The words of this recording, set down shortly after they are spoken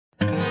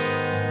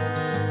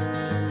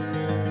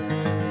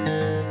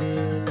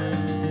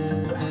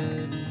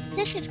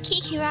is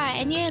Kiki Rai,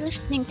 and you're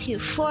listening to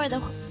For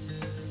the...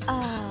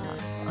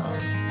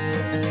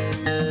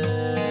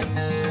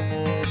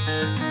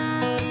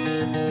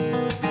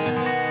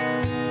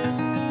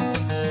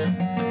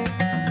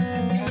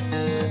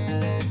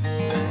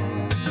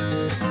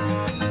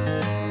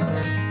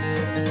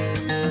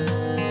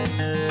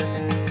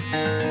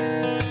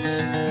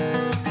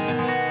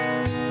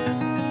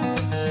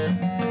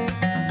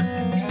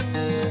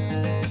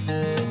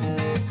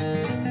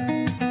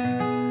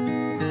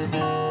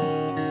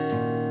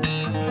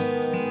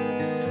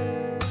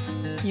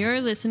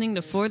 You're listening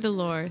to For the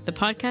Lore, the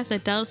podcast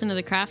that delves into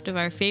the craft of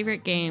our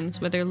favorite games,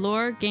 whether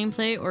lore,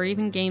 gameplay, or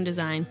even game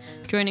design.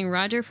 Joining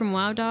Roger from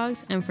WoW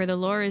Dogs, and For the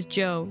Lore is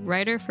Joe,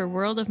 writer for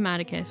World of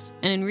Maticus,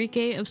 and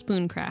Enrique of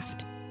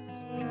Spooncraft.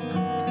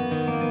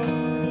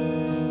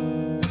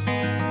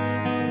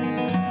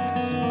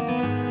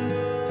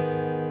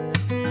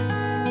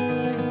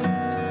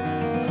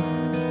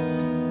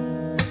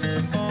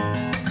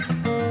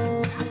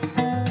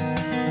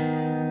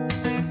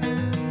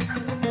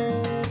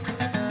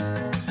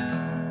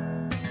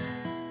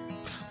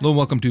 Hello and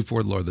welcome to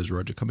For the Lore. This is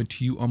Roger coming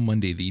to you on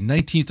Monday, the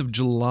 19th of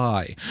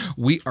July.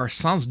 We are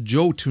sans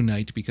Joe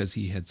tonight because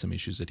he had some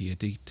issues that he had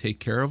to take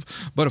care of.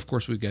 But of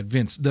course, we've got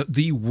Vince,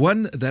 the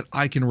one that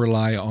I can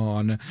rely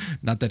on.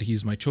 Not that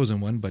he's my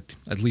chosen one, but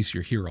at least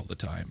you're here all the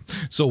time.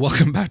 So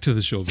welcome back to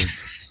the show,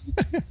 Vince.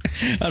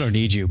 I don't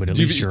need you, but at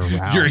least you're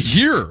around. You're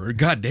here.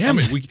 God damn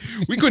it.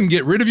 We couldn't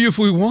get rid of you if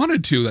we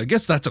wanted to. I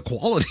guess that's a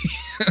quality.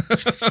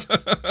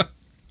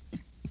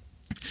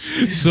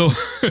 So,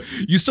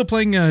 you still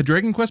playing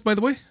Dragon Quest, by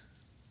the way?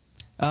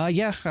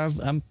 Yeah,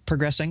 I'm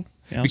progressing.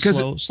 You know, because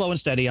slow and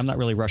steady. I'm not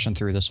really rushing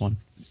through this one.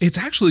 It's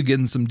actually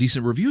getting some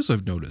decent reviews,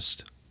 I've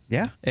noticed.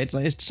 Yeah, it's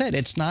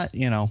not,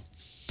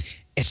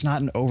 it's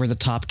not an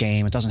over-the-top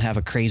game. It doesn't have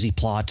a crazy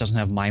plot, doesn't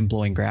have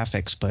mind-blowing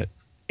graphics, but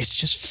it's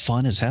just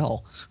fun as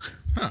hell.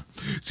 Huh.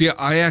 See,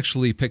 I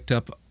actually picked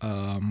up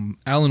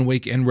Alan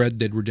Wake and Red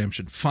Dead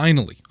Redemption.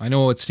 Finally. I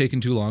know it's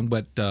taken too long,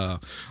 but I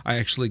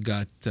actually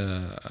got,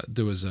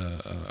 there was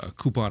a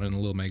coupon in a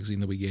little magazine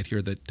that we get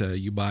here that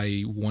you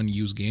buy one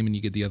used game and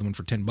you get the other one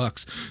for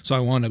 $10. So I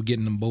wound up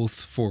getting them both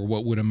for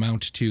what would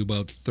amount to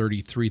about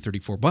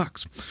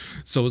 $34.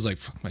 So it was like,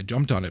 I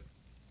jumped on it.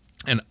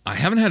 And I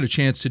haven't had a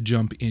chance to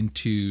jump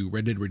into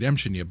Red Dead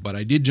Redemption yet, but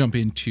I did jump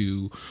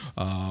into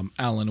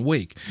Alan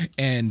Wake.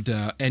 And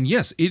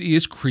yes, it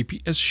is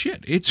creepy as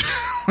shit. It's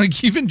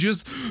like even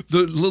just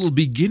the little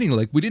beginning,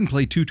 like we didn't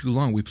play too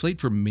long. We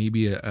played for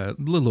maybe a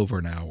little over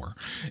an hour.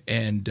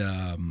 And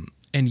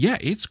yeah,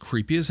 it's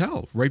creepy as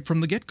hell right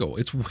from the get-go.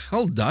 It's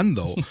well done,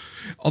 though.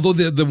 Although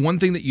the one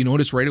thing that you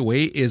notice right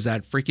away is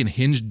that freaking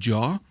hinged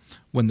jaw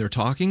when they're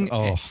talking.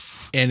 Oh.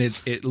 And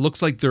it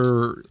looks like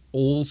they're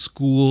old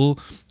school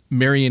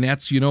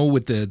marionettes,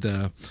 with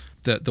the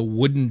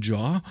wooden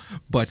jaw,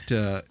 but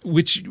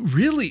which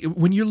really,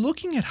 when you're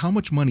looking at how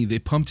much money they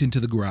pumped into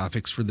the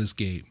graphics for this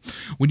game,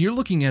 when you're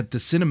looking at the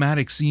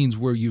cinematic scenes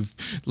where you've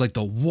like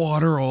the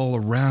water all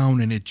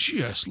around and it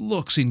just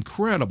looks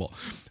incredible.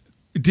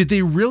 Did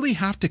they really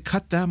have to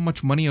cut that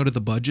much money out of the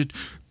budget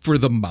for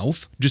the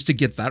mouth just to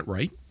get that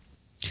right?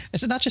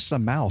 It's not just the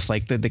mouth,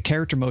 like the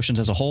character motions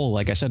as a whole.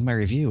 Like I said in my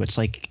review, it's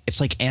like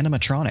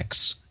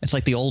animatronics. It's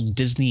like the old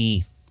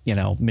Disney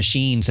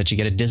machines that you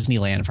get at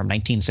Disneyland from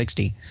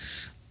 1960.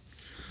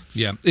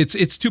 Yeah,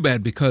 it's too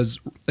bad because,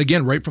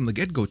 again, right from the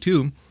get-go,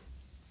 too,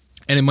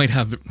 and it might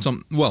have it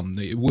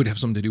would have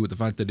something to do with the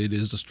fact that it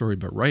is the story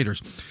by writers.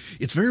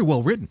 It's very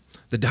well written.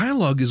 The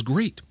dialogue is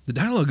great. The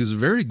dialogue is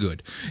very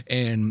good.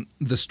 And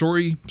the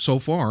story so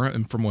far,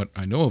 and from what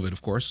I know of it,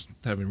 of course,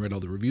 having read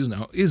all the reviews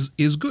now, is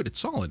good.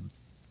 It's solid.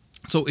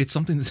 So it's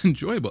something that's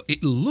enjoyable.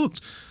 It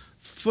looks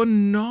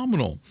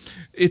phenomenal.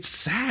 It's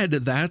sad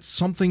that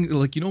something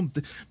like,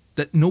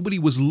 that nobody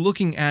was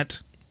looking at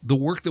the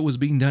work that was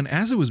being done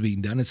as it was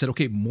being done and said,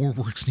 okay, more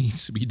work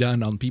needs to be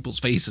done on people's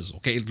faces.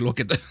 Okay,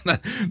 look at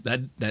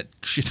that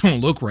shit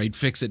don't look right.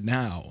 Fix it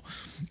now.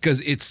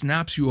 Because it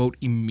snaps you out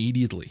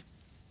immediately.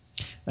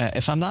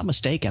 If I'm not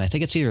mistaken, I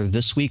think it's either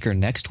this week or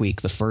next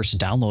week, the first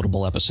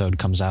downloadable episode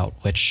comes out,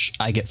 which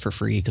I get for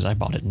free because I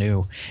bought it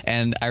new.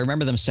 And I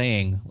remember them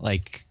saying,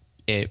 like,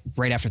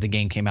 right after the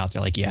game came out,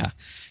 they're like, yeah,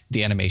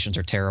 the animations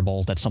are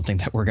terrible. That's something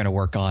that we're going to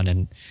work on.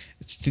 And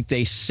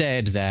they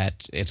said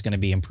that it's going to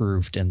be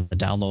improved in the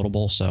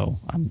downloadable. So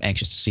I'm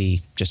anxious to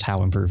see just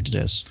how improved it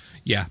is.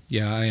 Yeah,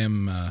 I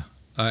am.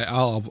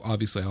 I'll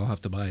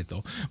have to buy it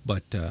though.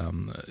 But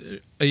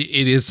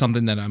it is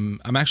something that I'm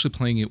actually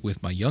playing it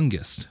with my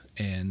youngest,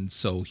 and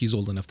so he's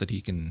old enough that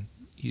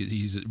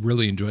he's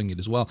really enjoying it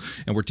as well,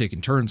 and we're taking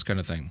turns kind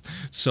of thing.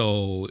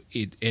 So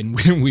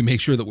we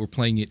make sure that we're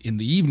playing it in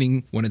the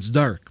evening when it's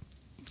dark,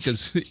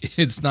 because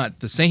it's not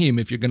the same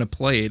if you're going to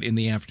play it in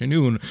the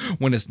afternoon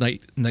when it's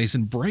nice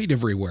and bright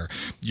everywhere.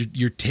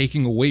 You're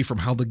taking away from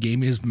how the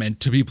game is meant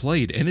to be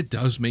played, and it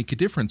does make a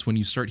difference when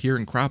you start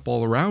hearing crap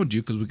all around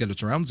you, because we've got a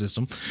surround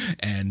system,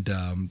 and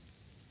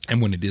And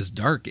when it is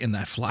dark, and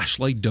that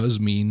flashlight does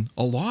mean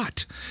a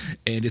lot,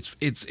 and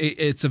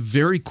it's a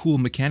very cool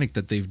mechanic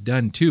that they've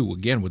done too.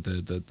 Again, with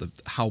the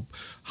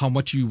how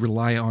much you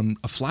rely on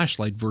a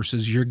flashlight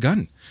versus your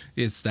gun.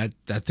 It's that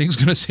thing's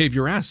going to save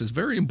your ass. It's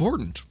very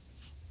important.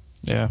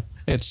 Yeah,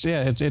 it's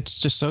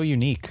just so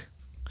unique.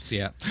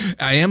 Yeah,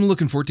 I am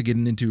looking forward to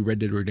getting into Red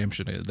Dead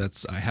Redemption.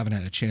 I haven't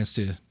had a chance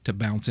to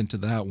bounce into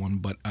that one,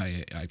 but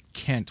I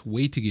can't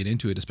wait to get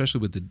into it, especially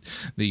with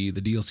the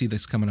DLC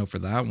that's coming out for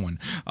that one.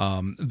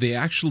 They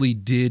actually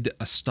did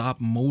a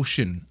stop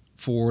motion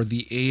for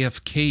the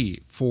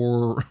AFK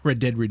for Red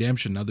Dead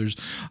Redemption. Now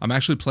I'm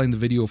actually playing the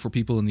video for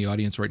people in the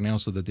audience right now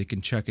so that they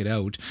can check it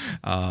out.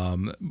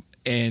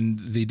 And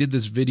they did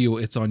this video.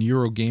 It's on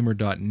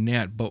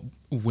Eurogamer.net. But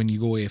when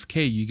you go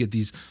AFK, you get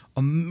these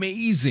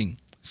amazing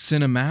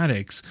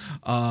cinematics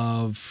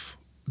of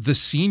the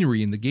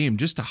scenery in the game,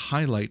 just to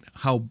highlight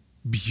how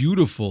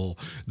beautiful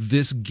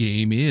this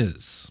game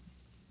is.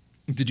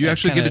 Did you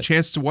actually get a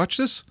chance to watch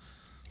this?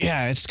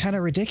 Yeah, it's kind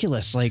of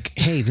ridiculous. Like,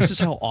 hey, this is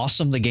how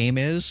awesome the game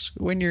is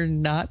when you're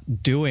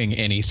not doing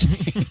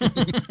anything.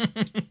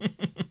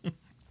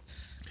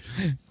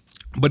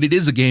 But it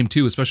is a game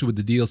too, especially with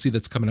the DLC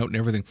that's coming out and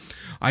everything.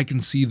 I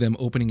can see them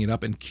opening it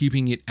up and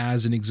keeping it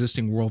as an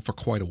existing world for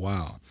quite a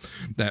while.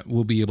 That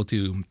we'll be able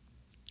to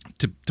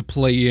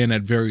play in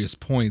at various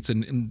points.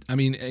 And I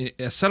mean,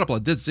 a setup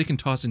like this, they can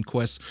toss in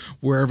quests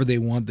wherever they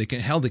want. They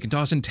can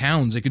toss in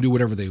towns. They can do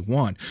whatever they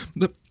want.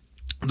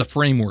 The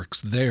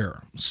framework's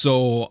there.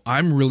 So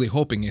I'm really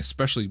hoping,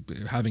 especially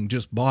having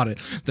just bought it,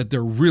 that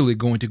they're really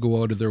going to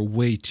go out of their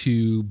way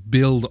to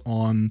build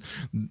on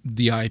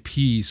the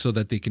IP so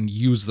that they can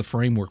use the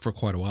framework for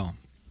quite a while.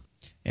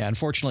 Yeah,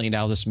 unfortunately,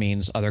 now this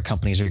means other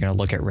companies are going to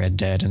look at Red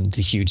Dead and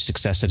the huge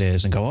success it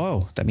is and go,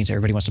 oh, that means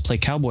everybody wants to play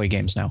cowboy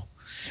games now.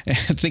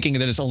 Thinking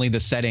that it's only the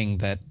setting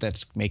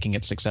that's making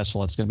it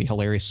successful. It's going to be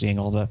hilarious seeing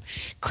all the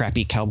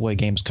crappy cowboy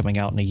games coming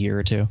out in a year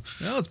or two.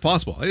 Well, it's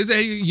possible.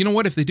 You know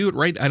what? If they do it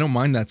right, I don't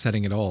mind that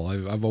setting at all.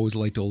 I've always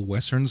liked old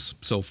westerns,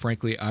 so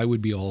frankly, I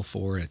would be all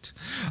for it.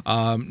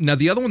 Now,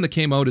 the other one that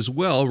came out as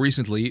well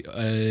recently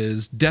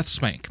is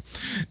Deathspank.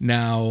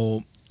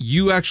 Now,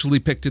 you actually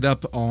picked it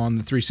up on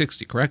the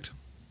 360, correct?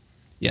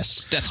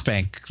 Yes,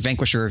 Deathspank,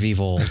 Vanquisher of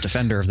Evil,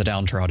 Defender of the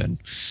Downtrodden.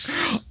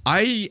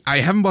 I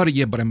haven't bought it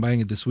yet, but I'm buying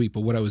it this week.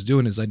 But what I was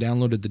doing is I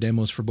downloaded the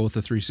demos for both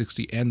the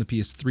 360 and the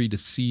PS3 to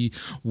see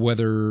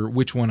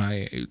which one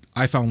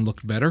I found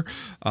looked better.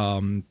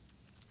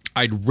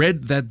 I'd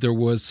read that there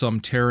was some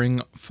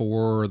tearing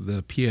for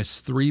the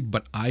PS3,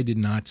 but I did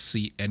not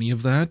see any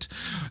of that.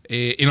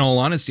 In all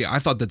honesty, I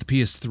thought that the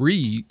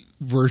PS3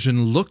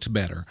 version looked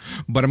better,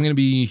 but I'm going to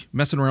be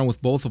messing around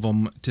with both of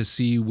them to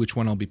see which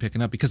one I'll be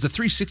picking up, because the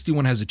 360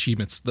 one has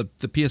achievements. The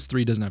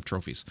PS3 doesn't have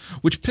trophies,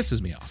 which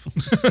pisses me off.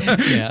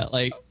 Yeah,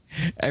 like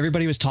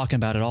everybody was talking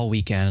about it all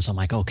weekend, so I'm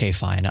like, okay,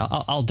 fine,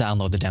 I'll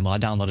download the demo. I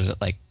downloaded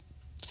it like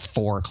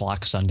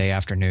 4:00 Sunday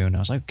afternoon. I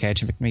was like, okay,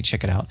 let me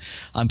check it out.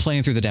 I'm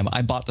playing through the demo.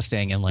 I bought the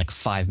thing in like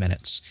 5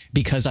 minutes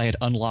because I had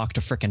unlocked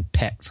a freaking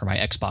pet for my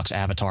Xbox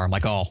avatar. I'm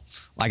like, oh,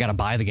 I gotta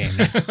buy the game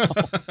now.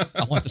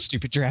 I want the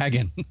stupid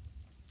dragon.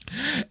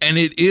 And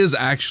it is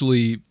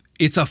actually,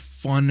 it's a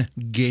fun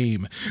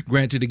game.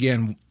 Granted,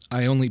 again,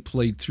 I only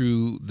played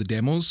through the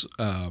demos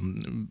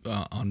on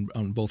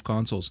both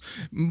consoles,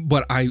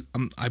 but I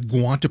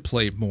want to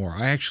play it more.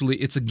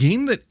 It's a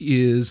game that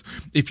is,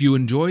 if you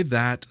enjoy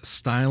that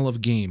style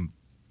of game,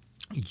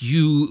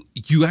 you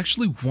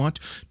actually want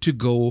to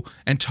go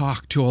and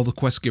talk to all the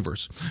quest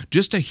givers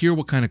just to hear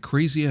what kind of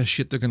crazy ass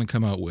shit they're going to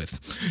come out with.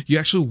 You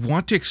actually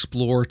want to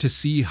explore to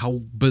see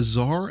how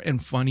bizarre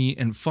and funny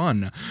and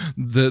fun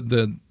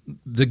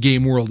the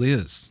game world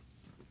is.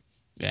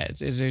 Yeah,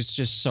 there's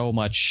just so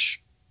much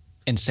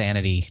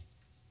insanity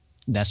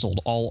nestled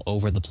all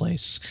over the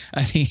place.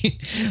 I mean,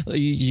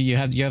 you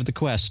have the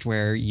quest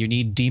where you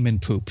need demon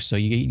poop, so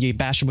you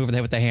bash them over the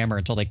head with the hammer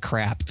until they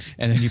crap,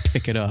 and then you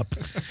pick it up.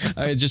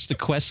 Just the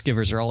quest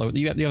givers are all over.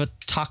 You have a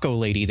taco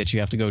lady that you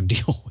have to go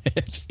deal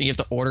with. You have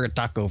to order a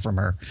taco from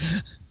her.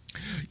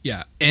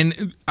 Yeah,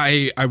 and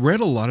I read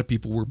a lot of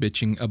people were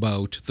bitching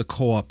about the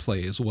co-op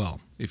play as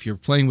well. If you're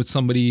playing with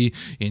somebody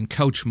in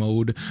couch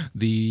mode,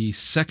 the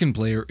second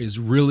player is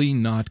really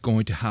not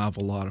going to have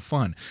a lot of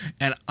fun.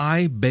 And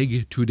I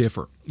beg to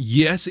differ.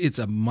 Yes, it's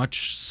a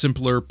much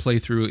simpler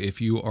playthrough if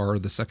you are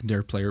the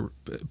secondary player,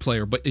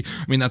 but I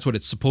mean, that's what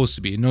it's supposed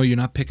to be. No, you're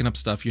not picking up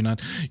stuff. You're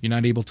not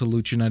able to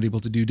loot. You're not able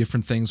to do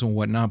different things and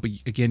whatnot. But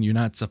again, you're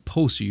not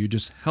supposed to. You're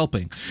just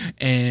helping.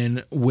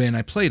 And when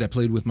I played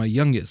with my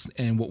youngest.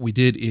 And what we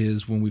did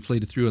is when we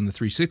played it through on the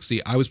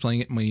 360, I was playing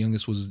it. My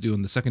youngest was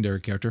doing the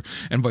secondary character,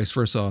 and vice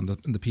versa on the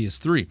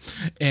PS3.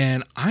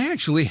 And I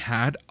actually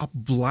had a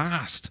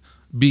blast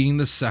being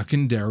the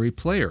secondary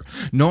player.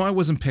 No, I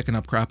wasn't picking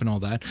up crap and all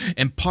that.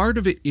 And part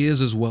of it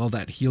is as well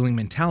that healing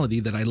mentality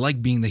that I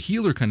like being the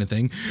healer kind of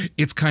thing.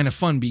 It's kind of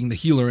fun being the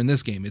healer in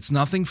this game. It's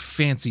nothing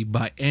fancy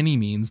by any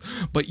means,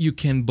 but you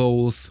can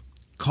both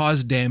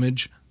cause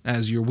damage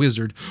as your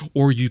wizard,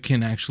 or you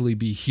can actually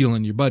be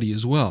healing your buddy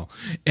as well.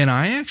 And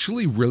I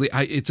actually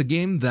it's a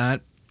game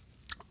that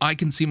I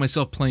can see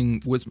myself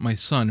playing with my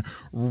son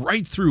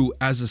right through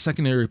as a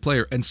secondary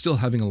player and still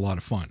having a lot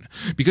of fun,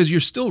 because you're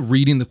still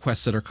reading the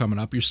quests that are coming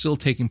up. You're still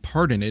taking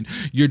part in it.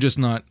 You're just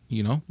not,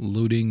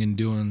 looting and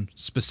doing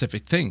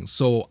specific things.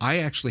 So I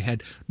actually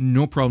had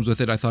no problems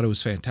with it. I thought it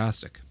was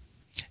fantastic.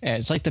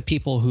 It's like the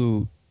people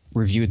who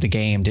reviewed the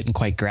game didn't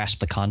quite grasp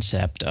the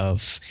concept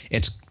of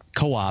it's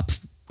co-op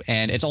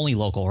and it's only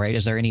local, right?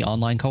 Is there any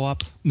online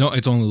co-op? No,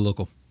 it's only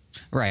local.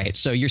 Right.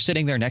 So you're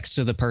sitting there next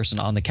to the person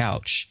on the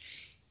couch.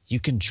 You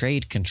can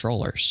trade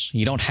controllers.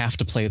 You don't have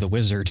to play the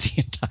wizard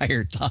the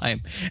entire time.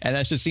 And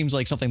that just seems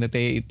like something that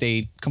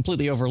they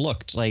completely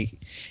overlooked. Like,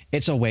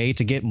 it's a way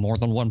to get more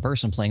than one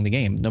person playing the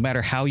game. No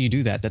matter how you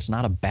do that, that's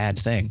not a bad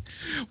thing.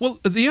 Well,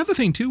 the other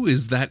thing, too,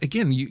 is that,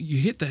 again, you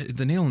hit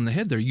the nail on the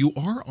head there. You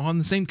are on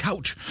the same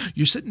couch.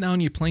 You're sitting down,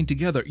 you're playing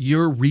together.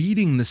 You're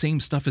reading the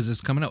same stuff as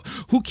it's coming out.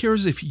 Who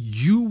cares if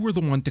you were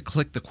the one to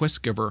click the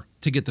quest giver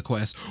to get the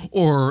quest,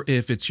 or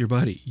if it's your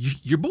buddy?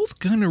 You're both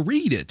going to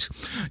read it.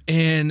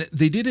 And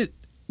they did it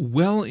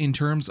well in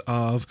terms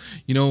of,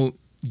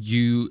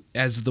 you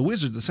as the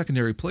wizard, the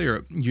secondary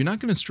player, you're not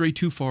going to stray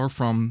too far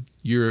from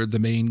the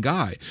main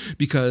guy,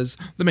 because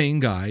the main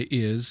guy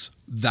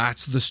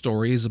that's the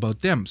story is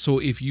about them. So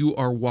if you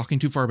are walking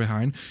too far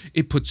behind,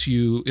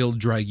 it'll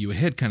drag you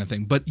ahead kind of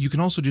thing. But you can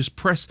also just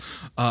press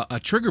a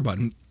trigger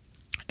button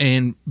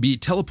and be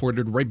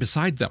teleported right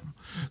beside them.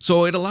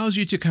 So it allows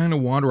you to kind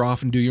of wander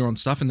off and do your own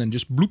stuff, and then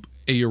just bloop,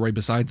 you're right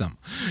beside them.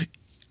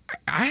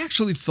 I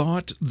actually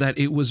thought that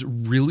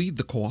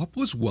the co-op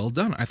was well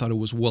done. I thought it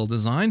was well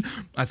designed.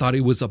 I thought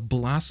it was a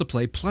blast to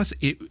play. Plus,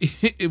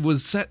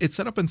 it's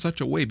set up in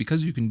such a way,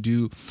 because you can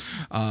do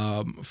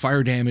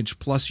fire damage,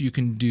 plus you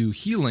can do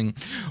healing.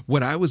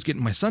 What I was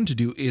getting my son to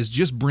do is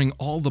just bring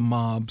all the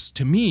mobs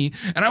to me,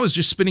 and I was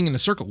just spinning in a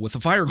circle with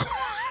the fire going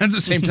at the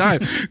same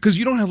time, because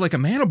you don't have like a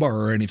mana bar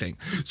or anything.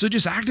 So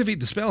just activate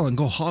the spell and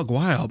go hog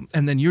wild,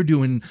 and then you're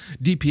doing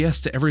DPS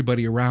to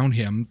everybody around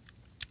him.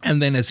 And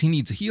then as he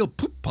needs a heal,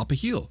 pop a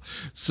heal.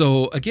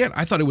 So again,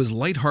 I thought it was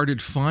lighthearted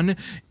fun,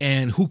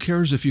 and who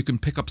cares if you can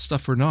pick up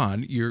stuff or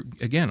not? You're,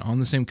 again, on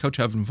the same couch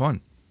having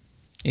fun.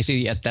 You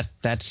see,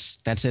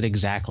 that's it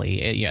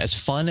exactly. As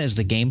fun as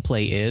the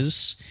gameplay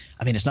is,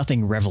 I mean, it's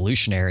nothing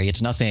revolutionary.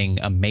 It's nothing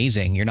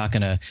amazing. You're not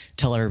going to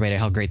tell everybody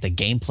how great the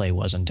gameplay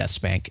was in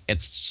Deathspank.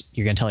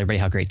 You're going to tell everybody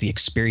how great the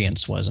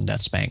experience was in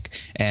Deathspank.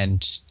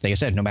 And like I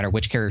said, no matter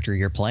which character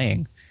you're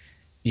playing,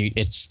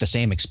 it's the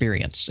same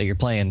experience. So you're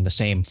playing the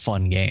same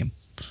fun game.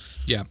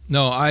 Yeah,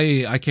 no,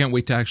 I can't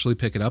wait to actually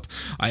pick it up.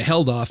 I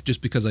held off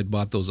just because I'd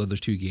bought those other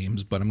two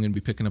games, but I'm going to be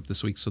picking up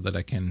this week so that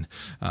I can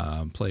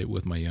play it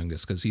with my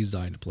youngest, because he's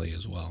dying to play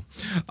as well.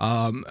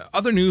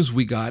 Other news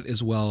we got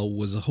as well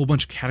was a whole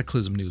bunch of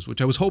Cataclysm news, which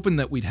I was hoping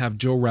that we'd have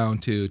Joe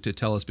round to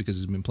tell us, because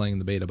he's been playing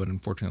the beta, but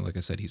unfortunately, like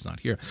I said, he's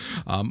not here.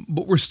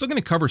 But we're still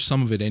going to cover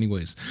some of it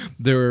anyways.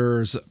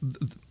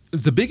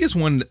 The biggest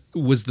one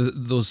was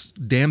those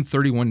damn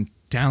 31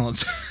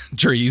 talents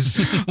trees.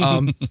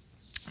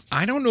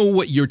 I don't know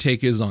what your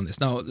take is on this.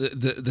 Now,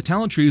 the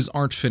talent trees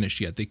aren't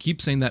finished yet. They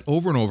keep saying that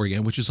over and over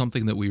again, which is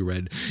something that we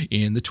read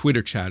in the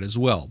Twitter chat as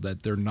well,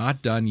 that they're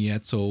not done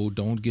yet, so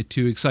don't get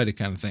too excited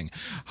kind of thing.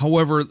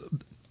 However,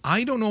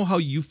 I don't know how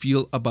you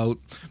feel about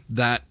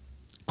that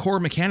core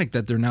mechanic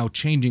that they're now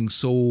changing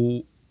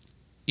so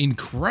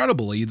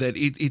incredibly that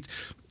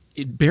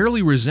it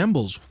barely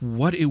resembles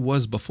what it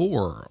was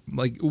before.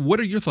 Like, what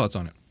are your thoughts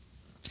on it?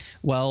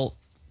 Well,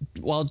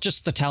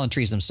 just the talent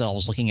trees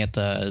themselves, looking at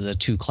the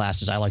two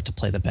classes I like to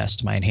play the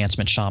best, my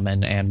Enhancement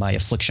Shaman and my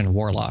Affliction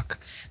Warlock.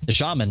 The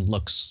Shaman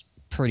looks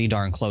pretty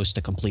darn close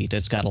to complete.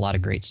 It's got a lot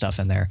of great stuff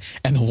in there.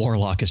 And the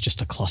Warlock is just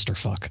a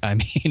clusterfuck. I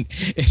mean,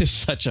 it is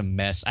such a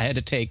mess. I had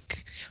to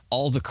take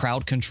all the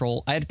crowd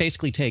control. I had to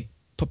basically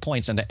put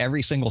points into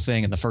every single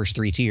thing in the first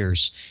 3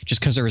 tiers,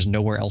 just because there was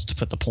nowhere else to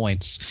put the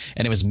points,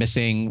 and it was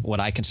missing what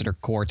I consider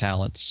core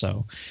talents.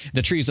 So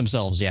the trees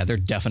themselves, yeah, they're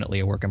definitely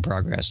a work in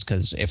progress,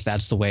 because if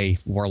that's the way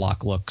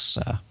Warlock looks,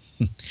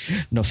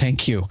 no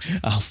thank you.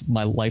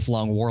 My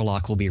lifelong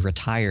Warlock will be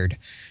retired.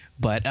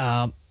 But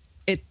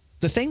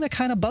the thing that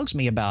kind of bugs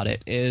me about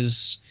it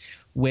is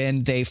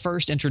when they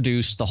first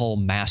introduced the whole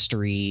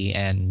mastery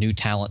and new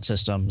talent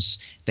systems,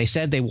 they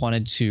said they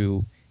wanted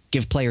to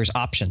give players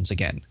options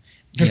again.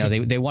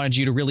 They wanted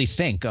you to really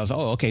think of,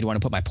 okay, do I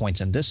want to put my points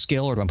in this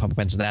skill, or do I want to put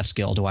my points in that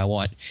skill? Do I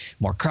want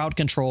more crowd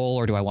control,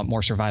 or do I want more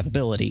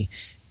survivability?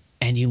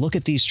 And you look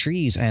at these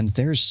trees, and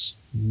there's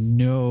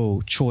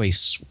no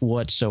choice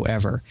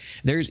whatsoever.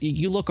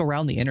 You look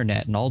around the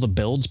internet, and all the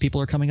builds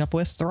people are coming up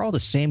with, they're all the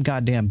same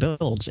goddamn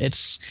builds.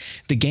 It's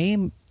the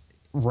game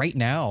right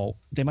now.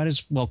 They might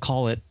as well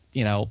call it,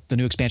 the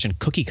new expansion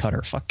cookie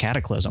cutter. Fuck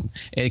Cataclysm,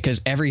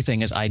 because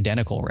everything is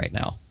identical right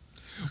now.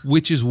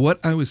 Which is what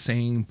I was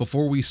saying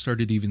before we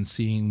started even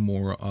seeing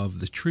more of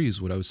the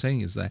trees. What I was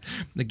saying is that,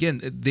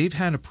 again, they've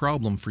had a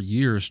problem for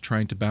years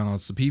trying to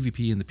balance the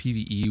PvP and the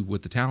PvE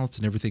with the talents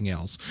and everything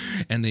else.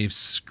 And they've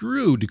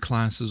screwed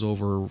classes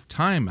over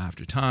time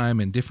after time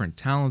and different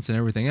talents and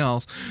everything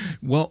else.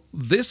 Well,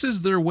 this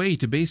is their way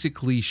to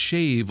basically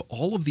shave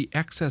all of the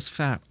excess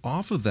fat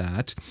off of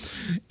that.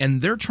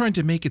 And they're trying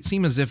to make it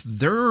seem as if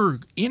they're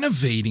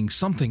innovating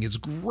something. It's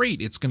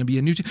great. It's going to be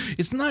a new...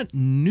 It's not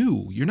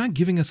new. You're not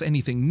giving us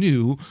anything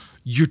new.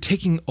 You're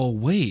taking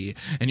away,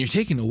 and you're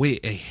taking away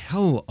a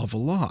hell of a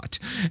lot.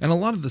 And a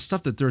lot of the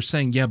stuff that they're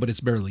saying, yeah, but it's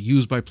barely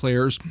used by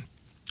players,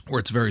 or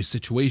it's very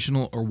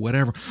situational, or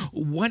whatever.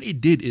 What it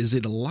did is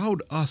it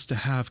allowed us to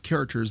have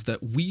characters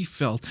that we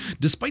felt,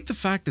 despite the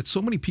fact that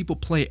so many people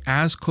play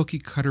as cookie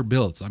cutter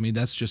builds. I mean,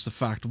 that's just a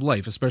fact of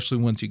life, especially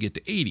once you get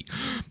to 80.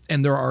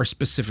 And there are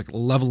specific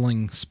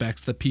leveling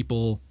specs that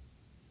people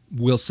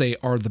will say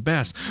are the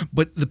best,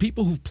 but the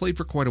people who've played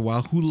for quite a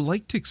while, who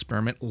like to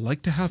experiment,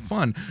 like to have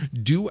fun,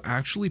 do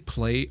actually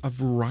play a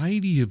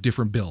variety of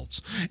different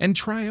builds and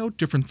try out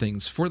different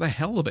things for the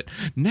hell of it.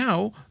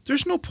 Now,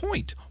 there's no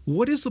point.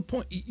 What is the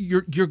point?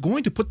 You're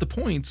going to put the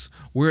points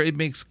where it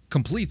makes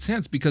complete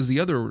sense, because the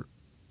other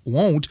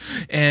won't,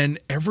 and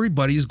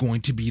everybody's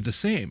going to be the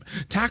same.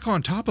 Tack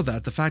on top of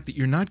that the fact that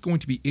you're not going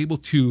to be able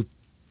to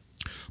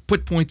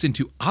put points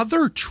into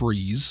other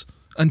trees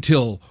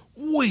until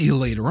way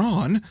later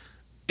on.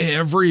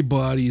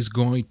 Everybody's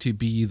going to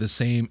be the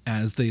same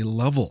as they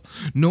level.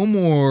 No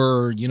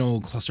more,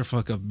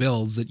 clusterfuck of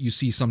builds that you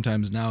see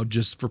sometimes now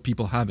just for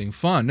people having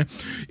fun.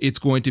 It's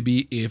going to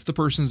be, if the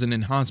person's an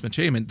enhancement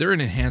shaman, they're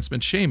an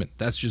enhancement shaman.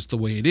 That's just the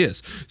way it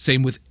is.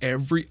 Same with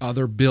every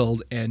other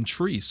build and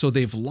tree. So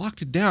they've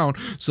locked it down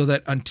so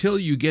that until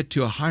you get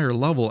to a higher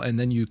level, and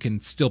then you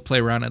can still play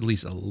around at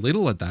least a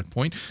little at that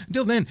point,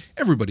 until then,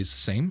 everybody's the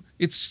same.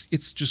 It's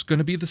just going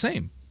to be the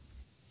same.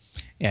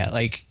 Yeah,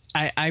 like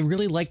I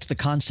really liked the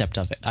concept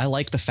of it. I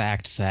like the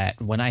fact that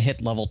when I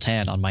hit level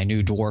 10 on my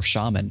new dwarf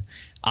shaman,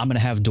 I'm going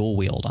to have dual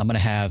wield. I'm going to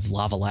have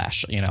lava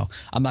lash.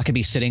 I'm not going to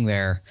be sitting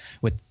there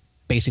with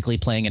basically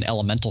playing an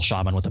elemental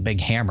shaman with a big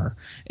hammer.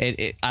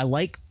 I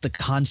like the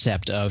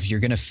concept of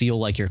you're going to feel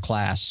like your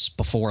class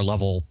before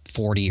level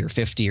 40 or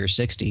 50 or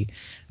 60,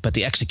 but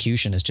the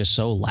execution is just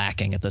so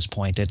lacking at this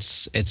point.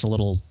 It's a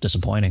little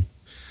disappointing.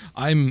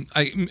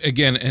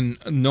 Again, and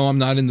no, I'm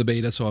not in the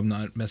beta, so I'm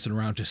not messing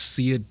around to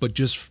see it, but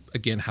just,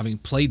 again, having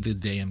played the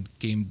damn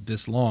game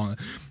this long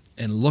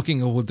and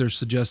looking at what they're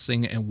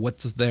suggesting and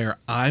what's there,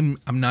 I'm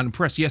not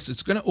impressed. Yes,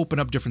 it's going to open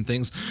up different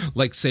things,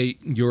 like, say,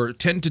 your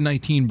 10 to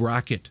 19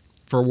 bracket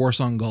for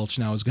Warsong Gulch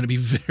now is going to be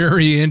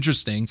very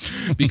interesting,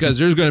 because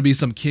there's going to be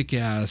some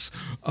kick-ass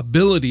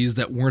abilities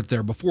that weren't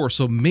there before.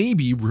 So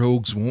maybe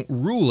rogues won't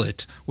rule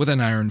it with an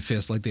iron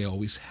fist like they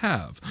always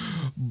have.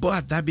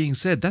 But that being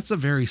said, that's a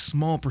very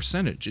small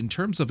percentage in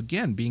terms of,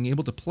 again, being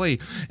able to play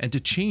and to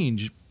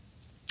change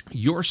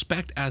your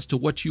spec as to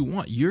what you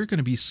want. You're going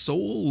to be so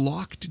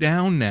locked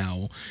down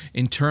now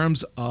in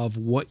terms of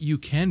what you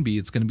can be.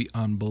 It's going to be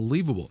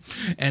unbelievable.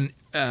 And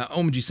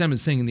Omaji Sem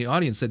is saying in the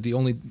audience that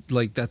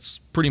that's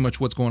pretty much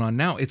what's going on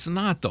now. It's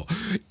not, though.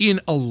 In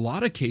a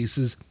lot of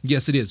cases,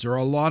 yes, it is. There are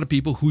a lot of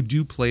people who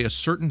do play a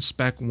certain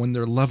spec when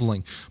they're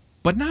leveling,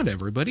 but not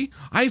everybody.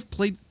 I've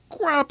played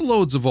crap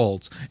loads of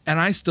ults, and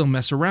I still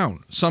mess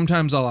around.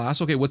 Sometimes I'll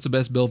ask, okay, what's the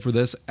best build for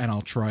this, and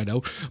I'll try it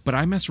out. But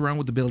I mess around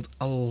with the build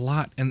a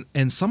lot,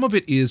 and some of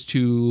it is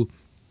to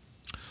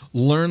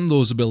learn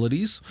those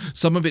abilities.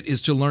 Some of it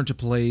is to learn to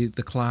play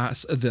the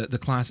class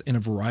in a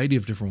variety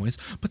of different ways.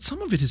 But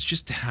some of it is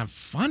just to have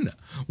fun.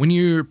 When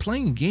you're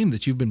playing a game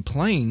that you've been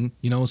playing,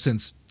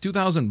 since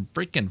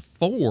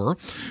 2004,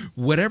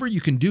 whatever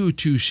you can do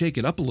to shake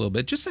it up a little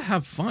bit, just to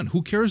have fun.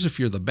 Who cares if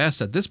you're the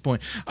best at this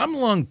point? I'm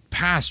long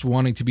past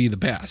wanting to be the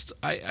best.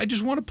 I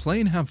just want to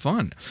play and have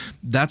fun.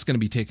 That's going to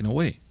be taken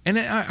away. And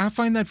I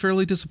find that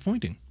fairly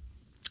disappointing.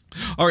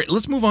 All right,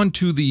 let's move on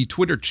to the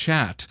Twitter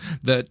chat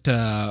that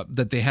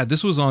they had.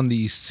 This was on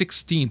the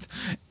 16th,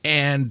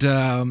 and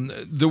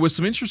there was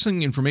some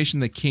interesting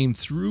information that came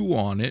through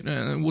on it.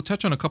 We'll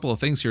touch on a couple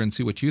of things here and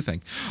see what you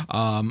think.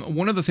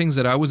 One of the things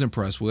that I was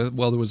impressed with,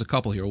 well, there was a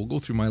couple here. We'll go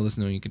through my list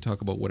and you can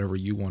talk about whatever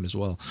you want as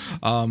well.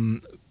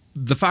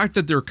 The fact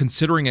that they're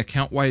considering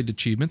account-wide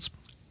achievements,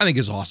 I think,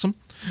 is awesome,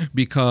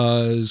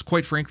 because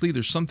quite frankly,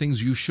 there's some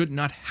things you should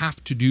not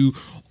have to do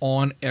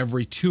on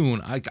every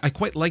toon. I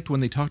quite liked when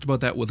they talked about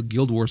that with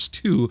Guild Wars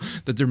 2,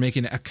 that they're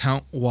making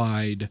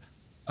account-wide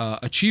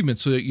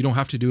achievements so that you don't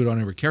have to do it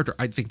on every character.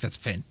 I think that's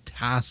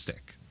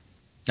fantastic.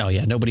 Oh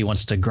yeah, nobody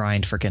wants to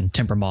grind frickin'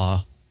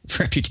 Timbermaw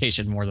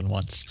reputation more than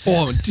once.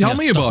 Oh, tell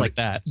me about like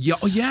that.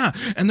 Yeah,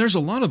 and there's a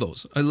lot of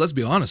those. Let's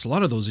be honest, a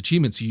lot of those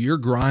achievements you're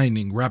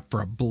grinding rep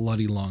for a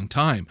bloody long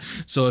time.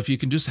 So if you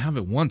can just have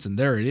it once and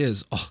there it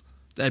is,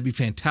 that'd be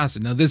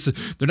fantastic. Now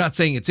they're not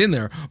saying it's in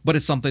there, but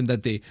it's something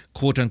that they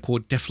quote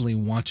unquote definitely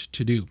want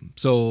to do.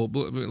 So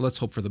let's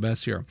hope for the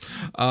best here.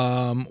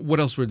 What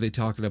else were they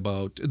talking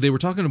about? They were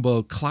talking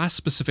about class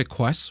specific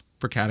quests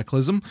for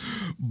Cataclysm,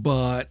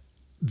 but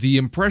the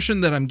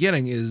impression that I'm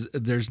getting is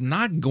there's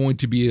not going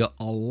to be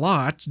a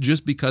lot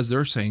just because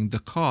they're saying the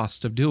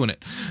cost of doing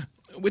it,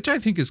 which I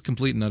think is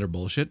complete and utter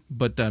bullshit.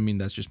 But I mean,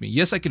 that's just me.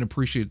 Yes, I can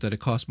appreciate that it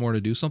costs more to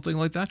do something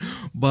like that.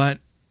 But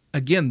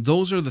again,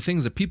 those are the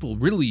things that people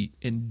really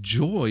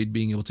enjoyed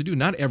being able to do.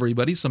 Not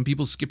everybody. Some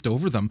people skipped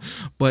over them.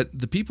 But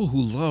the people who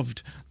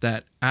loved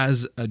that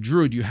as a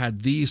druid, you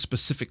had these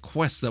specific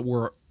quests that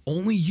were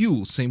only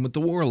you, same with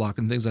the warlock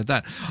and things like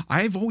that.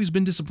 I've always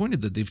been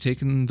disappointed that they've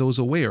taken those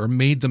away or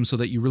made them so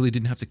that you really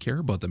didn't have to care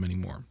about them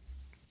anymore.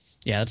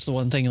 Yeah, that's the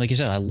one thing, like you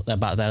said,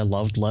 about that I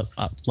loved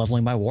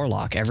leveling my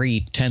warlock.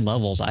 Every 10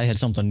 levels, I had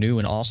something new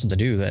and awesome to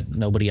do that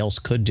nobody else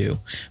could do.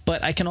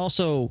 But I can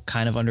also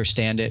kind of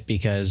understand it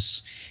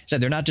because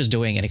they're not just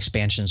doing an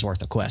expansion's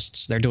worth of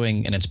quests. They're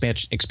doing an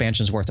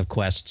expansion's worth of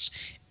quests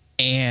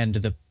and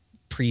the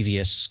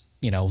previous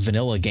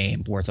vanilla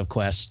game worth of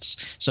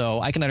quests. So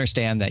I can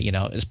understand that,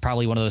 it's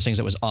probably one of those things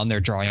that was on their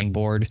drawing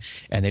board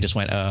and they just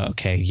went,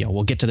 okay,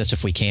 we'll get to this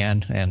if we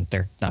can. And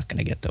they're not going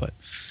to get to it.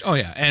 Oh,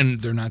 yeah.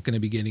 And they're not going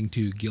to be getting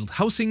to guild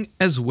housing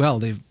as well.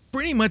 They've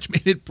pretty much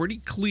made it pretty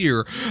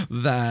clear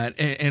that,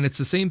 and it's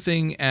the same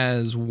thing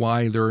as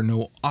why there are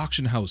no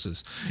auction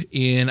houses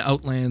in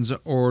Outlands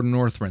or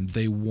Northrend.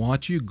 They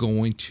want you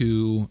going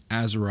to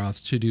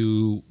Azeroth to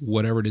do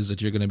whatever it is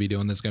that you're going to be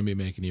doing that's going to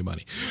be making you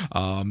money.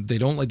 They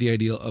don't like the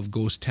idea of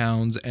ghost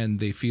towns,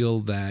 and they feel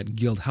that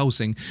guild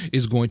housing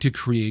is going to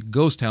create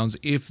ghost towns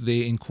if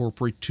they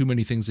incorporate too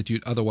many things that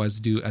you'd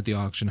otherwise do at the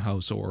auction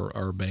house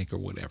or bank or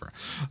whatever.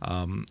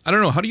 I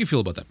don't know. How do you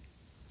feel about that?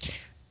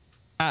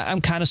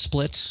 I'm kind of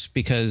split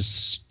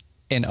because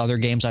in other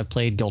games I've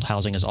played, guild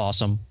housing is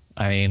awesome.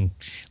 I mean,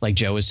 like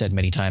Joe has said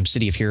many times,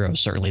 City of Heroes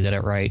certainly did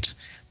it right.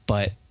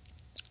 But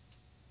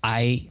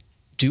I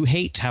do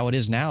hate how it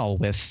is now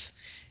with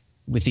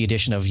the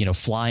addition of,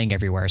 flying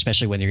everywhere,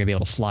 especially when you're going to be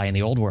able to fly in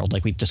the old world.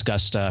 Like we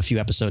discussed a few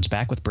episodes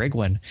back with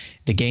Brigwin,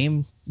 the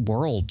game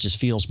world just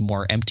feels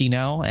more empty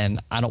now.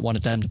 And I don't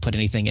want them to put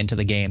anything into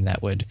the game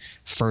that would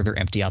further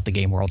empty out the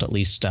game world, at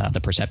least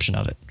the perception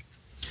of it.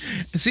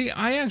 See,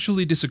 I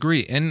actually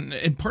disagree,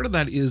 and part of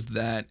that is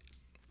that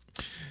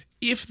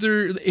if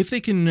they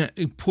can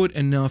put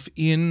enough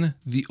in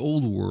the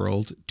old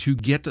world to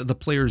get the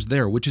players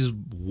there, which is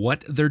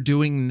what they're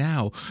doing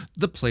now,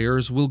 the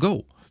players will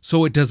go.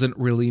 So it doesn't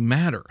really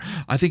matter.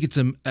 I think it's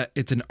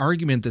an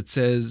argument that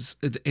says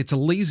it's a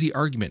lazy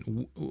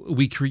argument.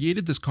 We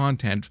created this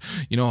content,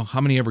 how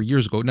many ever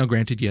years ago. Now,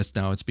 granted, yes,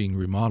 now it's being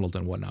remodeled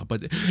and whatnot,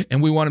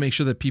 and we want to make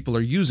sure that people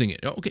are using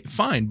it. Okay,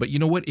 fine. But you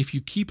know what? If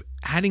you keep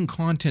adding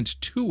content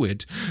to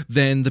it,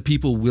 then the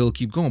people will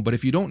keep going. But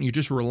if you don't, you're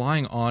just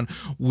relying on,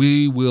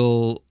 we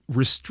will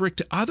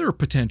restrict other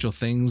potential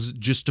things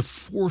just to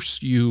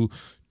force you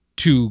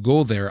to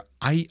go there.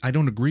 I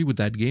don't agree with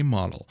that game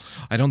model.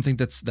 I don't think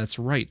that's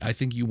right. I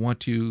think you want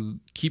to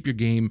keep your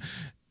game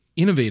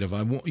innovative.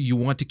 You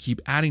want to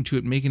keep adding to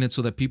it, making it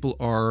so that people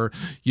are,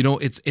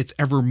 it's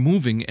ever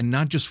moving and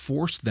not just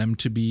force them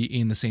to be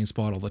in the same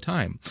spot all the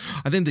time.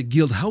 I think the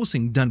guild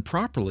housing done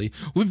properly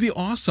would be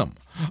awesome.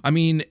 I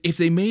mean, if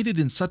they made it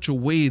in such a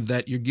way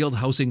that your guild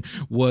housing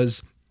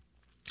was,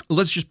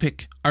 let's just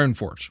pick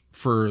Ironforge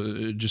for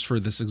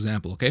this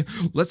example, okay?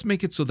 Let's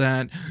make it so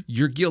that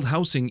your guild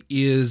housing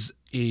is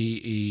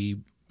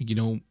an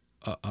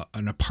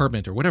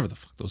apartment or whatever the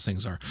fuck those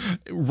things are,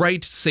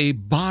 right, say,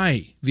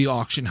 by the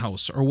auction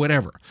house or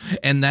whatever,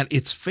 and that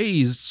it's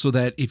phased so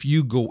that if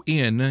you go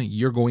in,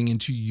 you're going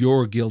into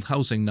your guild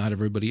housing, not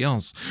everybody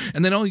else.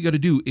 And then all you got to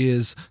do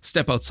is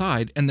step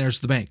outside and there's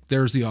the bank,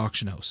 there's the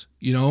auction house,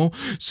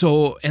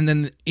 So, and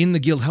then in the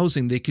guild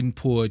housing, they can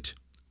put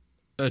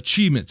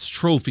achievements,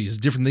 trophies,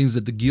 different things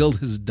that the guild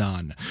has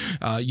done.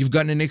 You've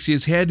got an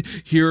Onyxia's head.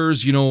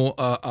 Here's,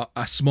 a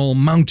small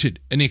mounted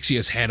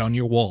Onyxia's head on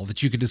your wall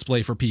that you could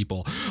display for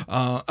people.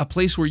 A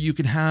place where you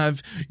can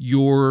have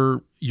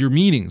your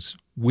meetings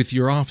with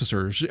your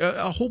officers,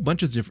 a whole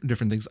bunch of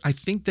different things. I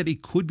think that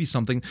it could be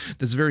something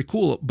that's very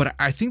cool, but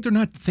I think they're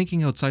not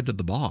thinking outside of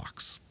the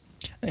box.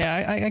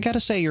 Yeah, I got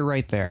to say you're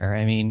right there.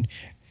 I mean,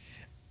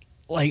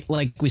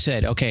 like we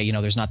said, okay,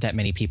 there's not that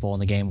many people in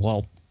the game.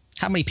 Well,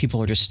 how many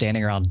people are just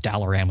standing around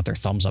Dalaran with their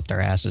thumbs up their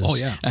asses? Oh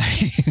yeah.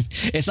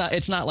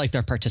 It's not like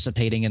they're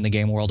participating in the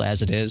game world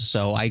as it is.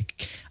 So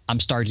I'm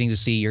starting to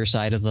see your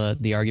side of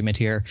the argument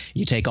here.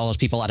 You take all those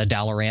people out of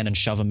Dalaran and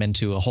shove them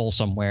into a hole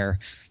somewhere.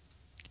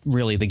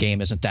 Really, the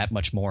game isn't that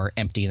much more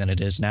empty than it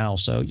is now.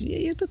 So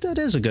yeah, that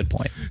is a good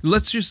point.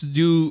 Let's just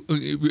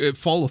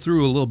follow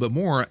through a little bit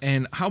more.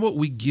 And how about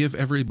we give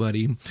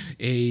everybody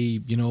a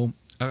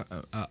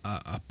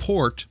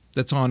port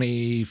that's on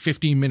a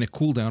 15-minute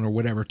cooldown or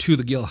whatever to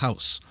the guild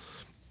house.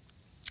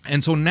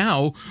 And so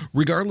now,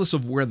 regardless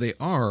of where they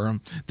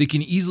are, they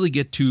can easily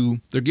get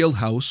to their guild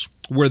house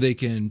where they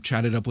can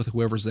chat it up with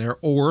whoever's there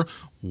or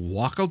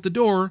walk out the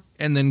door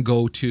and then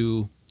go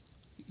to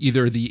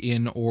either the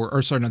inn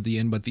or sorry, not the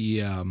inn, but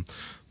the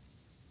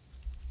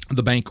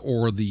bank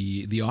or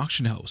the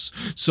auction house.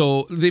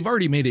 So they've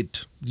already made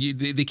it,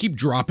 they keep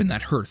dropping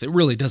that hearth. It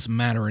really doesn't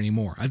matter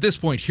anymore. At this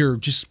point here,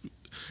 just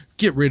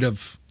get rid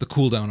of the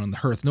cooldown on the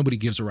hearth. Nobody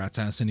gives a rat's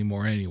ass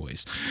anymore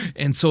anyways.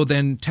 And so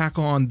then tack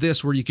on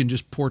this where you can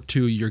just port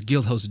to your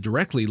guild house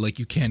directly like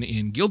you can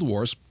in Guild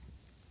Wars.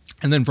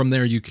 And then from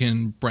there you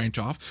can branch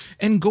off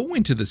and go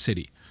into the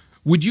city.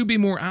 Would you be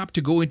more apt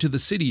to go into the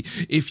city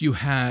if you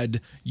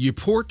had your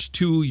port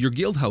to your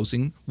guild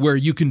housing where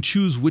you can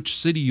choose which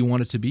city you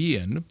want it to be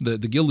in, the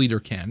guild leader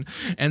can,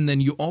 and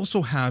then you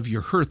also have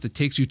your hearth that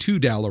takes you to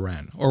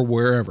Dalaran or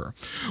wherever?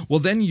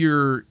 Well, then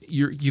you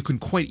can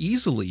quite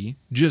easily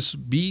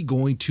just be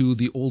going to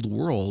the old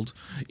world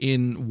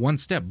in one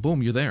step.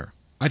 Boom, you're there.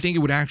 I think it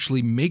would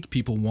actually make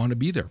people want to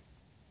be there.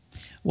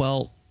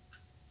 Well,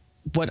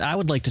 what I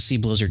would like to see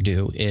Blizzard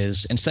do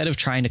is, instead of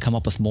trying to come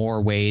up with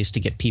more ways to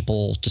get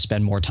people to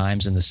spend more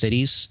times in the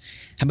cities,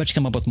 how about you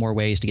come up with more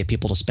ways to get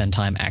people to spend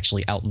time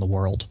actually out in the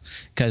world?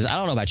 Because I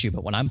don't know about you,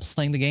 but when I'm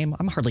playing the game,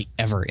 I'm hardly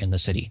ever in the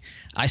city.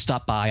 I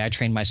stop by, I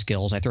train my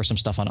skills, I throw some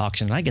stuff on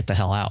auction, and I get the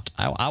hell out.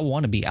 I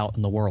want to be out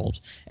in the world,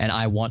 and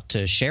I want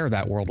to share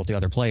that world with the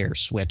other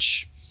players,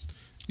 which,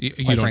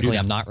 quite frankly,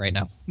 I'm not right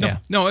now.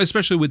 No,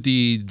 especially with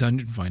the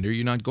Dungeon Finder,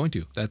 you're not going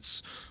to.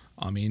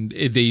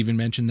 They even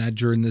mentioned that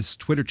during this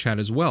Twitter chat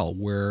as well,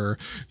 where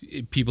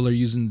people are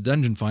using the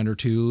Dungeon Finder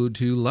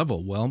to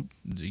level. Well,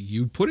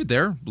 you put it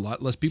there. A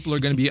lot less people are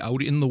going to be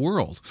out in the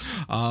world.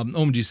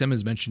 OMG Sim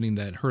is mentioning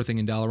that hearthing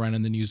in Dalaran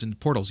and then using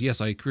portals.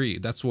 Yes, I agree.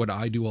 That's what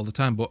I do all the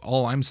time. But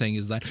all I'm saying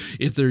is that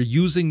if they're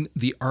using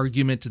the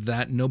argument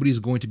that nobody's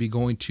going to be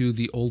going to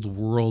the old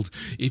world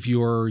if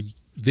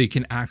they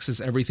can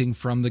access everything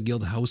from the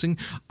guild housing,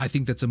 I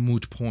think that's a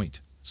moot point.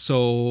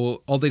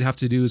 So all they'd have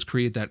to do is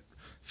create that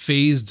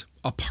phased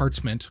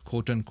apartment,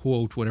 quote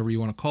unquote, whatever you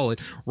want to call it,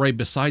 right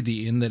beside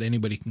the inn that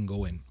anybody can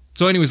go in.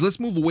 So anyways, let's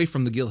move away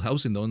from the guild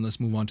housing though, and let's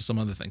move on to some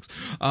other things.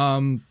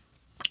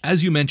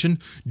 As you mentioned,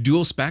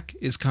 dual spec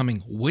is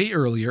coming way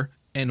earlier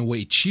and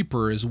way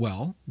cheaper as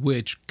well,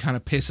 which kind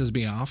of pisses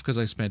me off because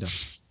I spent a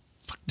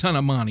ton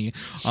of money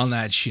on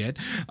that shit.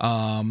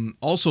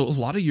 Also, a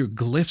lot of your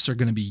glyphs are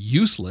going to be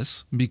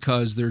useless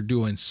because they're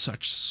doing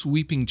such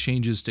sweeping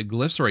changes to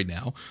glyphs right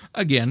now.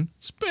 Again,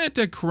 spent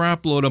a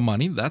crap load of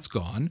money. That's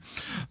gone.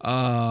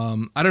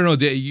 I don't know.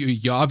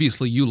 You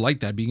obviously you like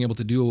that, being able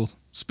to dual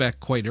spec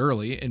quite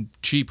early and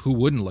cheap. Who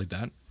wouldn't like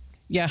that?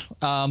 Yeah,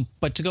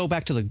 but to go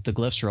back to the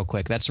glyphs real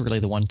quick, that's really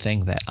the one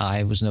thing that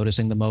I was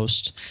noticing the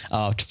most.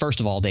 First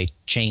of all, they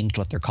changed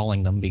what they're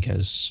calling them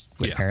because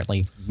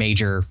apparently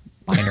major,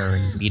 minor,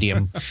 and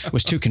medium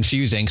was too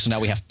confusing. So now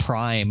we have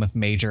prime,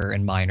 major,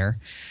 and minor.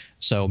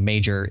 So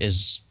major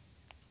is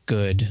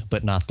good,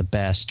 but not the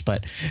best.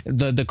 But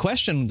the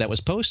question that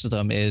was posed to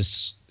them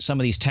is, some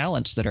of these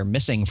talents that are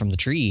missing from the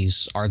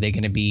trees, are they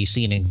going to be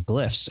seen in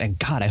glyphs? And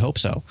God, I hope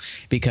so.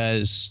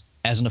 Because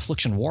as an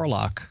Affliction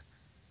Warlock,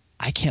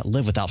 I can't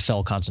live without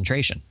Fel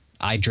Concentration.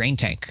 I drain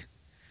tank.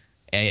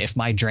 If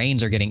my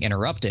drains are getting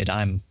interrupted,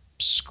 I'm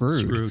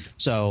screwed.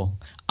 So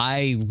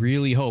I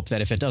really hope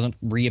that if it doesn't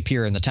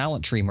reappear in the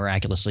talent tree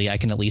miraculously, I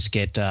can at least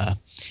get, a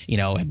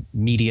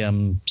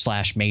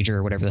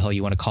medium/major, whatever the hell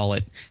you want to call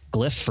it,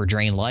 glyph for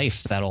drain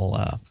life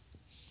that'll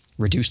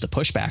reduce the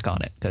pushback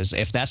on it. Because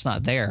if that's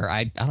not there,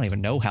 I don't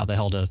even know how the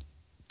hell to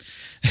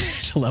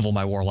to level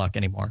my Warlock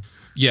anymore.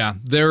 Yeah,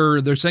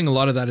 they're saying a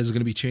lot of that is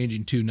going to be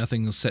changing too.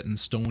 Nothing is set in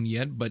stone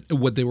yet. But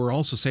what they were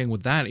also saying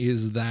with that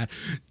is that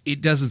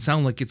it doesn't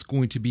sound like it's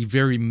going to be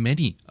very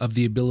many of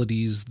the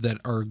abilities that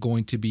are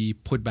going to be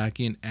put back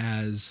in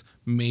as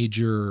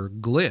major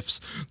glyphs.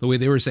 The way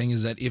they were saying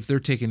is that if they're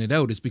taking it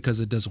out, it's because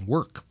it doesn't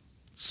work.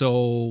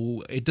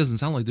 So it doesn't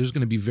sound like there's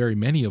going to be very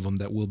many of them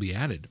that will be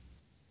added.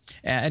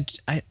 I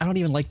don't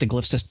even like the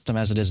glyph system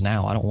as it is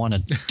now. I don't want a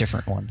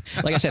different one.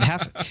 Like I said,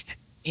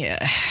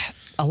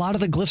 a lot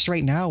of the glyphs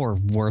right now are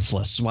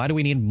worthless. Why do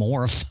we need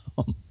more of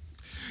them?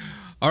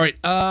 All right.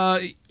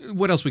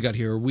 What else we got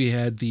here? We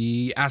had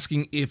the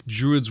asking if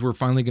druids were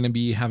finally going to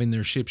be having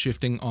their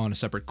shape-shifting on a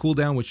separate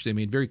cooldown, which they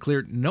made very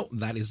clear. No,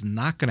 that is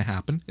not going to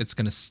happen. It's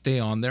going to stay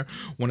on there.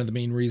 One of the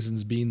main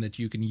reasons being that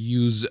you can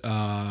use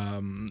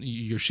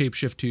your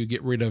shapeshift to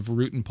get rid of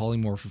root and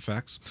polymorph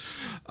effects.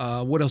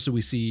 What else do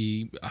we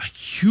see? A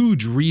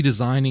huge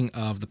redesigning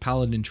of the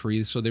paladin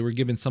tree. So they were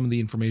given some of the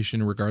information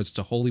in regards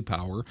to holy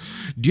power.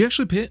 Do you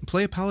actually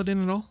play a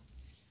paladin at all?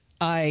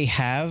 I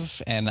have,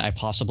 and I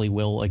possibly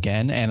will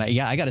again. And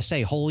I got to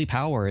say, Holy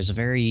Power is a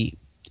very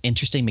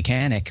interesting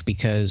mechanic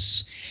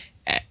because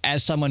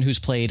as someone who's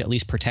played at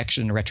least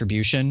Protection and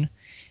Retribution,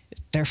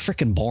 they're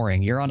freaking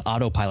boring. You're on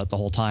autopilot the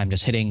whole time,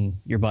 just hitting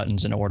your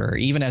buttons in order.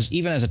 Even as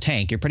a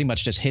tank, you're pretty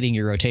much just hitting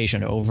your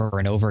rotation over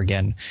and over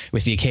again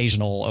with the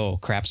occasional, oh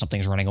crap,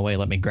 something's running away,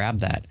 let me grab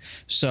that.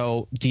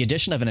 So the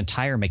addition of an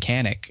entire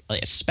mechanic,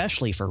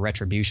 especially for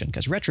Retribution,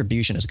 because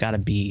Retribution has got to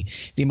be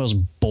the most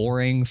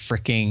boring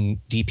freaking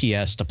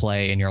DPS to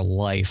play in your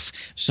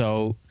life.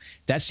 So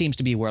that seems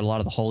to be where a lot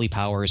of the holy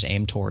powers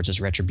aim towards, is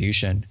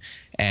Retribution.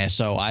 And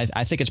so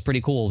I think it's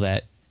pretty cool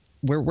that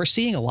we're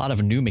seeing a lot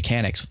of new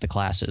mechanics with the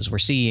classes. We're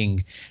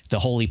seeing the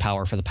holy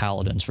power for the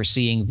paladins. We're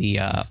seeing the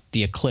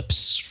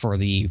eclipse for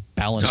the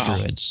balanced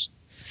druids.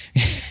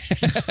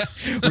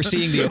 We're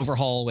seeing the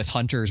overhaul with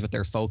hunters with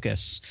their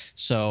focus.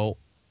 So,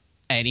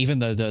 and even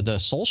the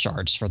soul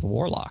shards for the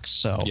warlocks.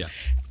 So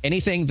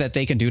anything that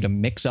they can do to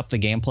mix up the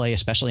gameplay,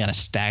 especially on a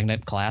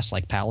stagnant class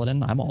like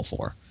Paladin, I'm all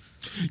for.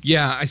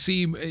 Yeah, I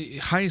see.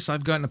 Highest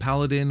I've gotten a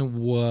Paladin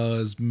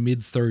was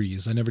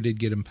mid-30s. I never did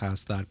get him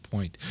past that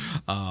point.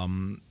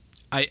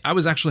 I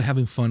was actually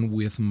having fun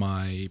with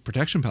my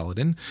Protection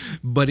Paladin,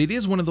 but it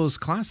is one of those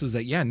classes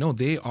that,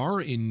 they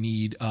are in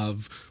need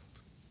of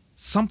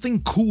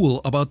something cool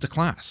about the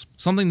class,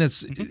 something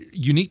that's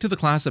unique to the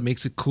class that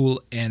makes it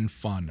cool and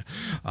fun.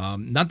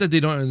 Not that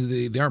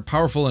they aren't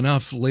powerful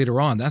enough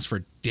later on, that's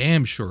for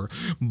damn sure,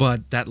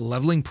 but that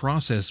leveling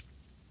process,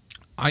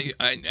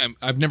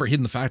 I've never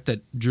hidden the fact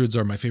that druids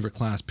are my favorite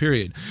class,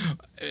 period.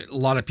 A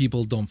lot of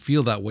people don't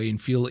feel that way and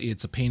feel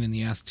it's a pain in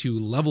the ass to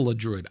level a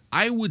druid.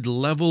 I would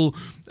level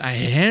a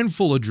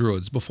handful of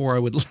druids before I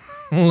would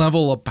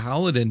level a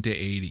paladin to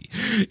 80.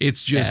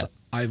 It's just,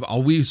 I've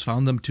always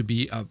found them to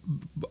be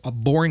a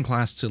boring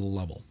class to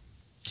level.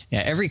 Yeah,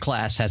 every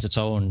class has its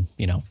own,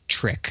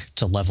 trick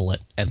to level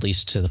it, at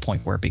least to the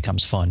point where it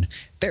becomes fun.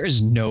 There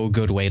is no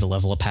good way to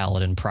level a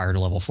paladin prior to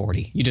level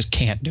 40. You just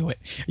can't do it.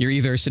 You're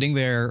either sitting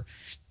there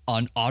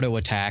on auto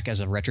attack as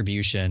a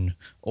retribution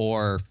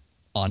or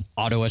on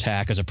auto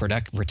attack as a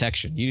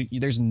protection.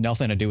 There's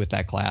nothing to do with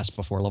that class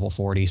before level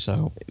 40.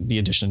 So the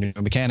addition of a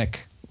new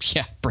mechanic,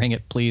 bring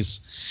it,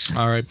 please.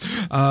 All right.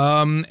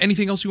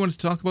 Anything else you wanted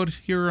to talk about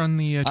here on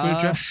the Twitter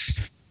chat?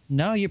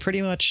 No, you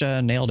pretty much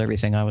nailed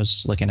everything I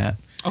was looking at.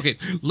 Okay,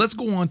 let's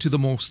go on to the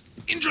most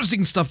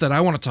interesting stuff that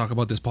I want to talk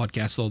about this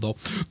podcast, though.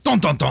 Dun,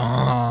 dun,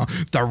 dun!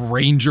 The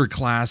Ranger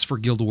class for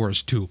Guild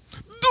Wars 2.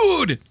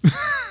 Dude!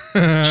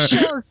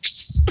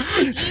 Sharks!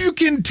 You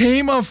can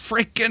tame a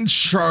freaking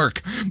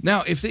shark.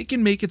 Now, if they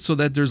can make it so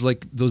that there's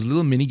like those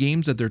little mini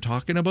games that they're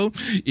talking about,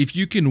 if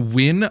you can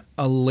win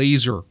a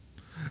laser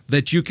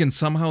that you can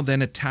somehow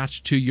then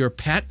attach to your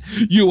pet,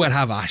 you would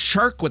have a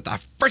shark with a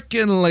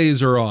freaking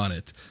laser on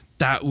it.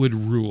 That would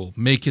rule.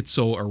 Make it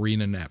so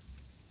ArenaNet.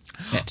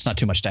 Yeah, it's not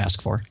too much to ask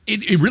for.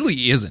 It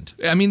really isn't.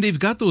 I mean, they've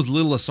got those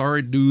little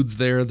Asari dudes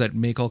there that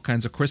make all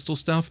kinds of crystal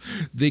stuff.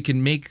 They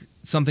can make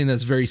something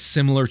that's very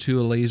similar to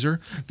a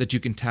laser that you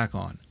can tack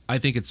on. I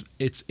think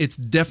it's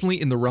definitely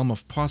in the realm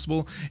of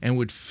possible and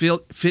would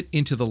fit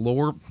into the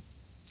lore,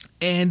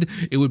 and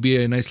it would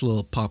be a nice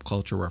little pop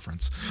culture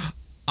reference.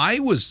 I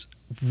was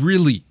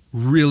really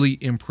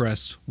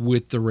impressed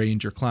with the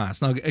Ranger class.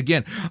 Now,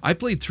 again, I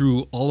played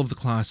through all of the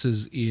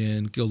classes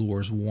in Guild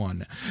Wars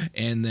 1,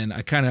 and then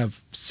I kind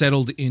of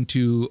settled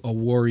into a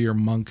warrior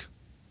monk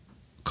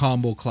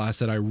combo class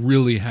that I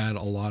really had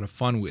a lot of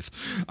fun with.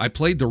 I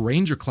played the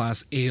Ranger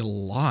class a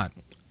lot,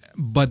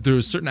 but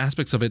there's certain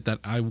aspects of it that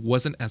I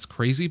wasn't as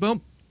crazy about.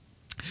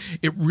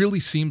 It really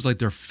seems like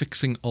they're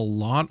fixing a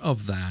lot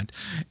of that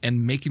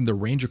and making the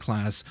Ranger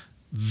class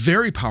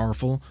very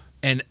powerful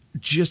and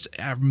just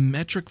a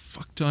metric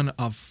fuck ton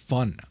of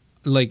fun.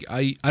 Like,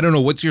 I don't know.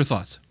 What's your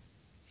thoughts?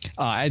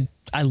 I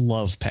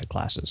love pet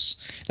classes.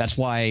 That's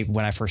why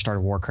when I first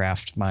started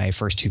Warcraft, my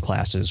first two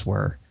classes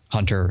were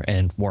Hunter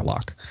and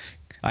Warlock.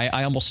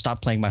 I almost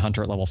stopped playing my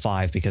Hunter at level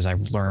 5 because I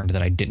learned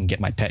that I didn't get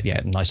my pet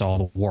yet, and I saw all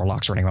the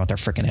Warlocks running around with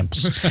their freaking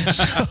imps.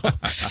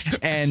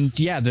 And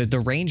yeah, the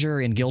Ranger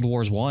in Guild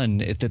Wars 1,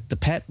 the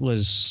pet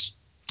was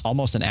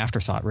almost an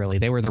afterthought, really.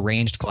 They were the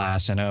ranged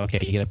class, and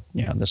okay, you get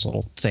this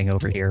little thing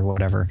over here,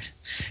 whatever.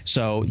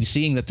 So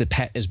seeing that the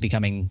pet is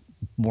becoming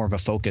more of a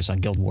focus on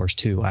Guild Wars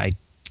 2, I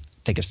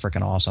think it's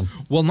freaking awesome.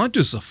 Well, not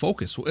just a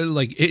focus,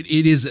 like it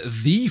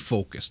is the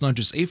focus, not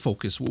just a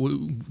focus.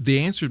 They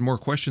answered more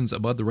questions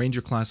about the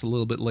Ranger class a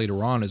little bit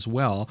later on as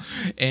well,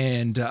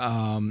 and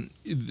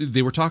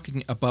they were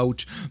talking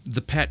about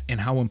the pet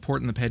and how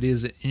important the pet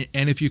is,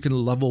 and if you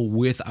can level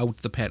without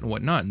the pet and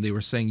whatnot. And they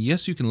were saying,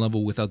 yes, you can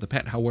level without the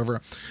pet.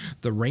 However,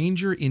 the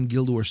Ranger in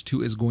Guild Wars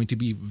 2 is going to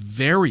be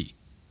relying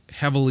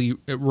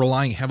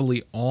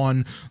heavily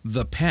on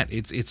the pet.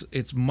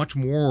 It's much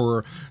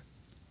more.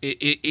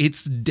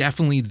 It's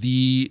definitely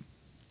the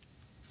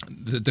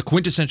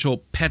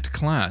quintessential pet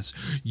class.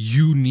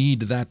 You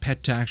need that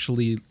pet to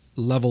actually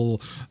level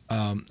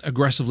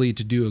aggressively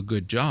to do a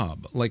good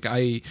job.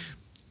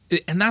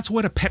 And that's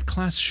what a pet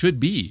class should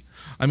be.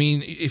 I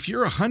mean, if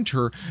you're a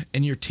hunter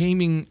and you're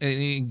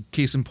taming,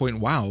 case in point,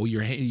 WoW,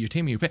 you're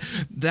taming your pet,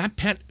 that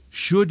pet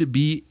should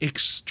be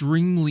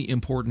extremely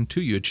important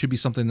to you. It should be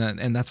something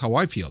and that's how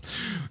I feel.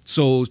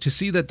 So to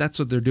see that that's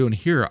what they're doing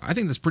here, I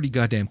think that's pretty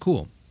goddamn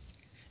cool.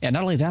 Yeah,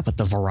 not only that, but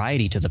the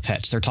variety to the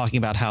pets. They're talking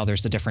about how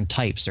there's the different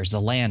types. There's the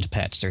land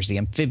pets. There's the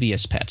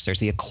amphibious pets. There's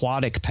the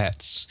aquatic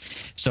pets.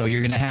 So you're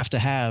going to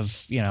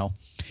have,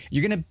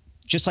 you're going to,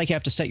 just like you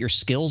have to set your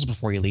skills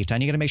before you leave town,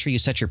 you got to make sure you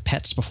set your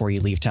pets before you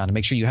leave town to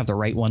make sure you have the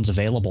right ones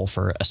available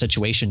for a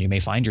situation you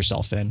may find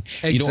yourself in.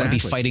 Exactly. You don't want to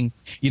be fighting.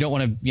 You don't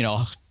want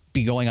to,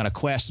 be going on a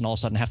quest and all of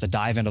a sudden have to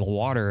dive into the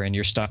water and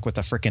you're stuck with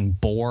a freaking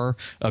boar,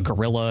 a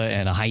gorilla,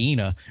 and a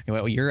hyena.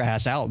 Well, your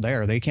ass out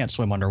there. They can't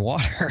swim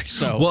underwater.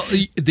 So well,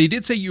 they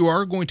did say you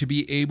are going to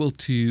be able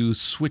to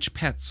switch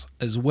pets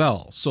as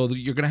well. So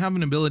you're going to have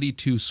an ability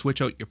to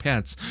switch out your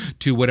pets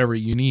to whatever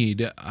you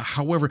need.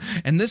 However,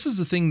 and this is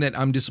the thing that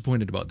I'm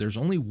disappointed about. There's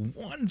only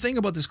one thing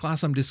about this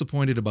class I'm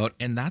disappointed about,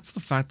 and that's the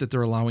fact that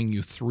they're allowing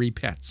you 3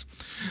 pets.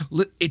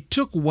 It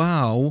took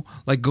WoW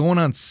like going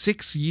on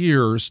 6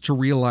 years to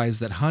realize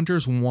that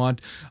hunters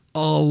want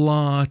a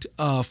lot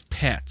of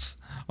pets.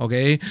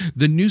 Okay,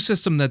 the new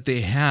system that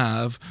they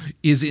have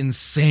is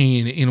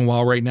insane in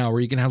WoW right now,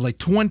 where you can have like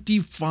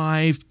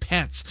 25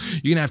 pets.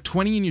 You can have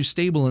 20 in your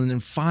stable and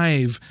then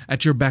 5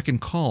 at your beck and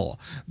call.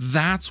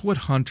 That's what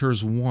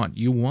hunters want.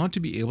 You want to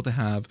be able to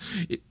have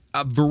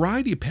a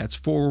variety of pets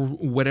for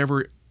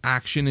whatever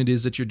action it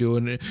is that you're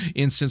doing,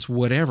 instance,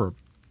 whatever.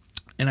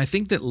 And I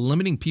think that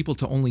limiting people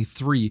to only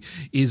 3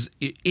 is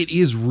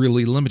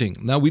really limiting.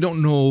 Now, we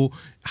don't know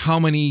how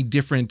many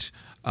different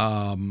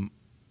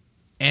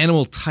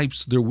animal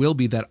types there will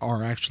be that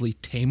are actually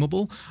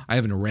tameable. I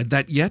haven't read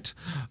that yet.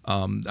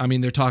 I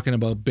mean, they're talking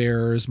about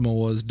bears,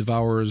 moas,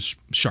 devourers,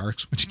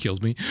 sharks, which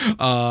kills me,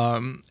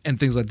 and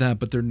things like that.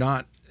 But they're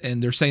not,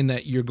 and they're saying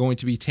that you're going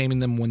to be taming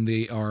them when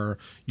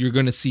you're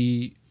going to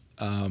see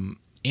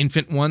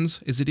infant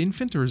ones. Is it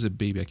infant or is it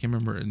baby? I can't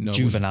remember. No,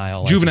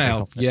 juvenile.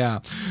 Juvenile, yeah.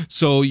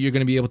 So you're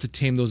going to be able to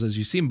tame those as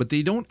you see them, but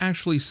they don't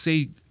actually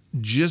say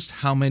just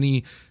how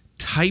many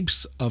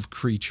types of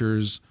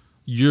creatures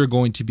you're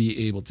going to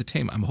be able to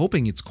tame. I'm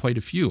hoping it's quite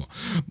a few.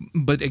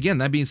 But again,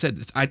 that being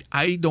said,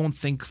 I don't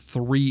think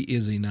 3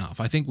 is enough.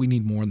 I think we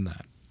need more than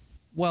that.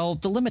 Well,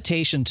 the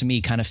limitation to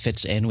me kind of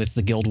fits in with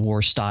the Guild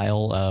Wars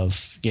style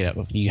of,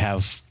 you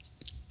have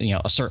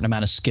a certain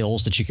amount of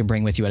skills that you can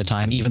bring with you at a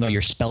time. Even though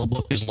your spell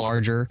book is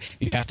larger,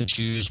 you have to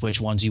choose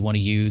which ones you want to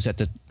use at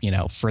the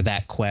for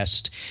that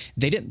quest.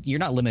 You're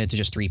not limited to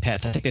just 3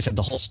 pets. I think they said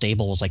the whole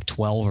stable was like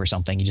 12 or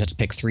something. You just have to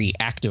pick 3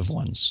 active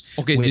ones.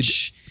 Okay,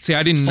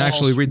 I didn't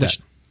actually read that.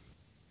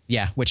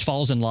 Yeah, which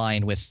falls in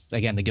line with,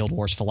 again, the Guild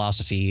Wars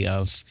philosophy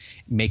of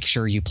make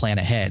sure you plan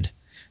ahead.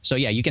 So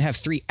yeah, you can have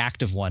 3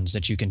 active ones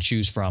that you can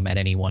choose from at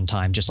any one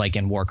time, just like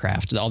in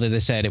Warcraft. Although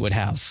they said it would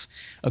have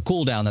a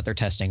cooldown that they're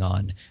testing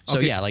on. So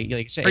okay. Yeah,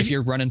 like say, if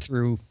you're running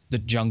through the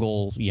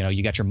jungle,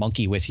 you got your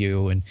monkey with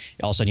you, and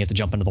all of a sudden you have to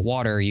jump into the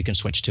water, you can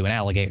switch to an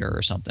alligator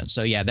or something.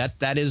 So yeah,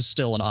 that is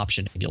still an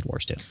option in Guild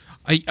Wars too.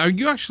 Are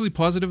you actually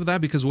positive of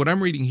that? Because what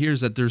I'm reading here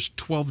is that there's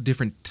 12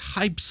 different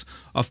types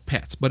of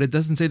pets, but it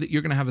doesn't say that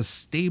you're going to have a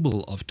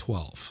stable of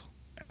 12.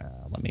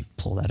 Let me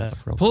pull that up.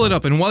 Pull it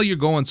up, and while you're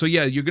going, so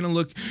yeah, you're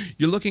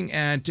looking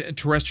at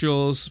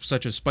terrestrials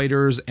such as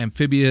spiders,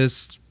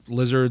 amphibious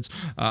lizards,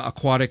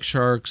 aquatic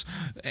sharks,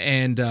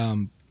 and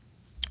I'm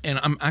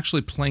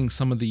actually playing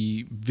some of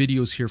the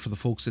videos here for the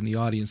folks in the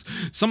audience.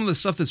 Some of the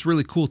stuff that's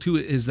really cool too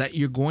is that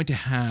you're going to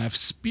have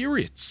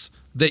spirits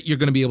that you're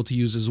going to be able to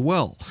use as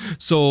well.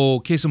 So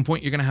case in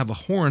point, you're going to have a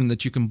horn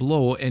that you can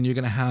blow, and you're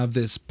going to have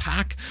this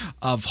pack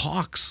of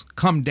hawks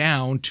come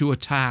down to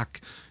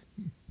attack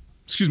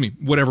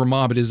whatever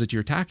mob it is that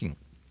you're attacking,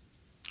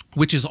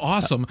 which is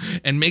awesome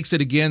and makes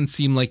it again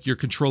seem like you're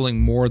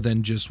controlling more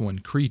than just one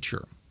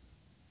creature.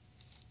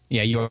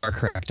 Yeah, you are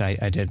correct.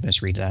 I did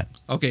misread that.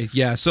 Okay,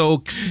 yeah.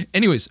 So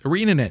anyways,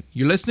 ArenaNet,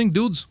 you're listening,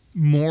 dudes?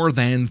 More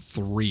than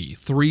 3.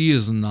 3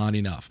 is not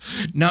enough.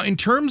 Now, in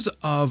terms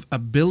of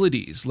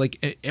abilities,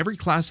 like every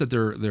class that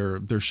they're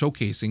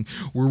showcasing,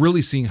 we're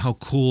really seeing how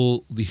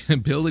cool the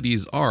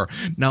abilities are.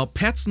 Now,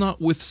 pets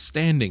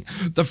notwithstanding,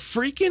 the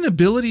freaking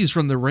abilities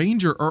from the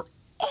Ranger are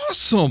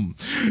awesome.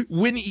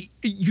 When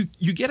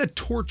you get a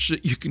torch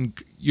that you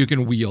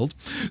can wield.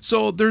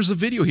 So there's a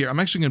video here. I'm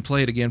actually going to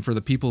play it again for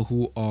the people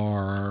who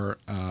are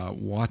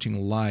watching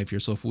live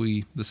here. So if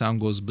the sound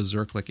goes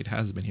berserk like it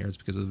has been here, it's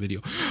because of the video.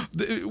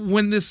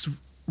 When this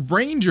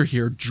Ranger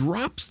here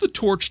drops the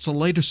torch to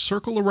light a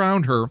circle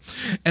around her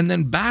and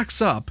then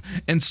backs up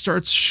and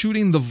starts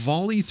shooting the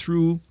volley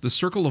through the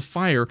circle of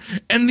fire,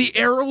 and the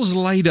arrows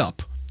light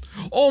up.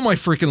 Oh my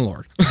freaking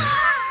Lord.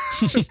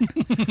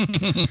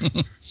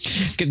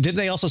 Did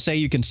they also say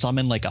you can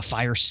summon like a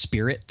fire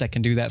spirit that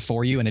can do that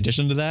for you in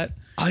addition to that?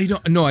 I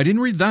didn't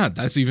read that.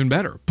 That's even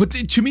better. But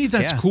to me,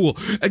 that's cool.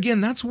 Again,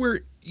 that's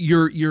where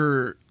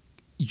your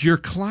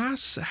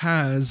class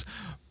has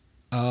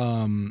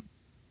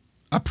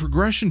a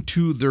progression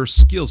to their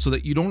skills so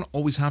that you don't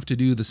always have to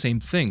do the same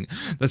thing.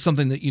 That's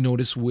something that you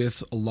notice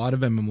with a lot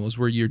of MMOs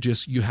where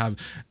you have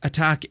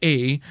attack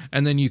A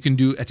and then you can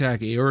do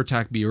attack A or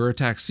attack B or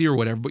attack C or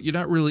whatever, but you're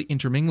not really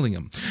intermingling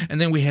them. And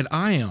then we had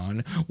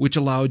Ion, which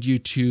allowed you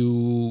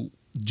to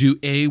do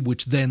A,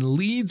 which then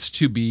leads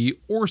to B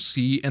or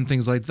C and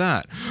things like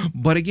that.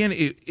 But again,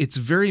 it's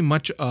very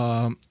much,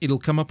 it'll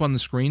come up on the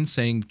screen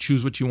saying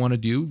choose what you want to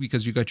do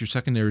because you got your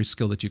secondary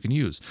skill that you can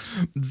use.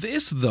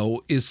 This,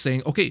 though, is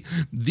saying, okay,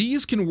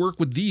 these can work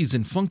with these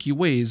in funky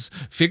ways,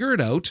 figure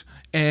it out,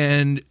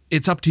 and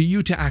it's up to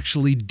you to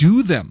actually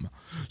do them.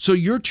 So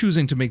you're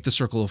choosing to make the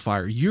circle of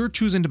fire. You're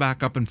choosing to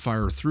back up and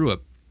fire through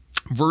it.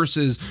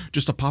 versus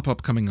just a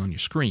pop-up coming on your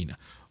screen.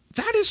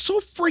 That is so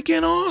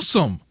freaking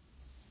awesome.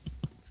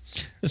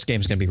 This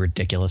game's going to be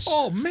ridiculous.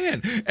 Oh,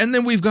 man. And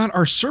then we've got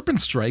our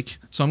Serpent Strike.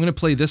 So I'm going to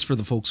play this for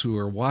the folks who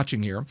are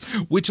watching here,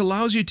 which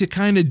allows you to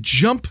kind of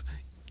jump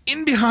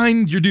in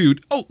behind your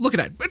dude. Oh, look at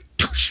that.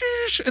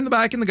 In the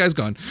back, and the guy's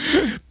gone.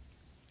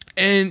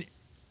 And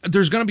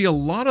there's going to be a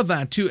lot of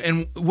that too.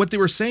 And what they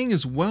were saying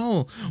as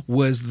well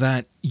was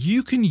that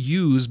you can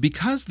use,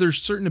 because there's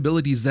certain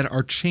abilities that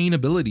are chain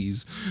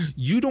abilities,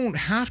 you don't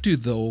have to,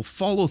 though,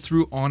 follow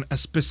through on a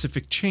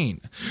specific chain.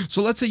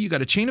 So let's say you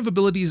got a chain of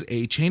abilities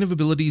A, chain of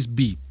abilities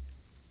B.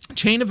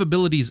 Chain of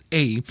abilities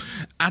A,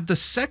 at the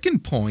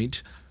second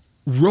point,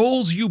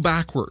 rolls you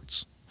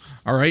backwards.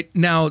 All right.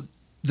 Now,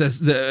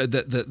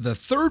 the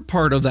third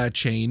part of that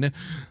chain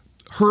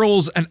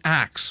hurls an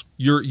axe,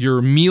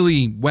 your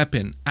melee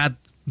weapon, at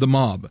the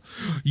mob.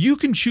 You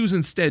can choose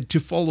instead to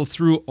follow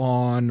through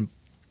on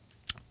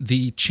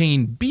the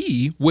chain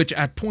B, which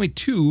at point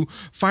 2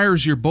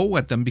 fires your bow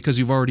at them because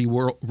you've already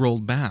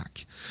rolled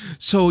back.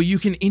 So you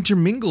can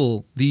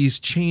intermingle these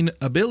chain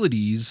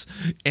abilities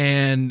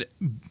and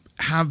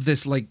have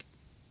this, like,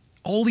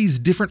 all these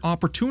different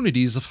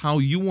opportunities of how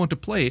you want to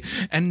play,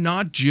 and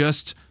not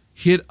just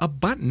hit a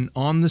button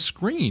on the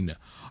screen.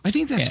 I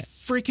think that's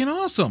freaking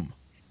awesome.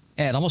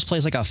 Yeah, it almost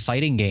plays like a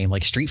fighting game,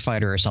 like Street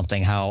Fighter or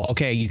something. How,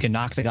 okay, you can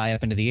knock the guy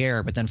up into the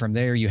air, but then from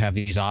there you have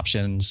these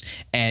options.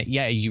 And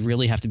yeah, you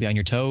really have to be on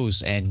your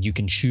toes, and you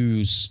can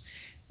choose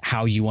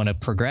how you want to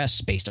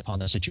progress based upon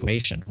the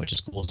situation, which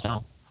is cool as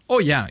hell. Oh,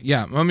 yeah.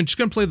 I'm just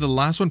going to play the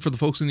last one for the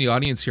folks in the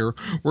audience here,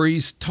 where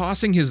he's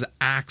tossing his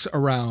axe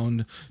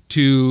around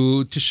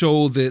to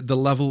show the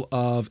level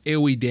of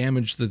AoE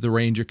damage that the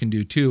Ranger can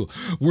do, too.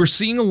 We're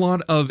seeing a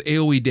lot of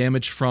AoE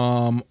damage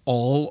from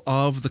all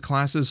of the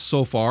classes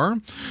so far,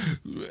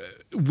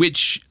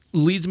 which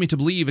leads me to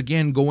believe,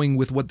 again, going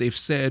with what they've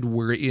said,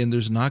 wherein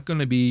there's not going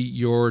to be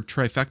your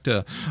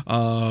trifecta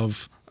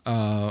of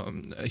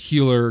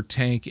healer,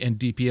 tank, and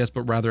DPS,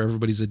 but rather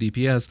everybody's a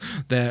DPS,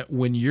 that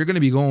when you're going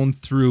to be going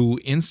through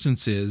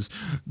instances,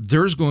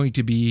 there's going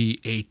to be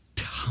a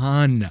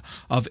ton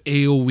of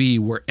AoE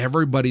where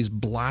everybody's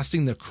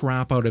blasting the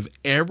crap out of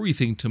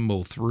everything to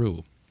mow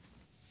through.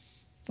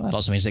 Well, that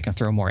also means they can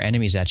throw more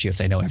enemies at you if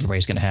they know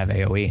everybody's going to have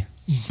AoE.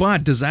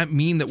 But does that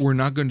mean that we're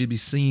not going to be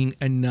seeing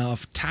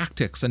enough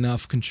tactics,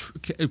 enough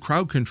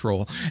crowd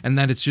control, and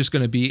that it's just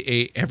going to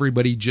be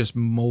everybody just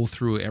mow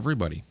through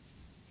everybody?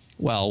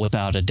 Well,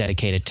 without a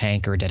dedicated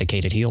tank or a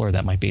dedicated healer,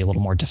 that might be a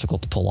little more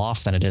difficult to pull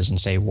off than it is in,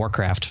 say,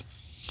 Warcraft.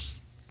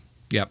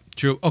 Yeah,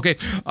 true. Okay,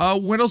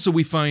 what else did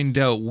we find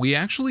out? We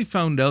actually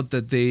found out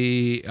that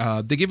they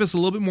gave us a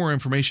little bit more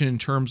information in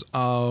terms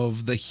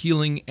of the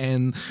healing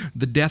and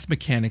the death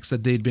mechanics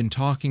that they'd been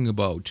talking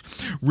about.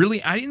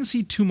 Really, I didn't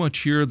see too much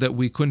here that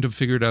we couldn't have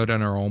figured out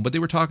on our own, but they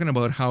were talking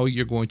about how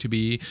you're going to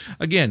be,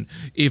 again,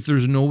 if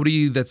there's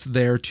nobody that's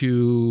there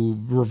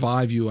to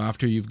revive you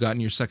after you've gotten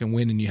your second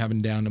win and you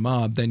haven't downed a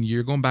mob, then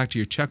you're going back to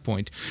your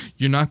checkpoint.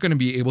 You're not going to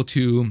be able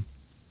to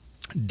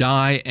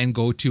die and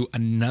go to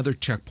another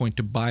checkpoint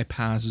to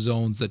bypass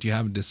zones that you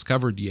haven't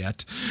discovered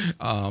yet.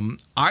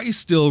 I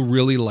still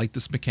really like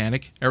this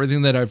mechanic.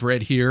 Everything that I've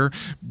read here,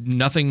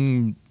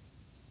 nothing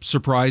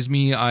surprised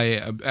me.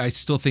 I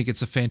still think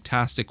it's a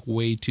fantastic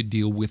way to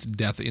deal with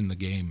death in the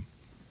game.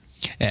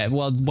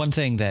 Well, one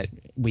thing that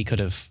we could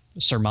have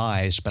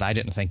surmised, but I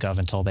didn't think of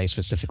until they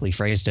specifically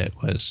phrased it,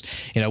 was,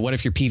 what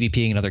if you're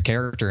PvPing another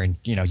character and,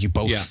 you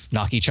both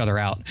knock each other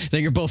out?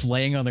 Then you're both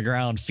laying on the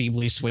ground,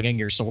 feebly swinging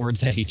your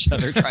swords at each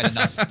other, trying to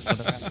knock each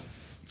other out.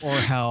 Or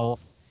how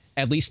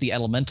at least the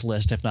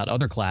Elementalist, if not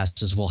other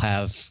classes, will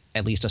have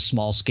at least a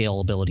small scale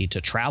ability to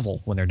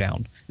travel when they're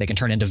down. They can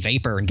turn into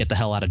vapor and get the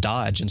hell out of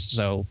Dodge. And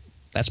so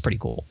that's pretty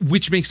cool.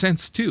 Which makes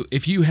sense, too.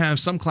 If you have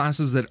some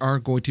classes that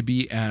aren't going to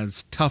be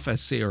as tough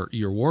as, say,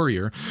 your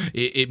warrior,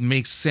 it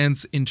makes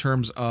sense in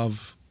terms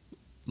of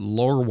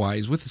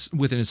lore-wise,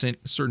 within a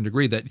certain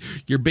degree, that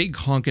your big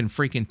honking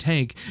freaking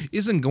tank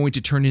isn't going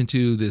to turn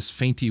into this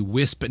fainty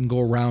wisp and go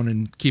around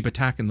and keep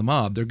attacking the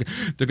mob. They're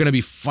going to be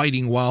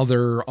fighting while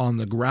they're on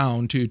the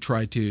ground to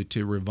try to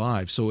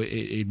revive. So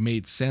it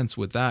made sense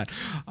with that.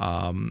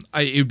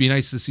 It would be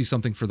nice to see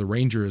something for the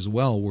Ranger as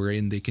well,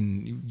 wherein they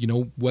can,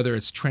 whether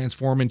it's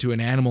transform into an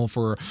animal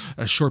for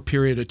a short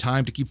period of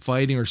time to keep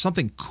fighting or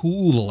something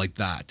cool like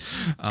that.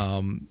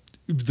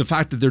 The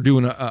fact that they're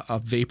doing a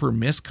vapor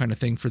mist kind of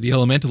thing for the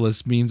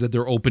Elementalists means that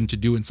they're open to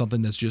doing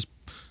something that's just,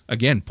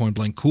 again, point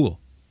blank cool.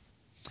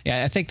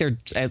 Yeah, I think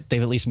they've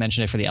at least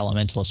mentioned it for the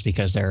Elementalists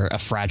because they're a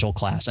fragile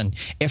class. And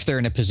if they're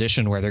in a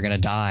position where they're going to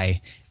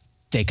die,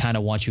 they kind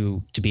of want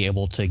you to be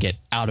able to get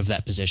out of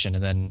that position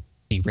and then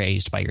be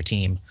raised by your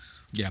team.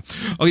 Yeah.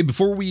 Okay,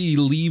 before we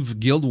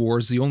leave Guild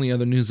Wars, the only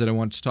other news that I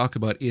want to talk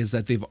about is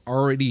that they've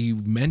already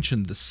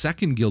mentioned the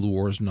second Guild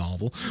Wars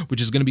novel,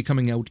 which is going to be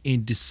coming out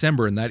in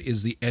December, and that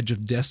is The Edge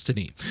of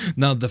Destiny.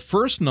 Now, the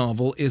first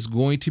novel is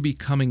going to be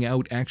coming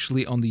out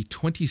actually on the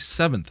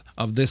 27th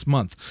of this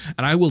month,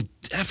 and I will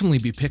definitely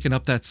be picking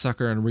up that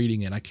sucker and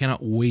reading it. I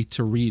cannot wait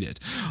to read it.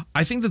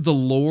 I think that the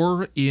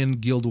lore in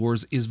Guild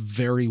Wars is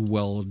very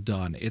well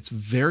done. It's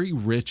very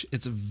rich.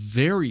 It's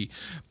very...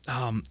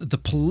 the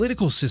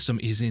political system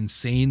is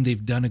insane.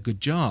 They've done a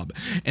good job.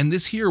 And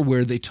this here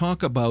where they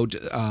talk about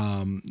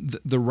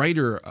the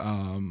writer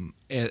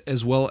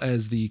as well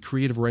as the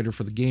creative writer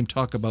for the game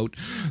talk about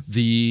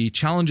the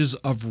challenges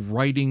of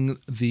writing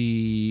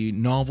the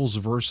novels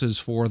versus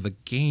for the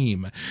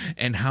game,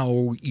 and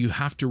how you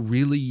have to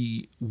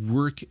really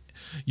work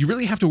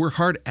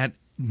hard at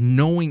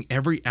knowing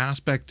every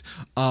aspect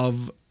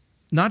of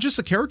not just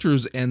the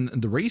characters and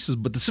the races,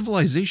 but the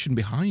civilization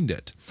behind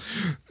it.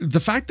 The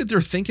fact that they're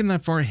thinking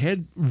that far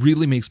ahead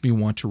really makes me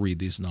want to read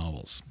these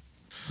novels.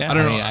 Yeah,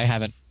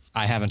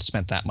 I haven't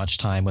spent that much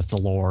time with the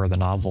lore or the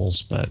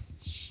novels, but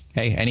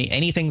hey,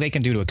 anything they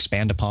can do to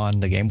expand upon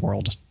the game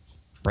world,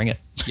 bring it.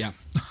 Yeah.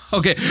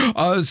 Okay.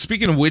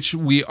 Speaking of which,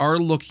 we are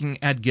looking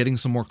at getting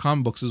some more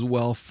comic books as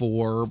well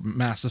for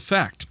Mass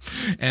Effect.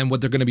 And what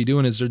they're going to be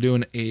doing is they're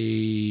doing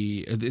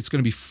it's going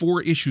to be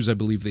 4 issues, I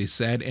believe they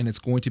said, and it's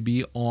going to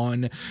be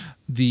on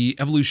the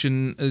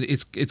Evolution.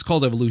 It's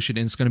called Evolution,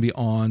 and it's going to be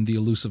on the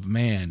Elusive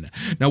Man.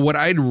 Now, what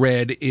I'd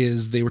read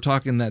is they were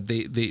talking that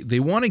they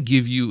want to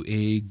give you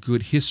a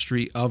good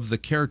history of the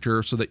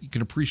character so that you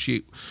can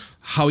appreciate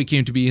how he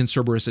came to be in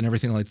Cerberus and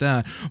everything like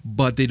that,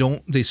 but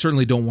they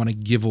certainly don't want to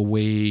give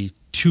away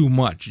too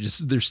much.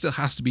 There still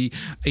has to be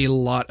a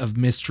lot of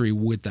mystery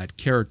with that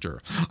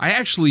character. I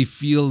actually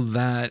feel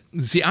that,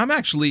 I'm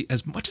actually,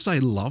 as much as I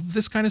love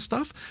this kind of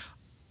stuff,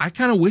 I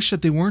kind of wish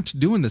that they weren't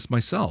doing this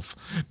myself,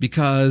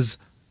 because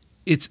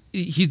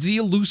he's the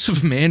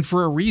Elusive Man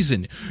for a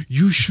reason.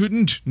 You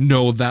shouldn't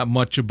know that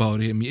much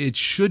about him. It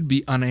should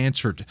be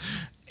unanswered.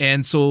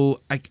 And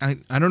so I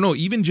don't know,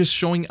 even just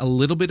showing a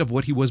little bit of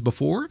what he was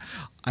before,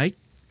 I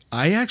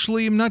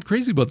actually am not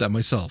crazy about that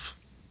myself.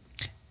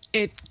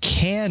 It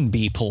can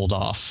be pulled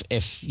off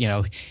if,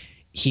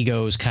 he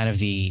goes kind of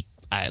the,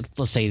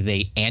 let's say,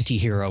 the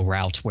anti-hero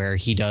route where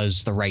he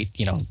does the right,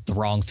 the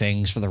wrong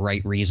things for the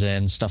right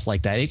reason, stuff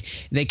like that.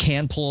 They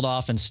can pull it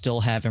off and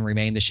still have him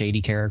remain the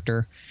shady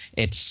character.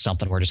 It's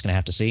something we're just going to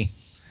have to see.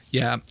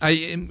 Yeah,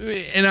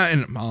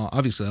 and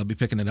obviously I'll be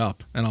picking it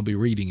up and I'll be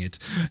reading it.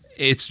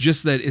 It's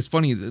just that it's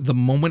funny, the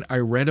moment I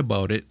read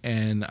about it,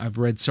 and I've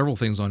read several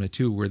things on it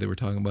too where they were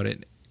talking about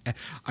it,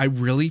 I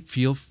really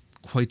feel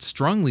quite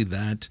strongly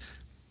that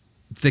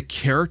the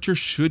character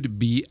should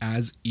be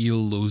as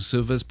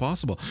elusive as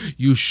possible.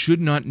 You should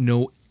not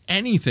know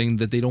anything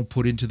that they don't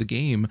put into the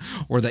game,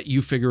 or that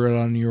you figure it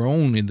out on your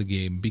own in the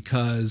game,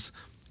 because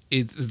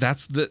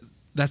that's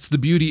the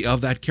beauty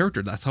of that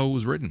character. That's how it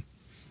was written.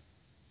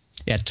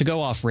 Yeah, to go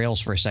off rails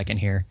for a second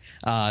here,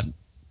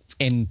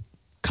 in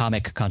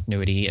comic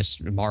continuity as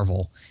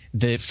Marvel,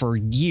 for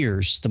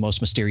years the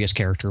most mysterious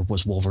character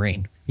was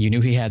Wolverine. You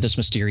knew he had this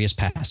mysterious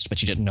past,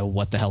 but you didn't know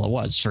what the hell it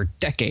was for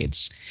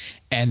decades.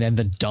 And then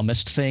the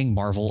dumbest thing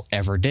Marvel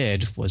ever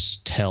did was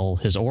tell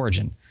his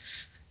origin.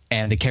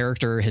 And the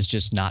character has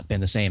just not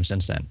been the same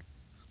since then.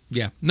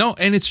 Yeah, no,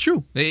 and it's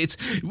true.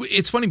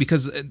 It's funny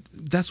because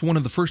that's one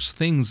of the first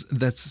things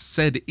that's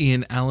said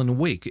in Alan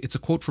Wake. It's a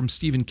quote from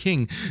Stephen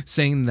King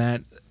saying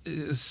that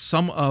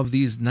some of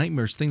these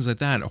nightmares, things like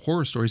that,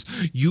 horror stories,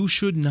 you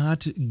should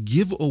not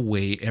give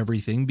away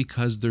everything,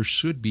 because there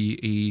should be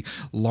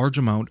a large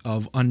amount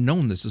of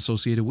unknown that's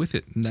associated with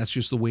it. And that's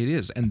just the way it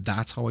is. And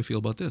that's how I feel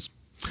about this.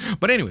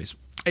 But anyways,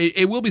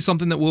 it will be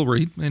something that we'll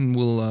read, and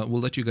we'll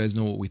let you guys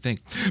know what we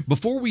think.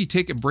 Before we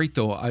take a break,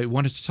 though, I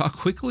wanted to talk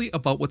quickly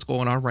about what's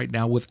going on right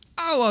now with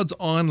Allods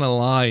on the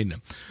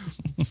Line.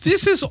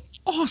 This is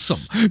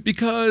awesome,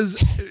 because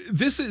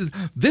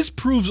this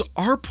proves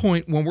our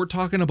point when we're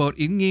talking about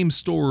in-game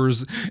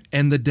stores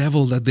and the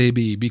devil that they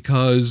be,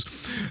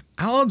 because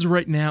Allods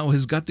right now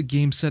has got the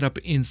game set up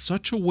in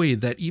such a way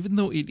that even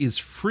though it is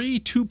free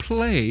to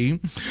play,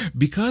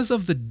 because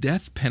of the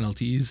death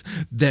penalties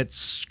that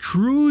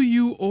screw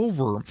you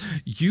over,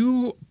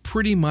 you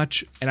pretty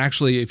much, and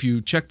actually if you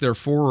check their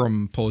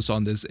forum posts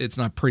on this, it's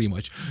not pretty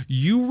much,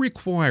 you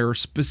require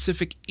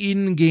specific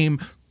in-game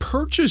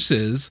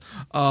purchases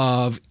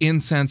of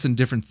incense and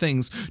different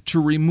things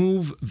to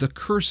remove the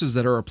curses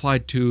that are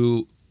applied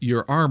to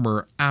your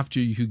armor after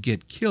you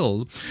get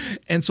killed.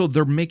 And so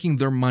they're making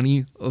their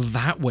money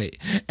that way.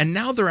 And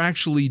now they're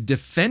actually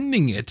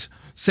defending it,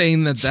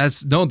 saying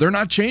that no, they're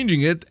not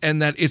changing it and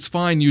that it's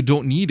fine, you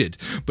don't need it.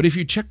 But if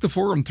you check the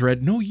forum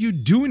thread, no, you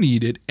do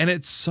need it, and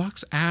it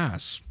sucks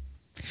ass.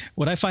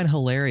 What I find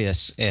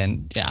hilarious,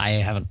 and I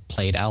haven't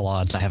played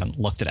Allods, I haven't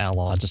looked at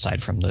Allods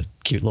aside from the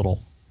cute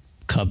little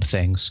cub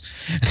things,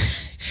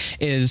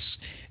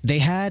 is they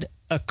had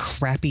a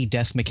crappy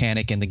death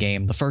mechanic in the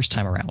game the first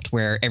time around,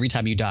 where every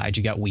time you died,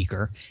 you got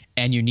weaker,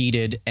 and you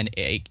needed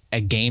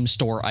a game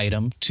store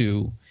item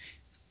to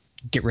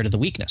get rid of the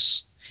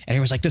weakness. And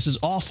everyone's like, this is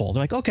awful.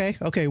 They're like, okay,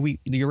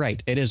 you're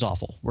right. It is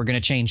awful. We're going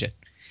to change it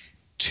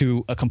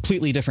to a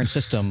completely different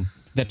system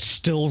that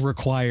still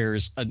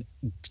requires a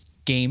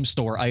game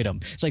store item.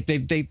 It's like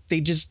they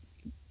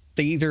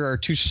either are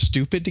too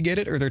stupid to get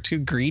it or they're too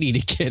greedy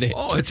to get it.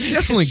 Oh, it's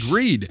definitely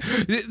greed.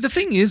 The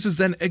thing is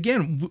then,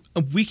 again,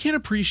 we can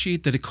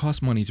appreciate that it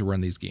costs money to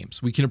run these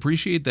games. We can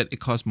appreciate that it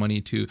costs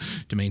money to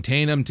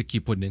maintain them, to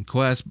keep putting in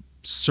quests,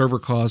 server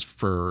costs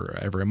for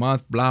every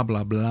month, blah,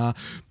 blah, blah.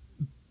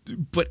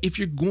 But if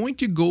you're going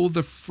to go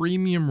the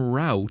freemium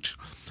route,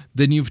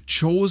 then you've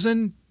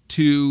chosen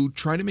to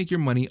try to make your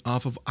money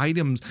off of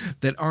items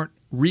that aren't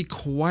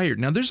required.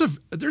 Now, there's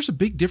a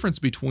big difference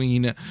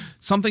between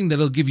something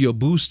that'll give you a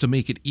boost to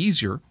make it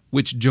easier,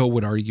 which Joe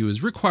would argue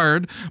is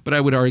required, but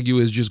I would argue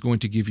is just going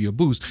to give you a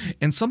boost,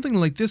 and something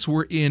like this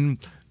wherein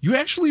you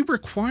actually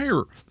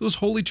require those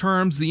holy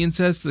charms, the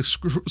incest, the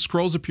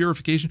scrolls of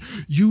purification.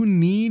 You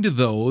need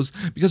those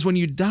because when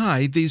you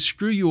die, they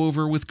screw you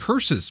over with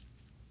curses.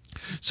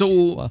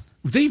 So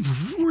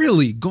they've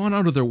really gone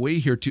out of their way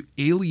here to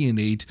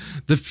alienate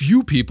the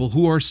few people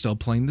who are still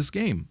playing this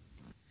game.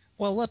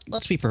 Well,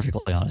 let's be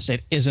perfectly honest.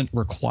 It isn't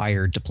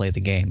required to play the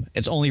game.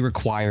 It's only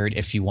required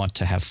if you want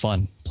to have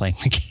fun playing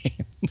the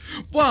game.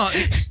 Well,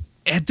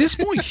 at this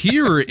point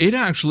here, it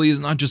actually is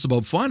not just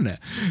about fun.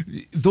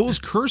 Those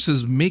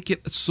curses make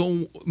it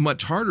so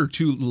much harder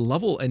to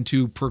level and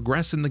to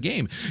progress in the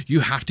game.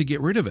 You have to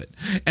get rid of it.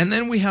 And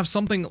then we have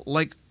something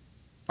like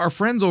our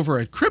friends over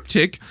at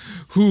Cryptic,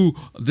 who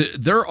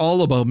they're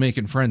all about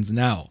making friends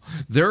now.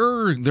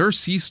 Their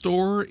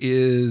C-store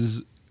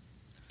is...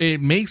 It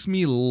makes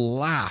me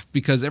laugh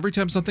because every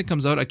time something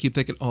comes out, I keep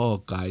thinking, oh,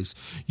 guys,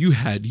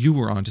 you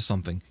were onto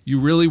something. You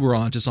really were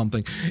onto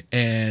something.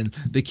 And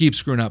they keep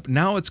screwing up.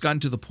 Now it's gotten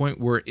to the point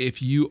where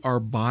if you are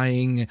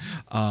buying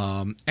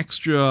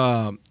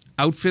extra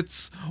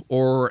outfits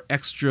or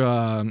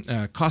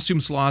extra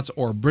costume slots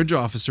or bridge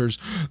officers,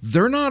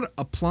 they're not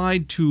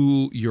applied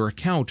to your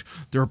account.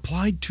 They're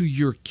applied to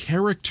your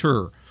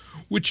character,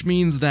 which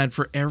means that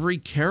for every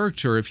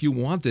character, if you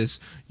want this,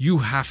 you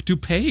have to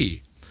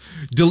pay.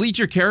 Delete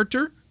your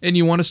character and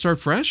you want to start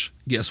fresh?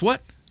 Guess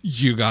what?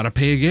 You got to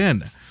pay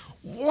again.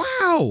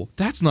 Wow,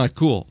 that's not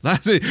cool.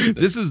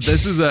 This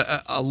is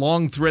a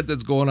long thread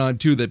that's going on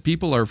too, that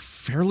people are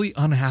fairly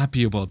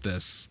unhappy about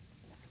this.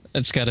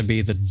 It's got to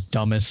be the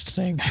dumbest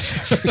thing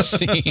I've ever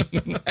seen.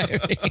 I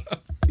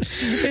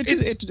mean,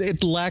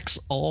 it lacks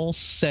all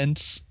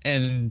sense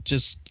and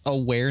just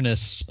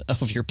awareness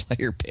of your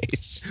player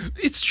base.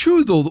 It's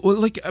true though.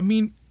 Like, I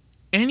mean,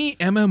 any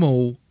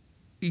MMO,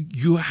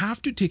 you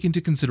have to take into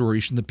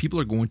consideration that people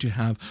are going to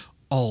have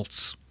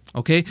alts,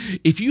 okay?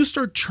 If you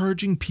start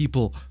charging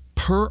people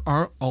per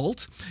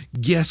alt,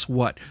 guess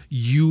what?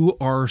 You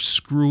are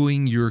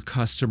screwing your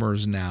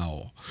customers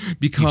now.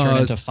 Because you turn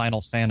into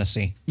Final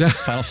Fantasy.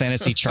 Final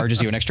Fantasy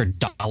charges you an extra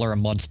 $1 a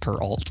month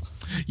per alt.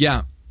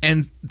 Yeah,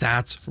 and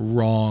that's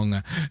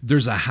wrong.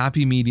 There's a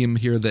happy medium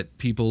here that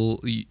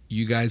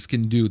you guys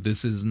can do.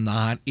 This is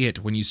not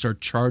it. When you start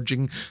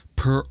charging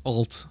per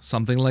alt,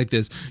 something like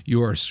this,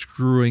 you are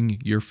screwing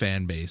your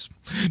fan base.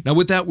 Now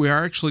with that, we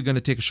are actually going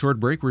to take a short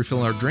break,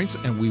 refill our drinks,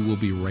 and we will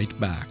be right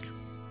back.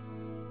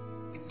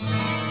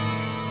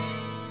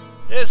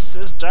 This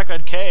is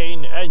Deckard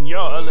Cain, and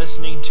you're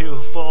listening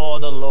to For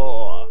the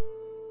Lore.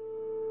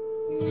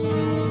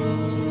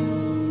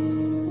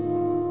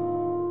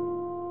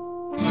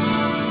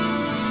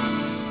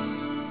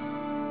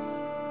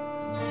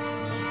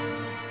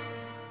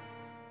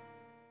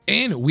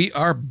 And we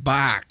are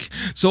back.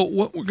 So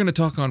what we're going to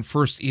talk on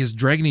first is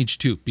Dragon Age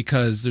 2,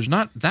 because there's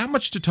not that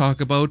much to talk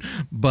about,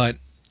 but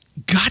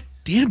god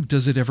damn,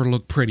 does it ever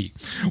look pretty.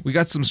 We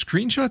got some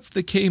screenshots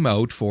that came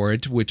out for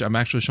it, which I'm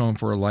actually showing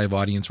for a live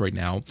audience right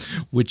now,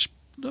 which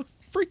look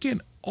freaking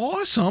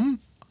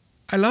awesome.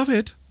 I love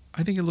it.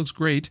 I think it looks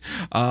great.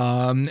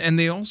 And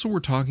they also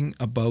were talking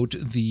about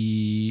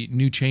the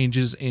new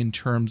changes in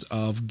terms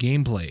of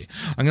gameplay.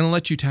 I'm going to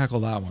let you tackle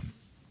that one.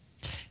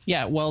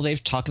 Yeah, well,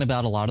 they've talking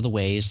about a lot of the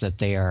ways that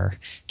they are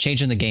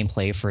changing the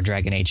gameplay for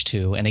Dragon Age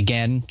 2. And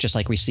again, just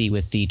like we see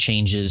with the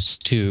changes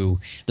to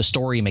the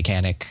story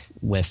mechanic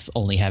with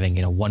only having,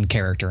 one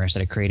character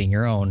instead of creating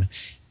your own,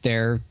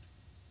 they're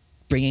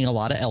bringing a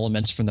lot of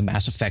elements from the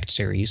Mass Effect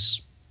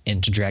series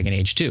into Dragon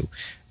Age 2.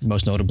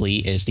 Most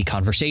notably is the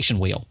conversation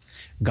wheel.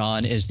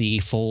 Gone is the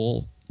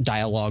full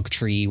dialogue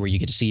tree where you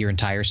get to see your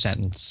entire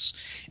sentence,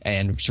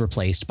 and it's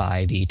replaced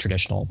by the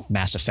traditional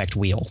Mass Effect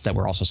wheel that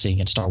we're also seeing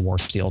in Star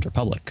Wars: The Old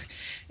Republic.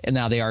 And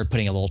now they are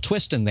putting a little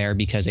twist in there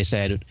because they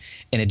said,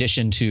 in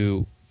addition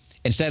to,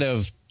 instead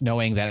of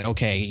knowing that,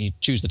 okay, you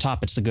choose the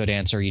top, it's the good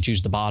answer, you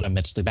choose the bottom,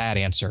 it's the bad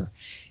answer,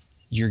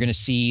 you're going to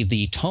see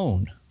the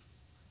tone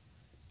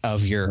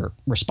of your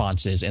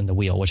responses in the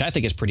wheel, which I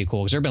think is pretty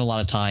cool, because there have been a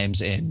lot of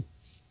times in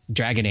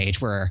Dragon Age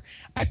where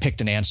I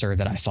picked an answer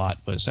that I thought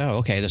was, oh,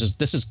 okay, this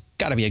is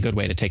got to be a good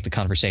way to take the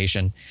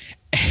conversation.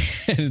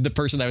 And the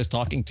person I was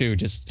talking to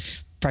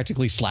just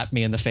practically slapped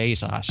me in the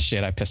face. Ah,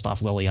 shit, I pissed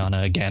off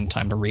Liliana again.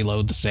 Time to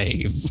reload the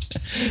save.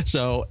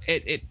 So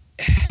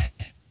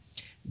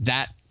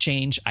That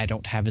change I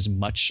don't have as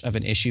much of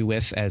an issue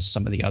with as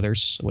some of the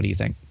others. What do you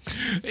think?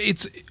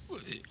 It's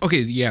okay.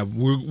 Yeah,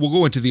 we'll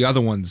go into the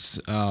other ones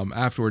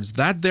afterwards.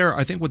 That there,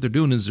 I think what they're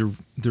doing is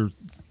they're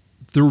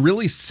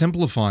really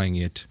simplifying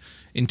it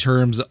in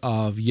terms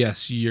of,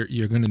 yes,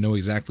 you're going to know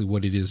exactly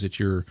what it is that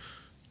you're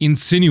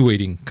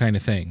insinuating, kind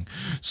of thing.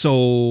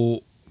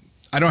 So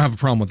I don't have a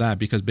problem with that,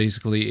 because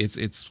basically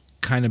it's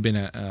kind of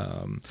been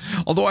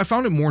although I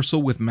found it more so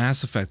with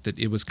Mass Effect that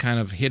it was kind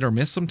of hit or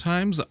miss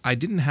sometimes. I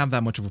didn't have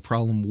that much of a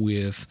problem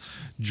with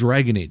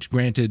Dragon Age.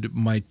 Granted,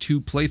 my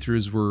 2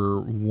 playthroughs were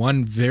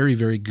one very,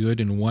 very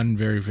good and one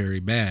very, very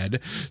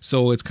bad,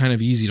 so it's kind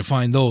of easy to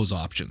find those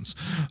options.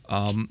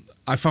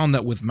 I found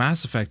that with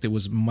Mass Effect, it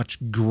was much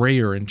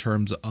grayer in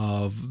terms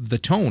of the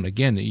tone.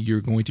 Again,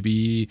 you're going to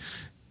be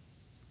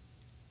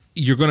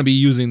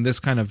using this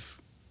kind of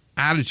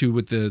attitude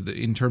with the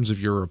in terms of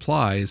your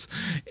replies,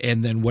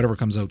 and then whatever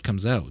comes out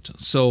comes out.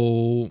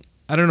 So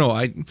I don't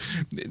know.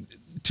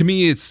 To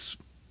me, it's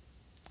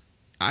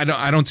I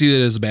don't see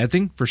that as a bad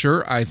thing, for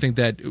sure. I think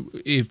that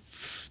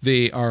if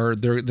they're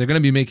going to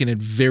be making it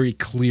very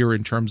clear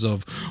in terms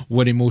of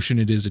what emotion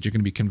it is that you're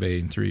going to be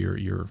conveying through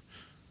your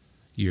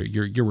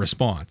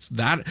response.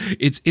 That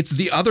it's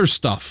the other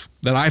stuff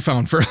that I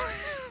found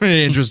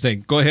very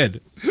interesting. Go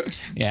ahead.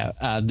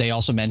 Yeah, they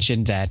also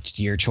mentioned that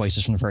your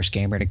choices from the first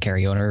game are to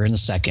carry over in the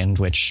second,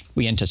 which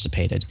we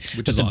anticipated.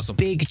 Which is awesome.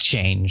 The big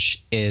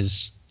change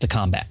is the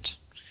combat.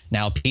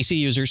 Now, PC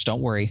users,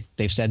 don't worry.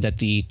 They've said that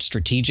the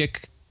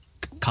strategic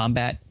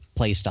combat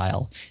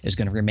playstyle is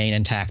going to remain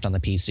intact on the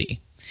PC.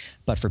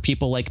 But for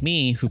people like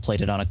me who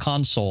played it on a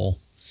console,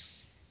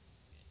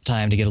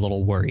 time to get a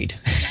little worried.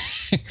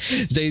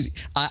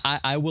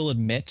 I will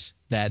admit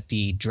that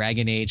the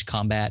Dragon Age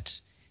combat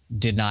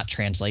did not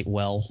translate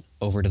well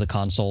over to the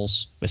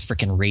consoles, with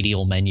freaking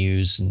radial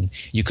menus, and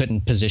you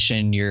couldn't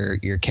position your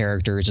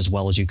characters as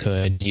well as you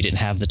could. You didn't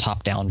have the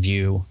top-down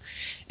view,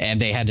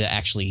 and they had to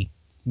actually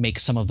make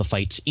some of the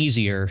fights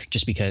easier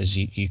just because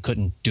you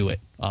couldn't do it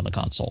on the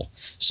console.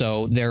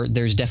 So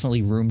there's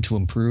definitely room to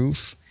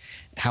improve.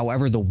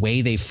 However, the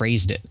way they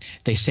phrased it,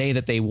 they say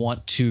that they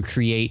want to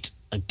create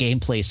a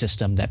gameplay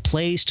system that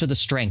plays to the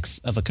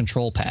strength of a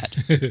control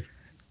pad.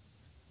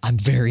 I'm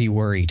very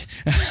worried.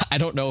 I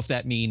don't know if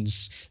that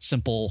means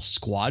simple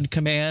squad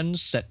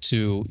commands set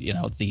to,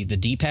 the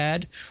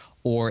D-pad,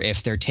 or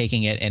if they're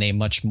taking it in a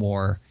much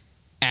more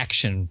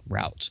action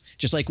route.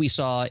 Just like we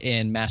saw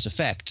in Mass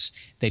Effect,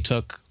 they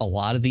took a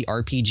lot of the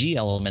RPG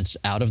elements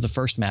out of the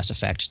first Mass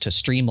Effect to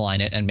streamline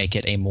it and make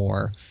it a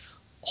more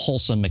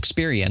wholesome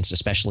experience,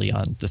 especially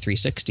on the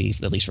 360,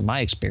 at least from my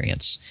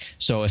experience.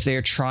 So if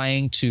they're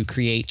trying to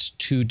create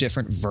 2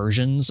 different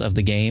versions of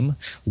the game,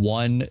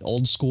 one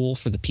old school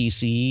for the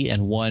PC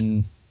and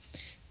one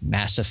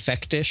Mass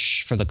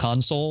Effect-ish for the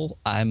console,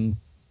 I'm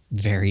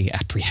very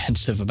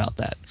apprehensive about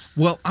that.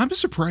 Well, I'm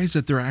surprised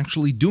that they're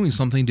actually doing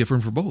something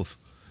different for both.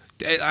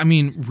 I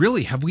mean,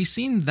 really, have we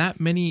seen that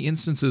many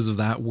instances of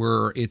that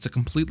where it's a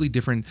completely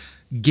different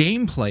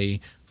gameplay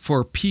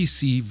for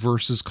PC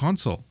versus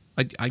console?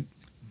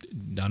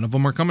 None of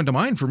them are coming to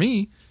mind for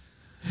me.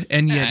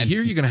 And yet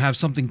here you're going to have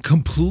something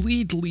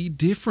completely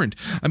different.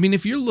 I mean,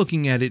 if you're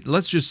looking at it,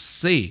 let's just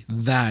say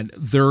that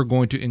they're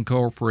going to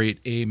incorporate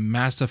a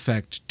Mass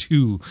Effect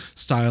 2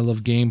 style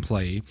of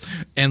gameplay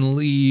and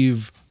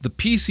leave the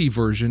PC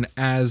version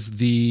as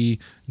the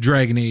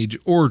Dragon Age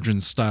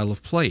Origins style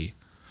of play.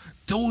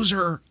 Those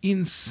are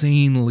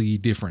insanely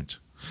different.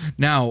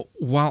 Now,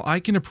 while I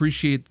can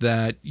appreciate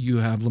that you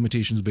have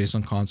limitations based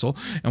on console,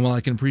 and while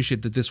I can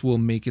appreciate that this will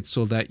make it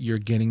so that you're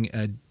getting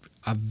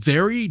a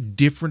very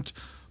different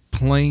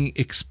playing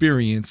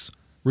experience,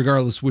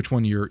 regardless which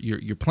one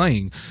you're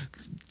playing,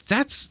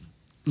 that's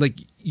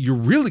like you're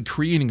really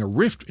creating a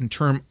rift in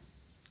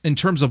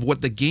terms of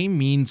what the game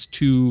means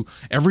to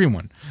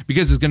everyone,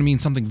 because it's going to mean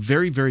something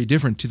very, very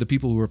different to the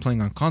people who are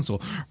playing on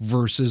console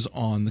versus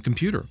on the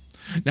computer.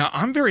 Now,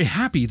 I'm very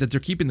happy that they're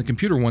keeping the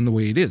computer one the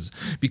way it is,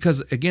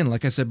 because, again,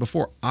 like I said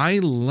before, I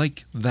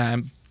like that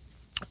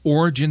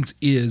Origins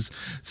is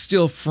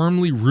still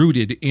firmly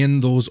rooted in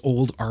those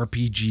old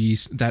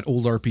RPGs, that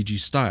old RPG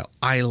style.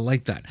 I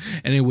like that.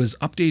 And it was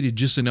updated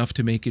just enough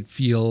to make it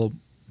feel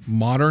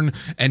modern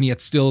and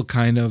yet still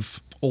kind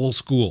of old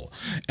school.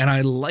 And I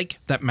like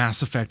that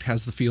Mass Effect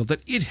has the feel that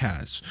it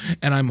has.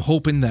 And I'm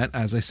hoping that,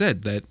 as I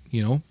said, that,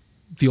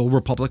 the Old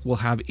Republic will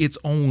have its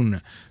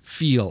own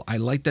feel. I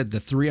like that the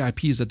 3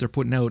 IPs that they're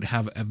putting out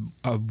have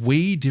a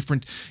way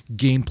different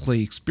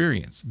gameplay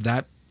experience.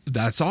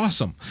 That's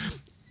awesome.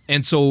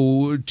 And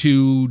so I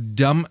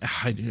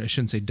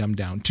shouldn't say dumb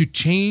down, to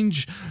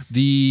change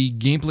the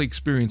gameplay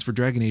experience for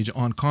Dragon Age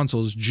on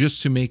consoles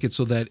just to make it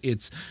so that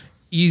it's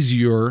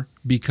easier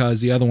because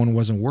the other one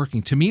wasn't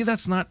working, to me,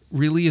 that's not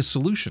really a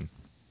solution.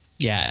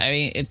 Yeah, I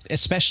mean,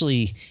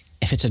 especially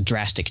if it's a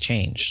drastic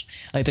change.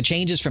 Like the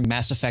changes from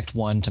Mass Effect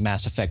 1 to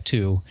Mass Effect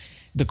 2,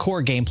 the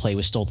core gameplay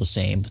was still the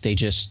same. They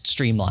just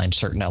streamlined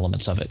certain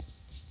elements of it.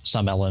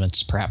 Some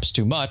elements perhaps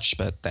too much,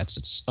 but that's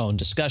its own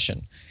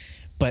discussion.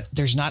 But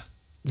there's not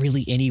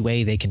really any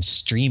way they can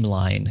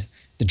streamline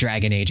the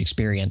Dragon Age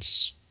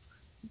experience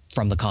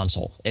from the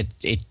console.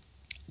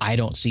 I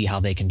don't see how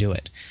they can do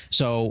it.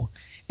 So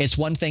it's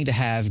one thing to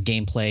have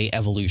gameplay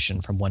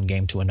evolution from one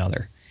game to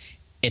another.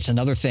 It's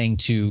another thing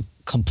to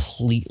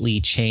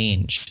completely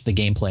change the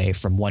gameplay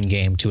from one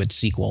game to its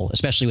sequel,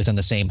 especially within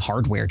the same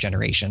hardware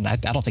generation. I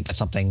don't think that's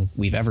something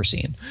we've ever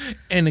seen.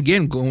 And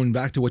again, going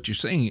back to what you're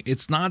saying,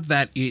 it's not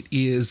that it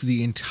is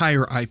the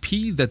entire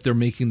IP that they're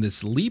making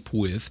this leap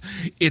with.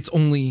 It's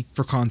only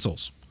for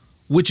consoles,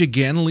 which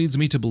again leads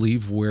me to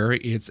believe where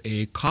it's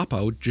a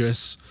cop-out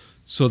just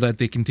so that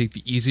they can take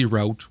the easy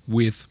route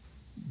with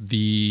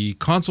the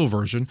console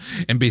version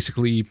and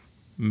basically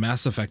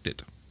Mass Effect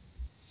it.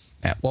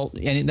 Yeah, well,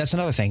 and that's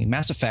another thing.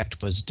 Mass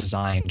Effect was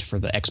designed for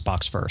the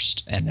Xbox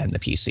first and then the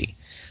PC.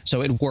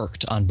 So it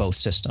worked on both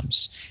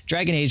systems.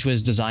 Dragon Age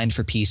was designed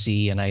for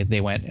PC, and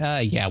they went,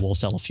 yeah, we'll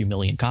sell a few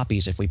million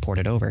copies if we port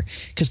it over.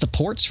 Because the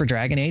ports for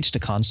Dragon Age to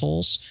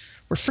consoles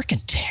were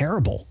freaking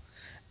terrible.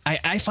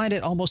 I find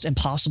it almost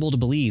impossible to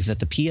believe that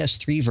the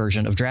PS3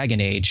 version of Dragon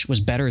Age was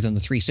better than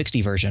the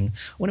 360 version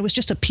when it was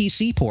just a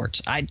PC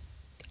port.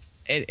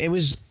 It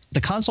was... The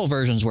console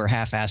versions were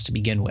half-assed to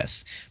begin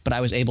with, but I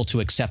was able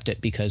to accept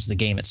it because the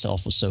game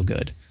itself was so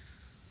good.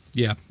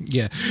 Yeah.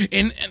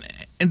 And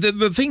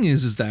the thing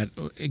is that,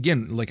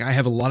 again, like I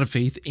have a lot of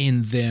faith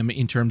in them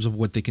in terms of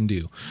what they can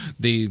do.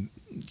 They've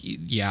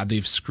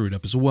screwed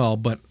up as well,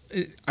 but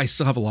I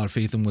still have a lot of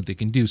faith in what they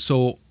can do.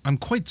 So I'm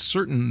quite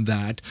certain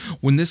that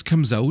when this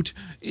comes out,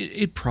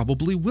 it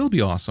probably will be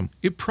awesome.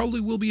 It probably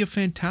will be a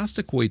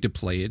fantastic way to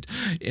play it,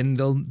 and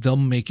they'll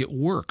make it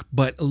work.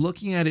 But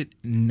looking at it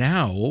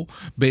now,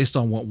 based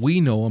on what we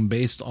know and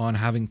based on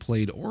having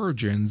played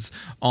Origins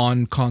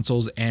on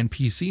consoles and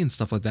PC and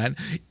stuff like that,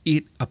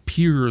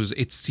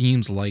 it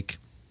seems like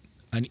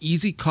an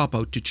easy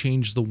cop-out to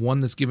change the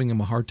one that's giving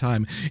them a hard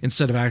time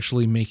instead of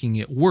actually making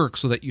it work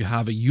so that you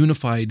have a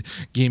unified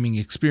gaming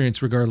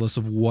experience regardless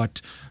of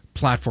what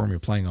platform you're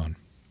playing on.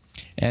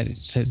 And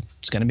it's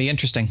going to be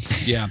interesting.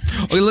 Yeah.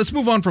 Okay, let's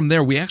move on from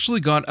there. We actually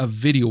got a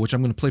video, which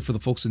I'm going to play for the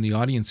folks in the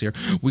audience here.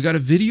 We got a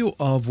video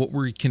of what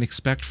we can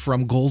expect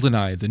from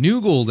GoldenEye, the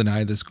new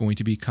GoldenEye that's going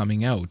to be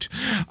coming out.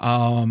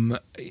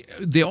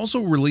 They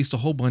also released a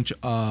whole bunch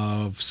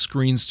of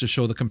screens to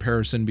show the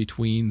comparison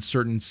between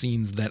certain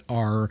scenes that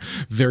are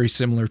very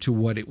similar to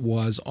what it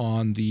was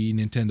on the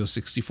Nintendo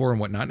 64 and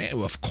whatnot.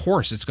 And of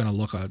course, it's going to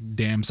look a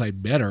damn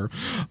sight better.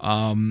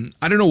 I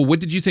don't know. What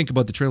did you think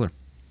about the trailer?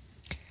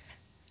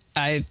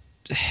 I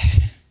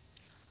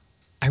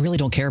really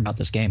don't care about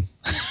this game.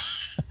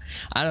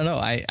 I don't know.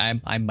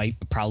 I might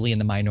probably in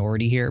the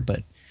minority here,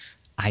 but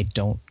I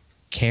don't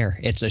care.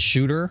 It's a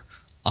shooter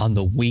on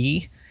the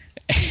Wii.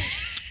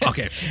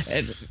 Okay.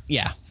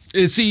 Yeah.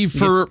 See,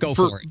 for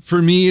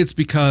me, it's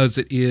because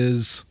it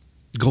is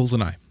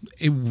GoldenEye,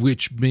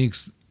 which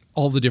makes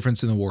all the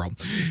difference in the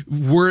world.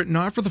 Were it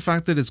not for the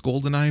fact that it's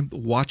GoldenEye,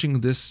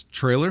 watching this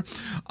trailer,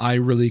 I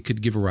really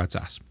could give a rat's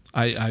ass.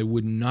 I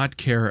would not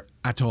care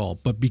at all.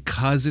 But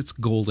because it's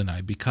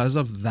GoldenEye, because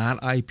of that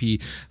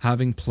IP,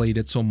 having played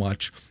it so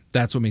much,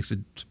 that's what makes it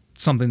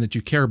something that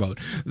you care about.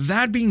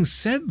 That being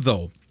said,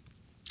 though,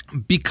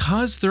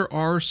 because there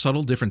are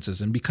subtle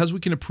differences and because we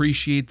can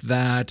appreciate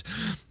that,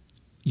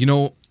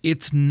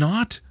 it's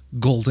not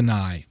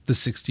GoldenEye, the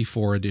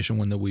 64 edition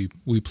one that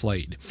we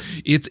played.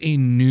 It's a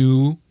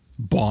new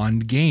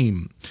Bond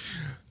game.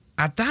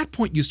 At that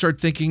point, you start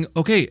thinking,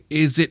 okay,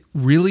 is it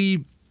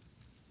really...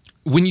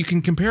 When you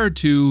can compare it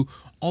to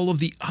all of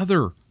the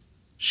other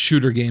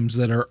shooter games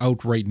that are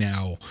out right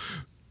now,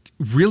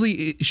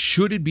 really,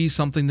 should it be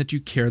something that you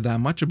care that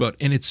much about?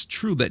 And it's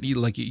true that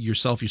like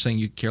yourself, you're saying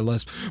you care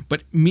less.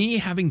 But me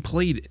having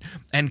played it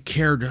and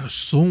cared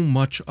so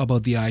much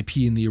about the IP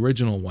in the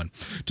original one,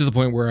 to the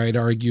point where I'd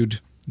argued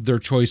their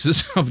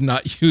choices of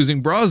not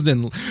using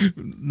Brosnan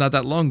not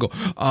that long ago.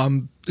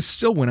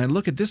 Still, when I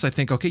look at this, I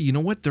think, okay, you know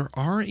what? There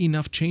are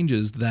enough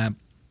changes that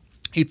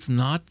it's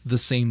not the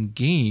same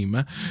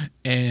game,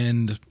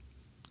 and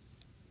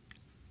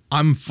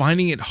I'm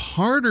finding it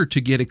harder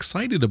to get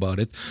excited about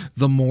it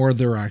the more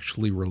they're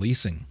actually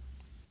releasing.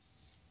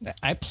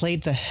 I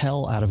played the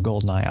hell out of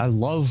GoldenEye. I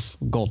love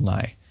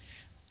GoldenEye.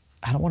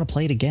 I don't want to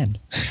play it again.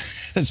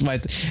 That's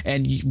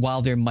and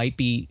while there might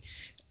be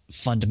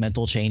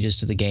fundamental changes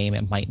to the game,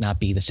 it might not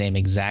be the same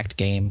exact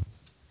game.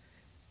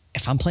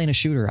 If I'm playing a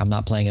shooter, I'm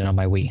not playing it on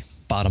my Wii.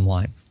 Bottom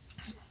line.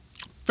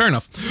 Fair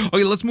enough.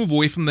 Okay, let's move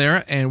away from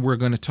there, and we're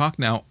going to talk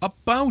now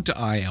about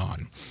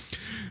Ion.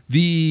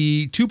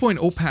 The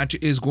 2.0 patch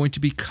is going to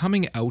be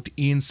coming out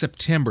in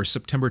September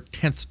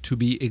 10th to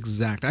be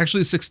exact.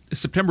 Actually,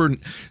 September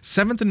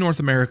 7th in North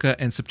America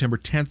and September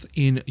 10th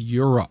in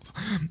Europe.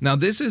 Now,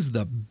 this is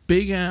the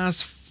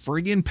big-ass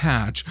friggin'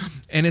 patch,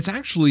 and it's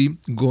actually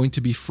going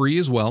to be free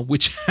as well,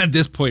 which at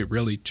this point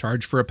really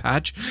charge for a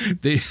patch.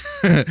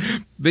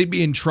 They'd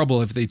be in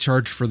trouble if they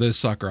charged for this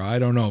sucker. I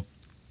don't know.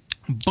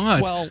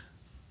 But... well,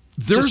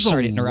 there's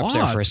sorry to interrupt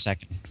there for a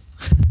second.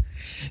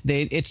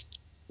 It's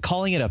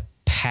calling it a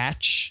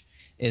patch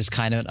is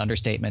kind of an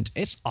understatement.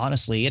 It's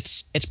honestly,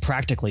 it's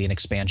practically an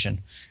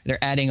expansion. They're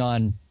adding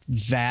on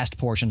vast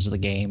portions of the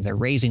game. They're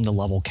raising the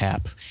level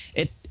cap.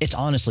 It's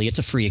honestly, it's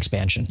a free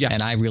expansion. Yeah.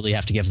 And I really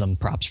have to give them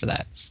props for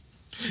that.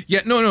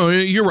 Yeah, no,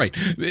 you're right.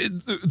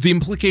 The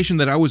implication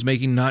that I was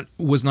making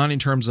was not in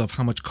terms of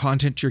how much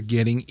content you're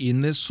getting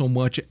in this, so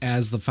much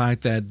as the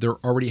fact that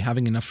they're already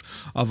having enough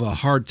of a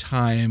hard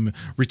time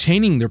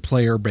retaining their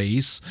player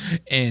base,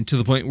 and to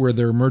the point where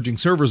they're merging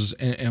servers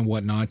and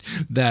whatnot,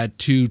 that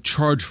to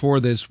charge for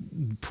this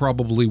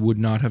probably would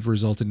not have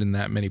resulted in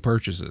that many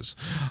purchases.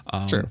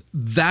 Sure.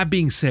 That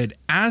being said,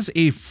 as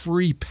a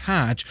free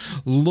patch,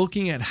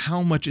 looking at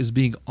how much is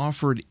being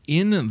offered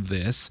in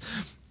this,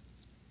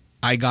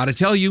 I gotta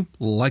tell you,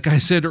 like I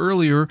said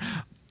earlier,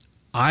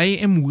 I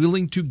am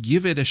willing to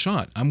give it a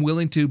shot. I'm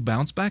willing to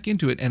bounce back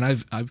into it, and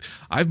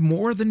I've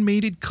more than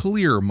made it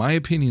clear my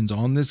opinions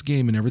on this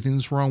game and everything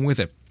that's wrong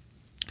with it.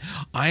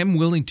 I am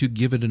willing to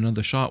give it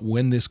another shot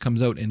when this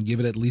comes out, and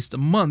give it at least a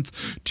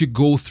month to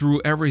go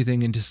through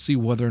everything and to see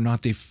whether or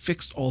not they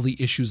fixed all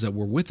the issues that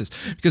were with this,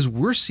 because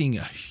we're seeing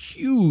a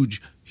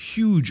huge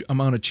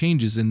amount of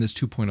changes in this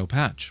 2.0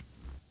 patch.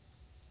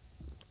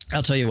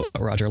 I'll tell you what,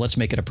 Roger, let's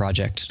make it a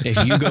project.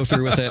 If you go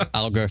through with it,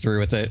 I'll go through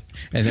with it,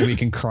 and then we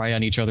can cry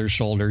on each other's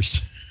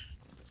shoulders.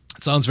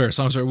 Sounds fair.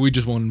 We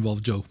just won't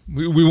involve Joe.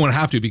 We won't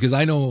have to, because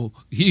I know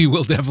he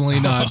will definitely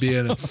not be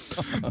in it.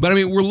 But I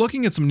mean, we're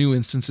looking at some new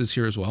instances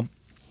here as well,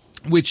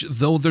 which,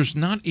 though there's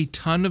not a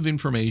ton of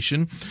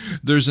information,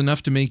 there's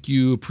enough to make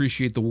you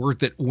appreciate the work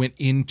that went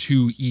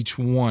into each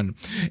one.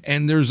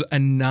 And there's a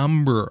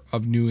number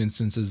of new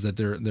instances that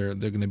they're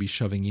going to be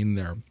shoving in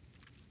there.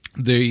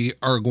 They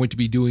are going to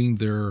be doing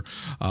their,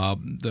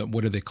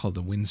 what are they called?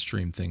 The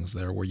Windstream things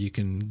there, where you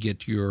can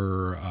get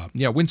your,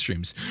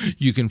 Windstreams.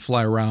 You can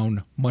fly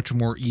around much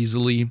more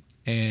easily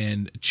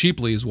and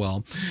cheaply as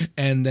well.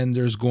 And then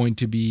there's going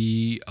to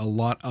be a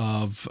lot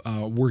of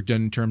work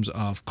done in terms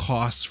of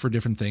costs for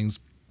different things.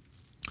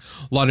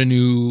 A lot of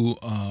new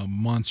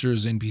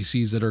monsters,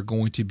 NPCs that are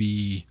going to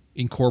be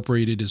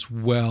incorporated as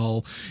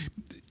well.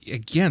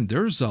 Again,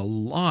 there's a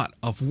lot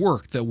of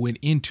work that went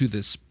into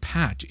this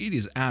patch. It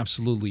is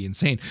absolutely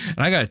insane. And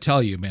I got to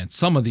tell you, man,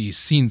 some of these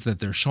scenes that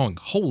they're showing,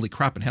 holy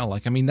crap in hell.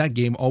 Like, I mean, that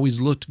game always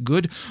looked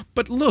good,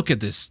 but look at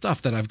this stuff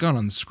that I've got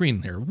on the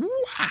screen here.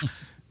 Wow,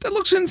 that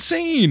looks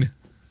insane.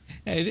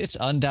 It's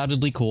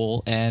undoubtedly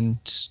cool. And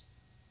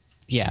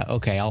yeah,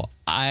 okay,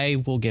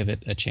 I will give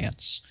it a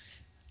chance.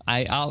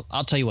 I'll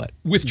tell you what.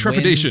 With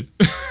trepidation.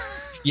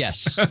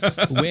 Yes.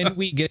 When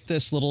we get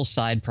this little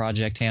side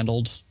project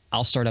handled,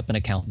 I'll start up an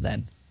account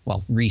then.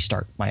 Well,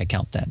 restart my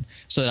account then,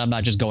 so that I'm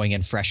not just going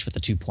in fresh with the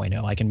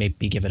 2.0. I can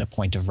maybe give it a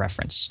point of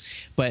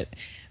reference. But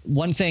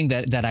one thing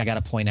that I got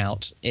to point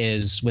out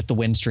is with the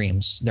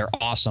Windstreams, they're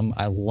awesome.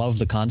 I love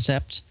the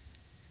concept.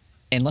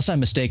 Unless I'm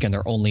mistaken,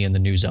 they're only in the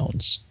new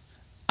zones.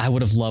 I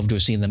would have loved to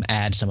have seen them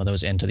add some of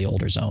those into the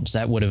older zones.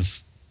 That would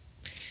have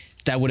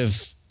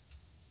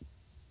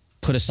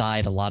put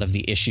aside a lot of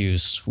the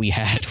issues we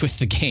had with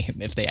the game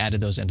if they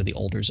added those into the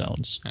older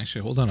zones.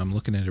 Actually, hold on. I'm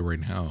looking at it right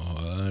now.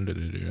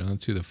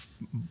 To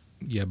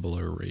the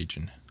Blur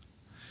region.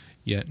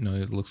 Yeah, no,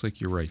 it looks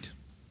like you're right.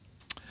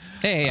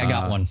 Hey, I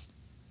got one.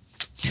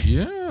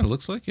 Yeah, it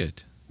looks like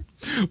it.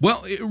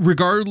 Well,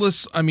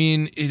 regardless, I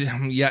mean,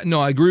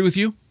 I agree with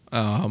you.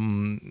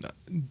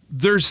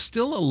 There's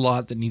still a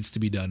lot that needs to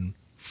be done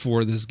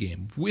for this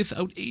game,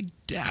 without a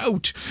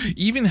doubt.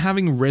 Even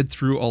having read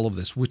through all of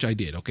this, which I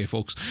did, okay,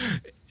 folks,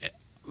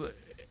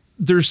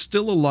 there's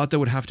still a lot that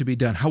would have to be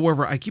done.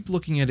 However, I keep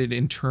looking at it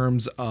in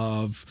terms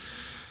of,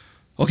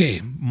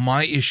 okay,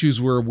 my issues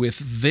were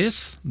with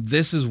this.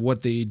 This is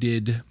what they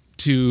did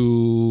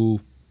to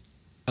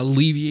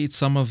alleviate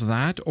some of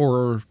that,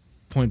 or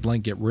point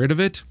blank get rid of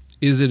it.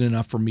 Is it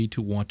enough for me to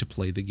want to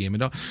play the game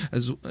at all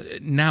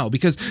now?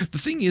 Because the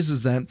thing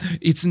is that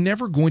it's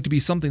never going to be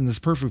something that's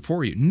perfect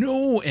for you.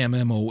 No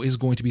MMO is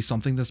going to be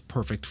something that's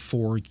perfect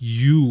for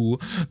you,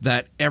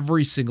 that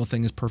every single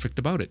thing is perfect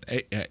about it.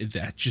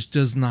 That just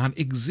does not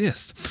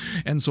exist.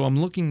 And so I'm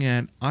looking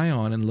at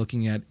Ion and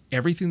looking at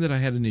everything that I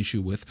had an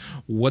issue with,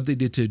 what they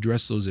did to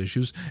address those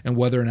issues, and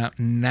whether or not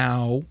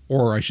now,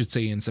 or I should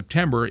say in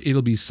September,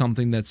 it'll be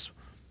something that's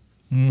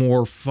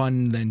more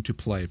fun than to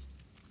play.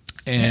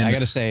 And I got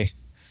to say,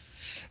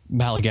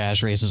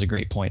 Malagash raises a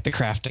great point. The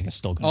crafting is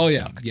still going to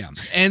suck. Yeah.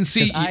 And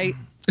see, I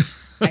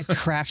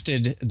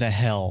crafted the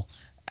hell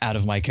out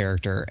of my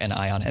character and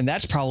Ion, and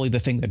that's probably the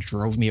thing that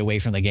drove me away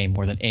from the game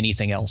more than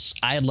anything else.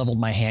 I had leveled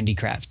my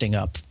handicrafting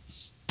up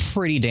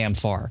pretty damn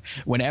far.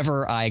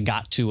 Whenever I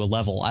got to a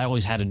level, I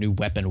always had a new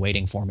weapon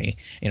waiting for me.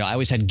 You know, I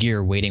always had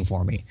gear waiting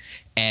for me.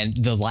 And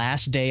the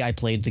last day I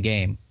played the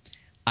game,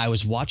 I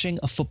was watching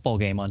a football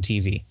game on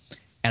TV.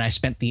 And I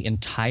spent the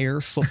entire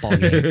football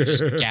game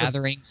just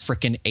gathering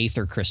frickin'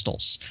 Aether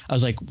crystals. I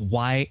was like,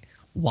 why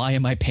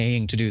am I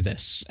paying to do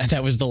this? And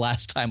that was the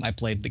last time I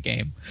played the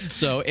game.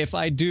 So if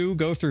I do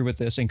go through with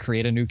this and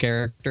create a new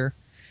character,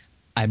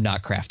 I'm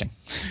not crafting.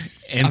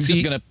 And I'm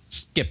just going to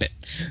skip it.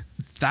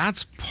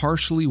 that's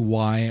partially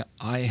why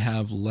I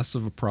have less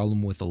of a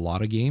problem with a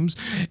lot of games.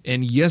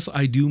 And yes,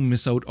 I do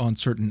miss out on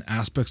certain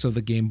aspects of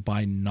the game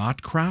by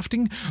not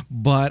crafting,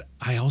 but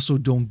I also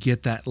don't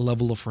get that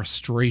level of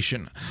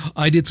frustration.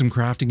 I did some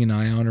crafting in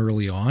Ion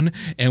early on,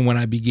 and when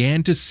I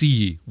began to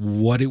see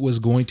what it was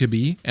going to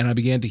be, and I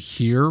began to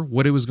hear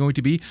what it was going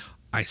to be,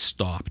 I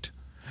stopped.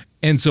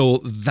 And so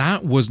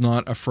that was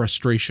not a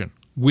frustration,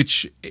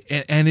 which,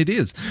 and it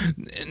is.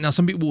 Now,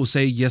 some people will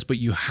say, yes, but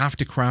you have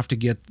to craft to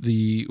get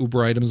the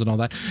Uber items and all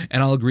that.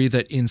 And I'll agree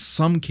that in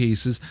some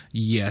cases,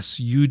 yes,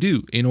 you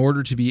do. In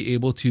order to be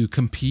able to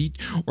compete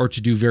or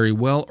to do very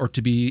well or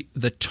to be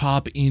the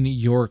top in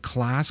your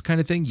class kind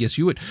of thing, yes,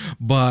 you would.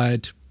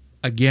 But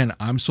again,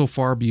 I'm so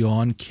far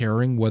beyond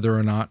caring whether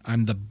or not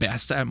I'm the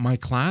best at my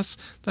class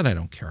that I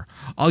don't care.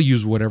 I'll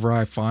use whatever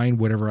I find,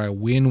 whatever I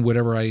win,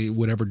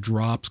 whatever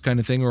drops kind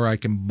of thing, or I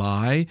can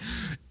buy,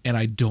 and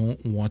I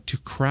don't want to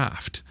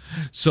craft.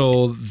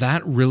 So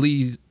that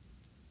really,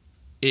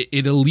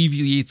 it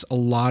alleviates a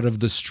lot of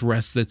the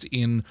stress that's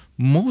in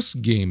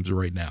most games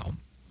right now.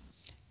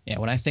 Yeah,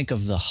 when I think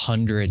of the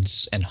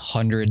hundreds and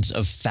hundreds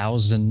of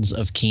thousands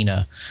of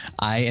Kina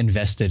I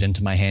invested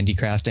into my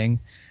handicrafting,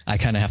 I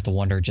kind of have to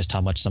wonder just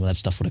how much some of that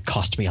stuff would have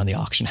cost me on the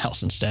auction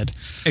house instead.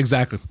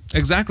 Exactly.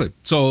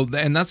 So,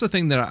 and that's the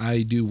thing that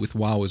I do with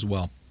WoW as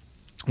well.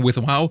 With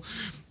WoW,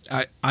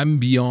 I'm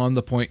beyond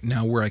the point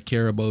now where I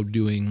care about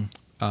doing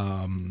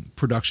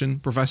production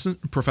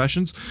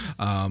professions,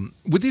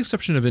 with the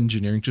exception of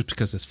engineering, just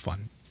because it's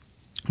fun.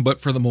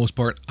 But for the most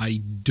part, I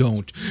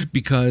don't,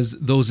 because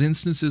those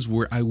instances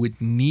where I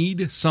would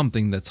need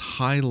something that's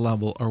high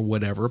level or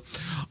whatever,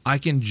 I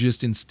can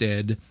just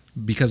instead,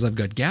 because I've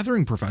got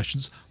gathering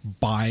professions,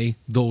 buy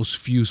those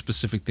few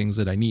specific things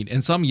that I need.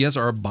 And some, yes,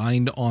 are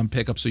bind on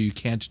pickup, so you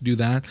can't do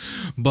that.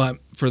 But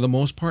for the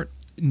most part,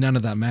 none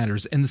of that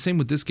matters. And the same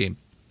with this game.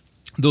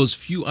 Those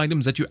few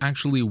items that you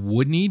actually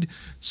would need,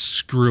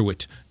 screw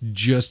it.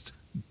 Just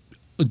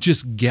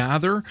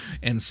gather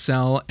and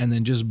sell and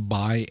then just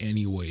buy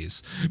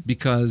anyways,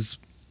 because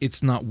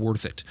it's not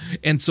worth it.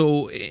 And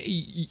so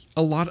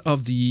a lot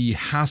of the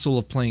hassle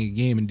of playing a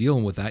game and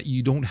dealing with that,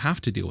 you don't have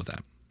to deal with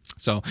that.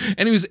 So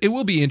anyways, it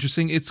will be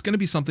interesting. It's going to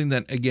be something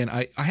that, again,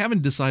 I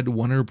haven't decided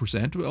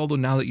 100%, although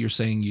now that you're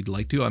saying you'd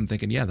like to, I'm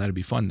thinking, yeah, that'd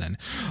be fun then.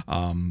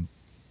 And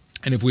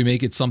if we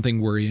make it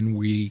something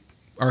wherein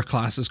our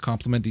classes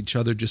complement each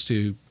other just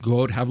to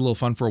go out, have a little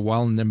fun for a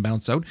while and then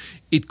bounce out,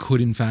 it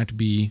could in fact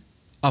be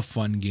a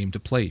fun game to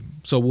play.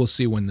 So we'll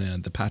see when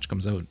the patch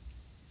comes out.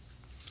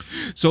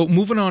 So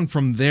moving on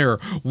from there,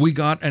 we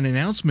got an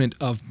announcement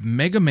of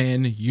Mega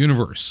Man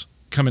Universe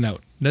coming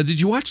out. Now,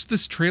 did you watch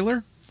this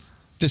trailer?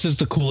 This is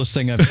the coolest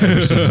thing I've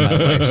ever seen in my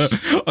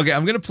life. Okay,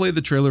 I'm going to play the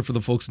trailer for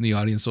the folks in the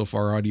audience. So if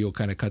our audio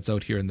kind of cuts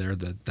out here and there,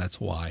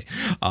 that's why.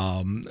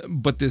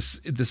 But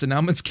this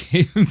announcement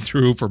came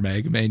through for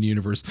Mega Man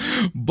Universe.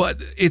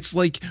 But it's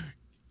like,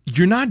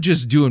 you're not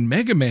just doing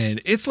Mega Man.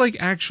 It's like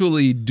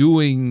actually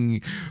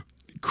doing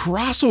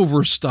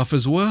crossover stuff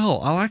as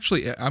well.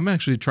 I'm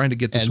actually trying to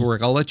get this to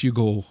work. I'll let you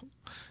go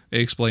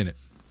explain it.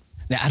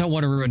 Now, I don't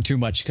want to ruin too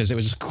much because it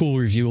was a cool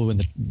reveal in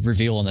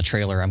the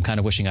trailer. I'm kind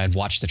of wishing I'd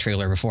watched the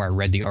trailer before I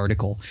read the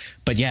article.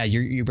 But yeah,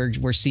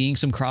 we're seeing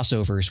some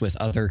crossovers with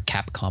other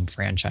Capcom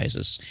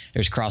franchises.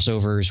 There's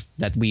crossovers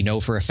that we know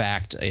for a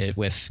fact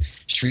with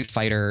Street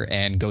Fighter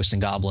and Ghosts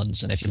and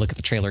Goblins. And if you look at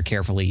the trailer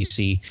carefully, you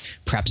see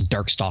perhaps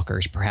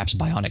Darkstalkers, perhaps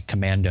Bionic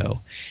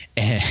Commando.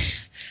 And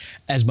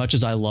as much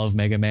as I love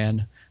Mega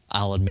Man,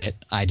 I'll admit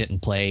I didn't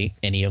play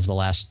any of the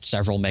last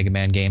several Mega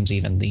Man games,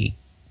 even the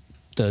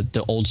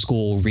old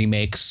school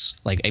remakes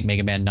like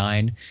Mega Man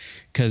 9,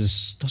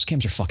 because those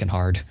games are fucking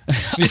hard.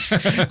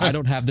 I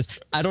don't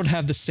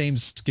have the same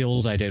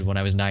skills I did when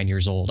I was 9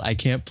 years old. I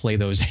can't play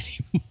those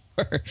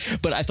anymore.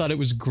 But I thought it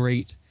was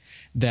great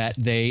that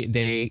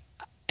they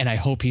and I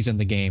hope he's in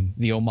the game,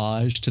 the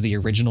homage to the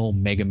original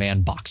Mega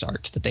Man box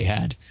art that they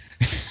had.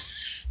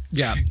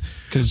 Yeah.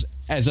 Because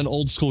as an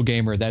old school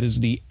gamer, that is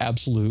the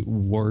absolute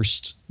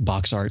worst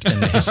box art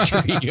in the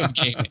history of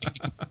gaming.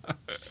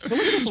 But look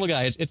at this little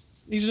guy.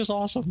 He's just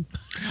awesome.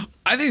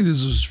 I think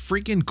this is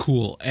freaking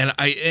cool. And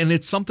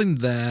it's something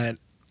that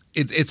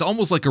it's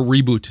almost like a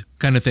reboot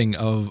kind of thing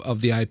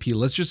of the IP.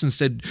 Let's just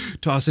instead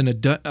toss in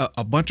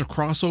a bunch of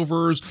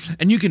crossovers,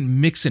 and you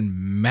can mix and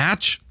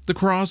match the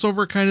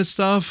crossover kind of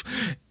stuff.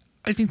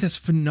 I think that's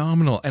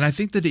phenomenal. And I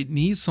think that it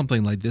needs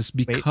something like this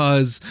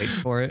because... Wait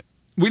for it.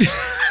 Wait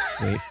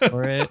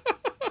for it.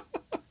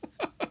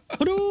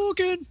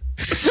 Hadouken!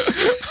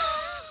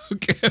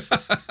 Okay.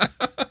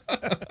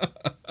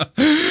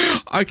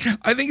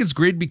 I think it's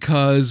great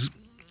because,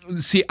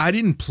 see, I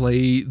didn't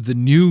play the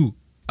new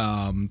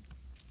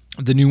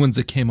ones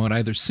that came out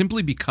either,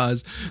 simply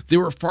because they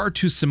were far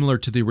too similar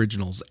to the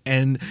originals.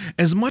 And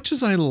as much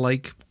as I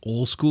like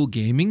old school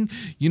gaming,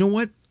 you know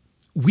what?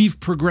 We've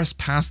progressed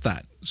past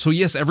that. So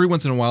yes, every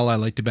once in a while I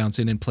like to bounce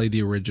in and play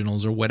the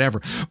originals or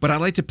whatever, but I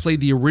like to play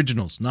the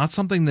originals, not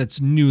something that's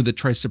new that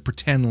tries to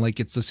pretend like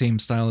it's the same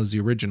style as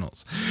the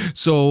originals.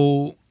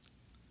 So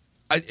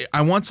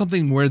I want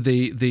something where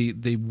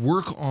they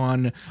work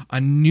on a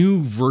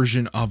new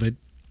version of it,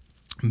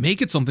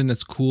 make it something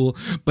that's cool,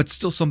 but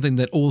still something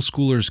that old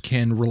schoolers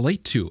can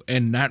relate to.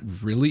 And that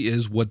really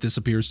is what this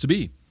appears to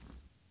be.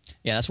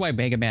 Yeah, that's why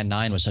Mega Man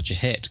 9 was such a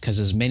hit, because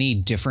as many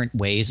different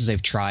ways as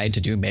they've tried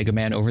to do Mega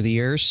Man over the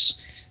years,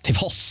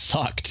 they've all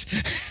sucked.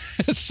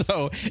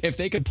 So if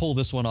they could pull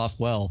this one off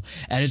well,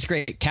 and it's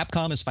great.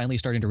 Capcom is finally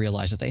starting to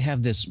realize that they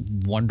have this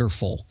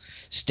wonderful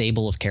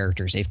stable of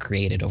characters they've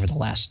created over the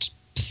last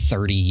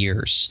 30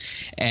 years.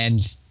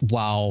 And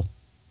while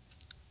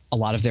a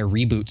lot of their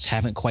reboots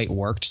haven't quite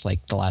worked,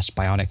 like the last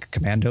Bionic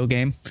Commando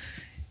game,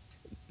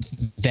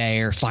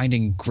 they're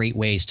finding great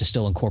ways to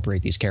still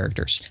incorporate these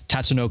characters.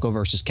 Tatsunoko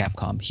versus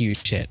Capcom,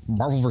 huge hit.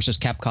 Marvel versus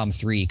Capcom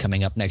 3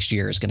 coming up next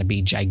year is going to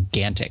be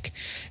gigantic,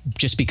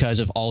 just because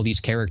of all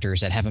these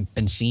characters that haven't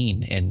been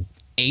seen in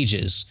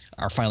ages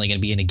are finally going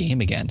to be in a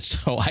game again.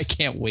 So I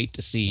can't wait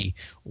to see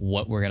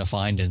what we're going to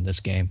find in this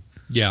game.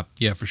 Yeah,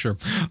 for sure.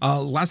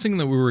 Last thing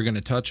that we were going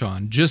to touch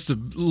on, just a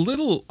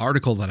little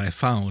article that I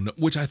found,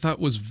 which I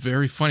thought was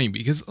very funny,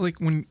 because like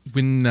when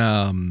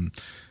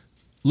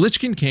Lich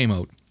King came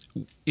out,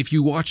 if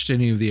you watched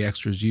any of the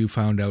extras, you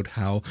found out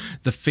how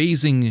the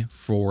phasing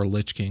for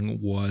Lich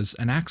King was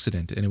an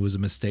accident, and it was a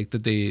mistake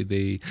that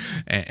they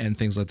and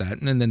things like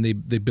that, and then they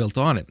built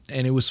on it.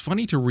 And it was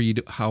funny to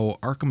read how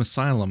Arkham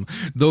Asylum,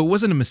 though it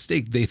wasn't a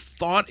mistake, they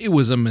thought it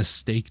was a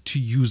mistake to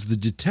use the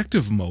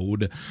detective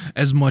mode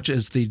as much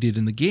as they did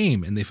in the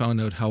game, and they found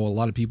out how a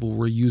lot of people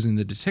were using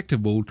the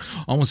detective mode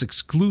almost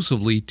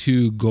exclusively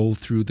to go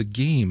through the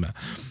game.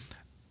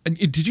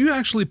 Did you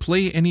actually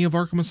play any of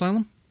Arkham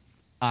Asylum?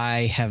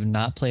 I have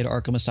not played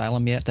Arkham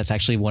Asylum yet. That's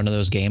actually one of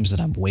those games that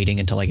I'm waiting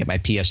until I get my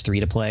PS3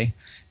 to play,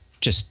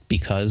 just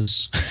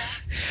because.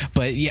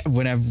 But yeah,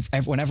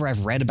 whenever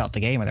I've read about the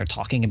game and they're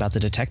talking about the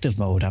detective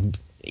mode,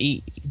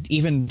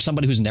 even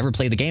somebody who's never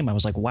played the game, I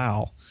was like,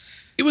 wow.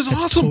 It was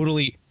awesome.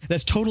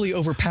 That's totally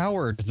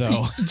overpowered,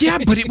 though. Yeah,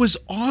 but it was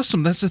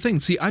awesome. That's the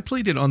thing. See, I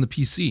played it on the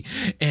PC,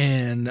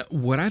 and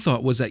what I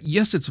thought was that,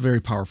 yes, it's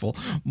very powerful,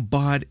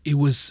 but it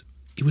was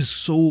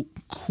so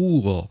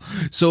cool.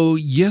 So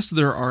yes,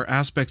 there are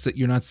aspects that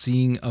you're not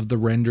seeing of the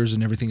renders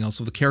and everything else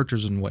of the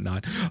characters and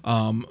whatnot.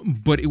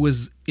 But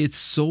it's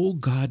so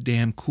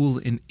goddamn cool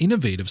and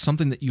innovative,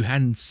 something that you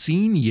hadn't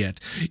seen yet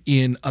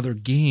in other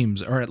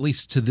games, or at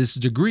least to this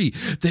degree,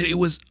 that it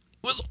was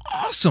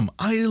awesome.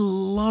 I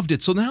loved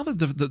it. So now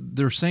that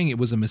they're saying it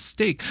was a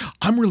mistake,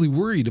 I'm really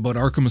worried about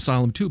Arkham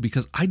Asylum 2,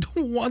 because I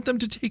don't want them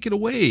to take it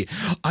away.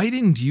 I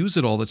didn't use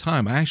it all the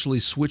time. I actually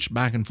switched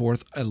back and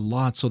forth a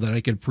lot so that I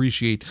could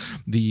appreciate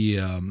the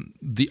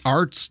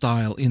art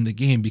style in the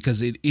game,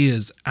 because it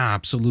is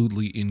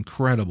absolutely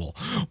incredible.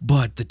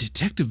 But the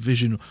detective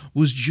vision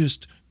was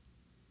just...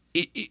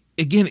 It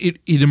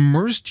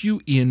immersed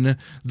you in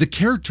the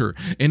character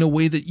in a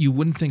way that you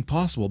wouldn't think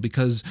possible,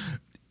 because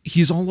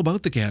he's all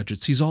about the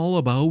gadgets. He's all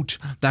about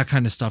that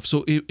kind of stuff.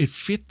 So it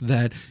fit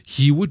that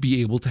he would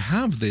be able to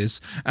have this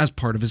as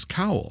part of his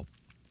cowl.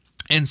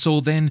 And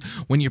so then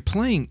when you're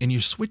playing and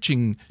you're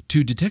switching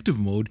to detective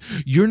mode,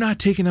 you're not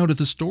taken out of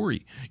the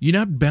story. You're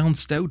not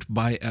bounced out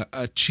by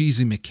a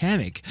cheesy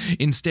mechanic.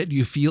 Instead,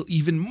 you feel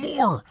even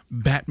more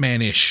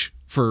Batman-ish,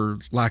 for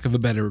lack of a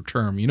better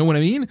term. You know what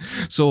I mean?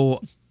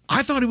 So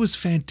I thought it was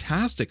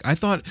fantastic. I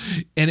thought,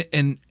 and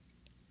in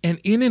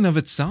and of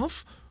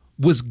itself,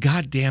 was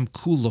goddamn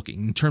cool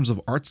looking in terms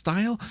of art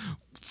style.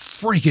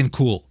 Freaking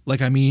cool.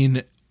 Like, I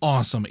mean,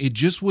 awesome. It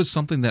just was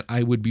something that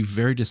I would be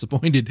very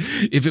disappointed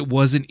if it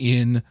wasn't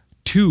in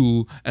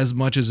 2 as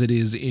much as it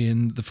is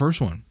in the first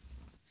one.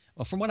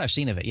 Well, from what I've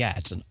seen of it, yeah,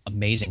 it's an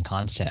amazing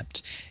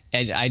concept.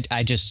 And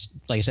I just,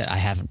 like I said, I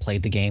haven't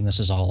played the game. This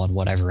is all on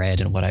what I've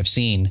read and what I've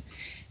seen.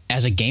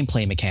 As a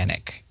gameplay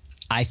mechanic,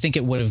 I think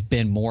it would have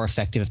been more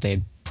effective if they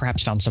had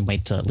perhaps found some way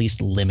to at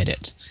least limit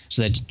it,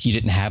 so that you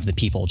didn't have the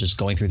people just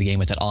going through the game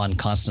with it on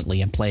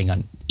constantly and playing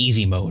on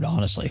easy mode,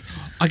 honestly.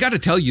 I got to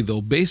tell you,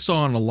 though, based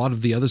on a lot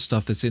of the other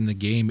stuff that's in the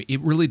game,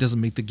 it really doesn't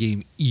make the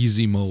game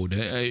easy mode.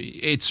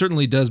 It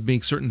certainly does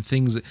make certain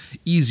things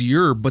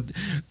easier, but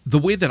the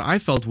way that I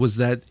felt was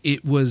that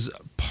it was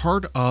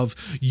part of,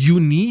 you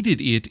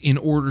needed it in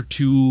order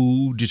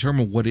to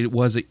determine what it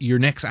was, your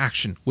next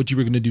action, what you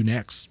were going to do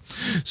next.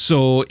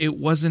 So it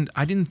wasn't,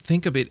 I didn't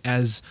think of it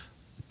as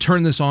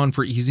turn this on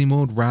for easy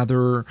mode.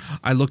 Rather,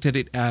 I looked at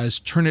it as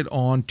turn it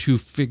on to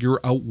figure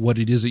out what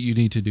it is that you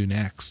need to do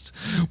next,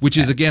 which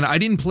is, again, I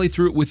didn't play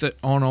through it with it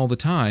on all the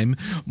time,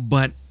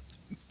 but,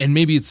 and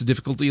maybe it's the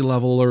difficulty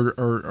level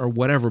or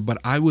whatever, but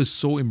I was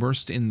so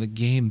immersed in the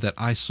game that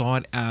I saw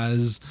it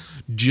as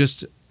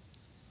just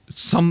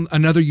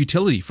another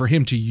utility for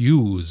him to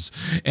use,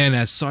 and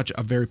as such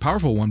a very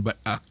powerful one, but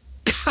a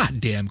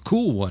goddamn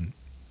cool one.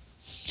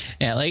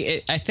 Yeah,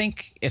 I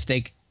think if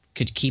they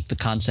could keep the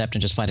concept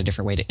and just find a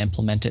different way to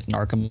implement it in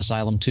Arkham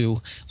Asylum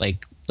 2,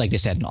 like they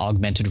said, an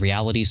augmented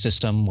reality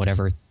system,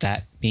 whatever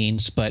that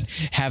means, but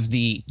have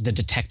the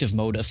detective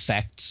mode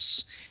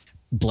effects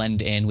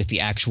blend in with the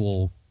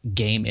actual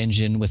game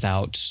engine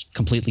without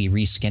completely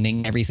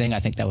reskinning everything, I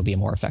think that would be a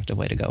more effective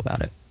way to go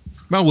about it.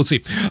 Well, we'll see.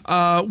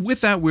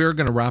 With that, we're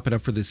going to wrap it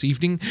up for this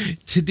evening.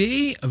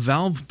 Today,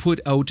 Valve put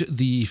out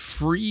the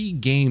free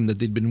game that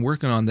they'd been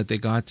working on that they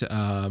got.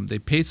 They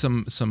paid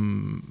some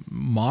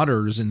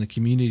modders in the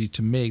community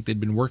to make. They'd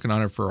been working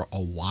on it for a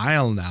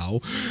while now.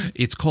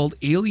 It's called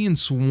Alien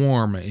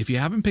Swarm. If you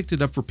haven't picked it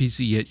up for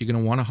PC yet, you're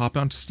going to want to hop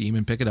onto Steam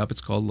and pick it up.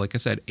 It's called, like I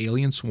said,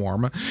 Alien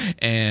Swarm.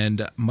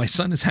 And my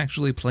son is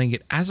actually playing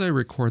it as I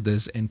record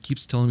this and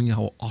keeps telling me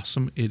how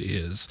awesome it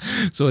is.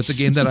 So it's a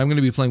game that I'm going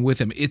to be playing with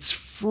him. It's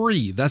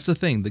free. That's the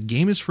thing. The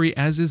game is free,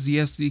 as is the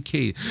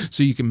SDK.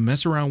 So you can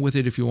mess around with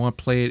it if you want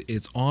to play it.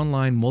 It's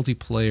online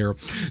multiplayer.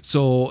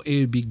 So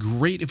it'd be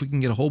great if we can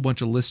get a whole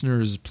bunch of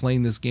listeners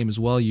playing this game as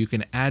well. You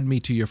can add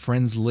me to your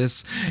friends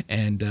list,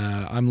 and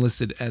I'm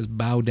listed as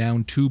Bow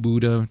Down 2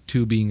 Buddha,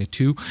 2 being a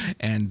 2,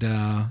 and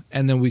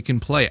then we can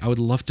play. I would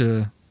love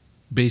to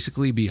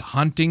basically be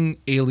hunting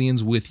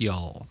aliens with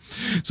y'all.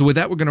 So with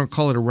that, we're going to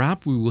call it a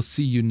wrap. We will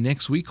see you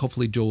next week.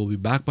 Hopefully Joe will be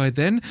back by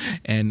then,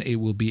 and it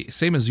will be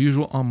same as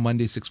usual on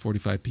Monday,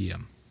 6:45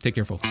 p.m. Take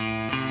care, folks.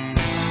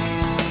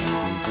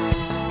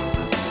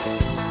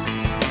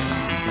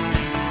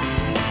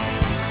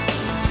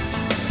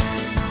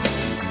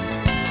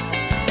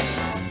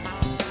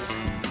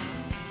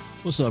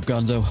 What's up,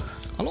 Gonzo?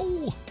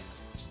 Hello.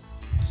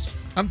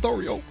 I'm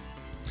Thorio.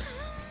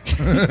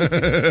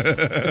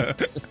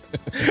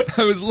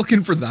 I was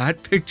looking for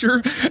that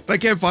picture and I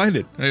can't find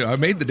it. I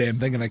made the damn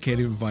thing and I can't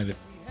even find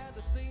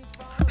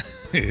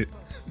it.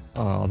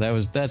 Oh,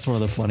 that's one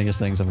of the funniest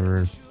things I've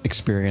ever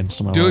experienced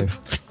in my Dude,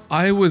 life.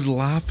 I was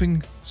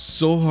laughing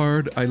so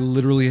hard I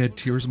literally had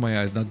tears in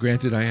my eyes. Now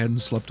granted, I hadn't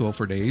slept well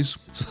for days,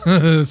 so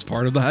that's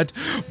part of that,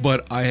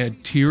 but I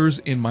had tears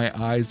in my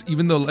eyes,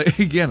 even though,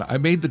 again, I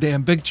made the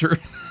damn picture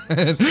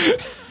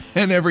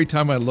and every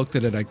time I looked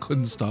at it I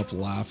couldn't stop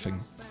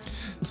laughing.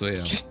 So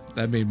yeah,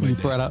 that made my day.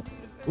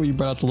 You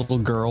brought out the little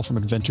girl from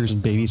Adventures in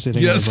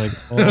Babysitting. Yes. I was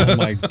like, oh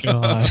my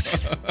god.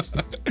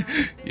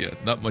 Yeah,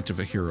 not much of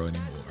a hero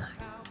anymore.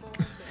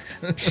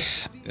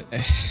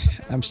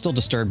 I'm still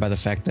disturbed by the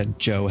fact that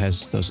Joe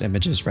has those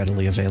images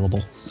readily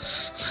available.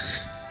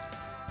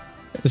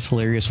 It's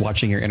hilarious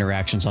watching your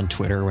interactions on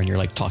Twitter when you're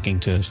like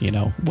talking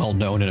to,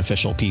 well-known and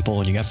official people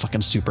and you got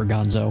fucking Super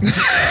Gonzo.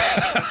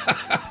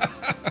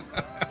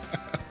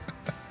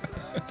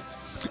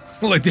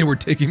 Like they were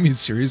taking me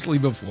seriously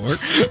before.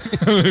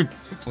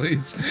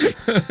 Please.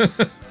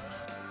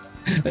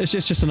 It's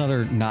just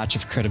another notch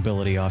of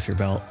credibility off your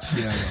belt.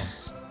 Yeah, well,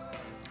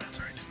 that's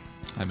right.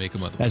 I make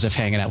them otherwise. As if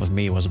hanging out with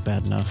me wasn't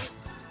bad enough.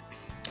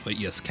 But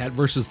yes, cat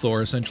versus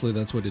Thor, essentially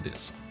that's what it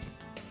is.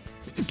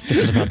 This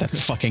is about that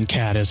fucking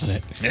cat, isn't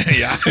it?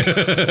 Yeah.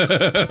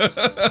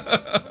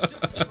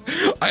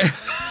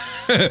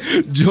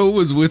 Joe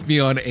was with me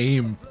on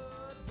AIM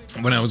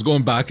when I was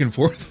going back and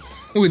forth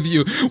with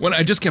you, when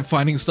I just kept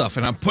finding stuff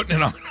and I'm putting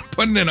it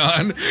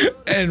on,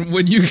 and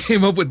when you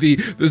came up with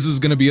this is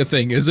gonna be a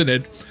thing, isn't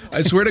it?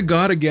 I swear to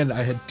God, again,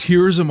 I had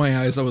tears in my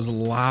eyes. I was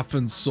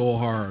laughing so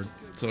hard.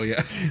 So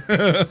yeah.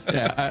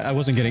 Yeah, I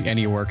wasn't getting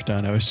any work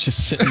done. I was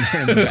just sitting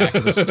there in the back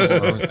of the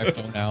store with my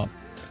phone out.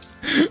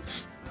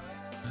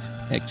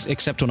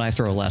 Except when I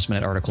throw a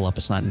last-minute article up,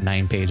 it's not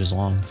 9 pages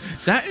long.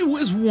 That it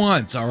was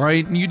once, all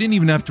right? And you didn't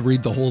even have to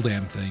read the whole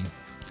damn thing.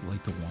 You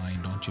like to whine,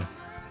 don't you?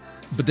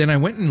 But then I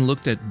went and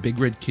looked at Big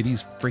Red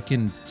Kitty's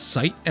freaking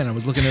site, and I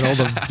was looking at all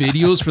the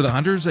videos for the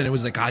hunters, and it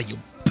was like, you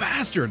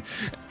bastard.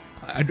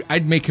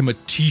 I'd make him a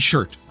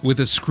t-shirt with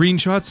a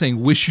screenshot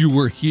saying, wish you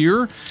were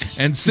here,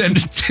 and send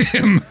it to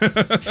him.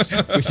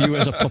 With you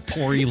as a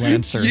Papori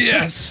Lancer.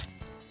 Yes.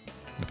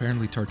 And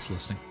apparently Tart's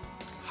listening.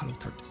 Hello,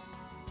 Tart.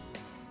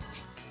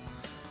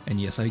 And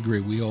yes, I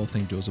agree. We all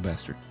think Joe's a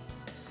bastard.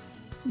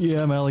 Yeah,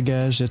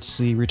 Malagaj, it's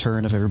the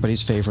return of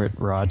everybody's favorite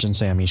Raj and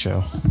Sammy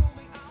show.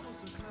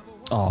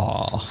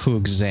 Aw,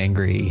 Hoog's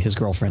angry. His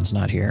girlfriend's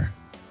not here.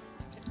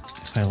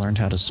 If I learned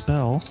how to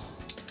spell...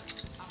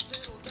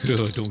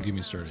 Don't get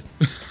me started.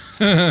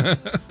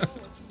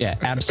 Yeah,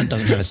 absent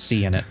doesn't have a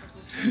C in it.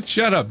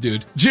 Shut up,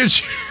 dude.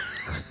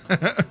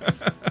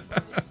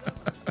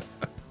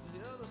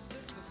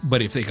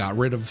 But if they got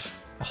rid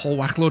of a whole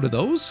whackload of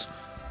those,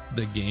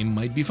 the game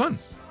might be fun.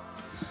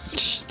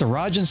 The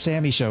Raj and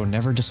Sammy show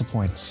never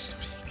disappoints.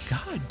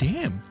 God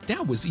damn,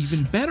 that was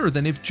even better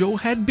than if Joe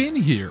had been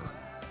here.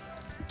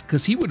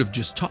 Because he would have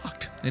just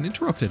talked and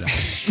interrupted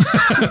us.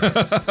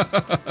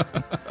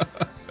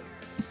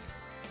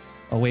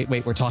 Oh, wait,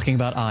 we're talking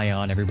about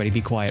Ion. Everybody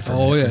be quiet for a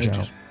minute for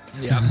Joe.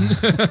 Yeah.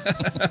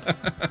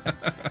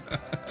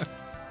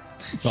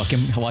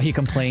 While he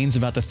complains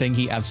about the thing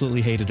he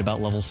absolutely hated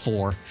about level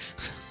 4.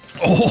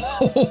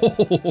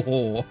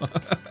 Oh.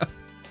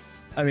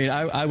 I mean,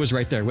 I was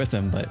right there with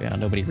him, but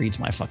nobody reads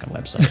my fucking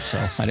website, so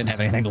I didn't have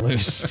anything to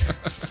lose.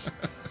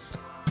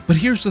 But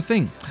here's the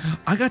thing.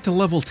 I got to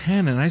level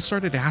 10 and I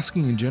started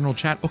asking in general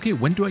chat, okay,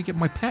 when do I get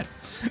my pet?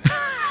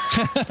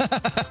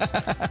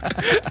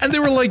 And they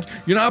were like,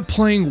 you're not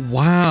playing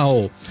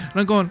WoW. And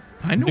I'm going,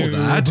 I know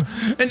that.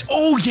 And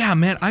oh yeah,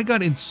 man, I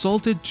got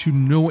insulted to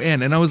no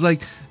end. And I was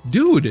like,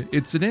 dude,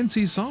 it's an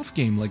NC Soft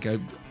game. Like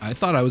I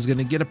thought I was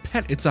gonna get a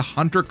pet. It's a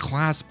hunter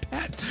class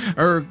pet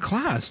or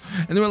class.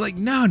 And they were like,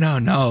 no.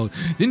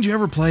 Didn't you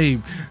ever play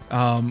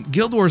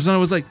Guild Wars? And I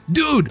was like,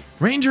 dude,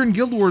 Ranger in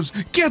Guild Wars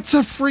gets a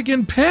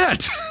friggin'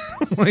 pet.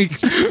 Like,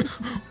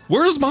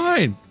 where's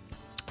mine?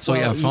 So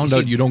yeah, I found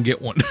out you don't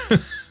get one.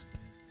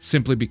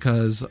 Simply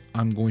because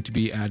I'm going to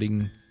be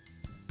adding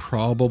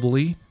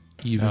probably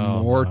even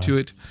more to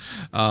it.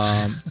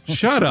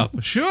 Shut up.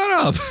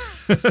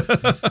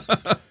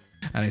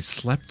 And I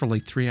slept for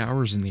like 3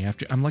 hours in the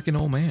afternoon. I'm like an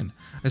old man.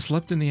 I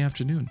slept in the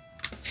afternoon.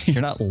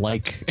 You're not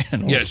like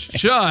an old Yeah, man.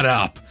 shut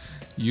up.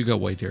 You got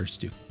white hairs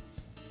too.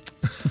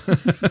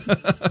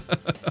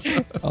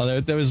 Oh,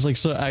 that was like,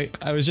 so I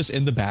was just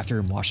in the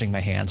bathroom washing my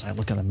hands. I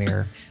look in the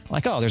mirror. I'm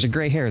like, oh, there's a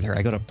gray hair there.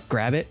 I go to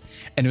grab it.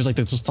 And there's like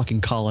this fucking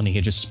colony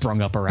had just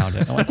sprung up around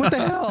it. I'm like, what the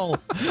hell?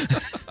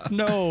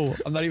 No,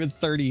 I'm not even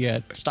 30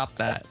 yet. Stop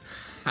that.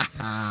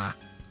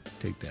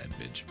 Take that,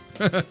 bitch.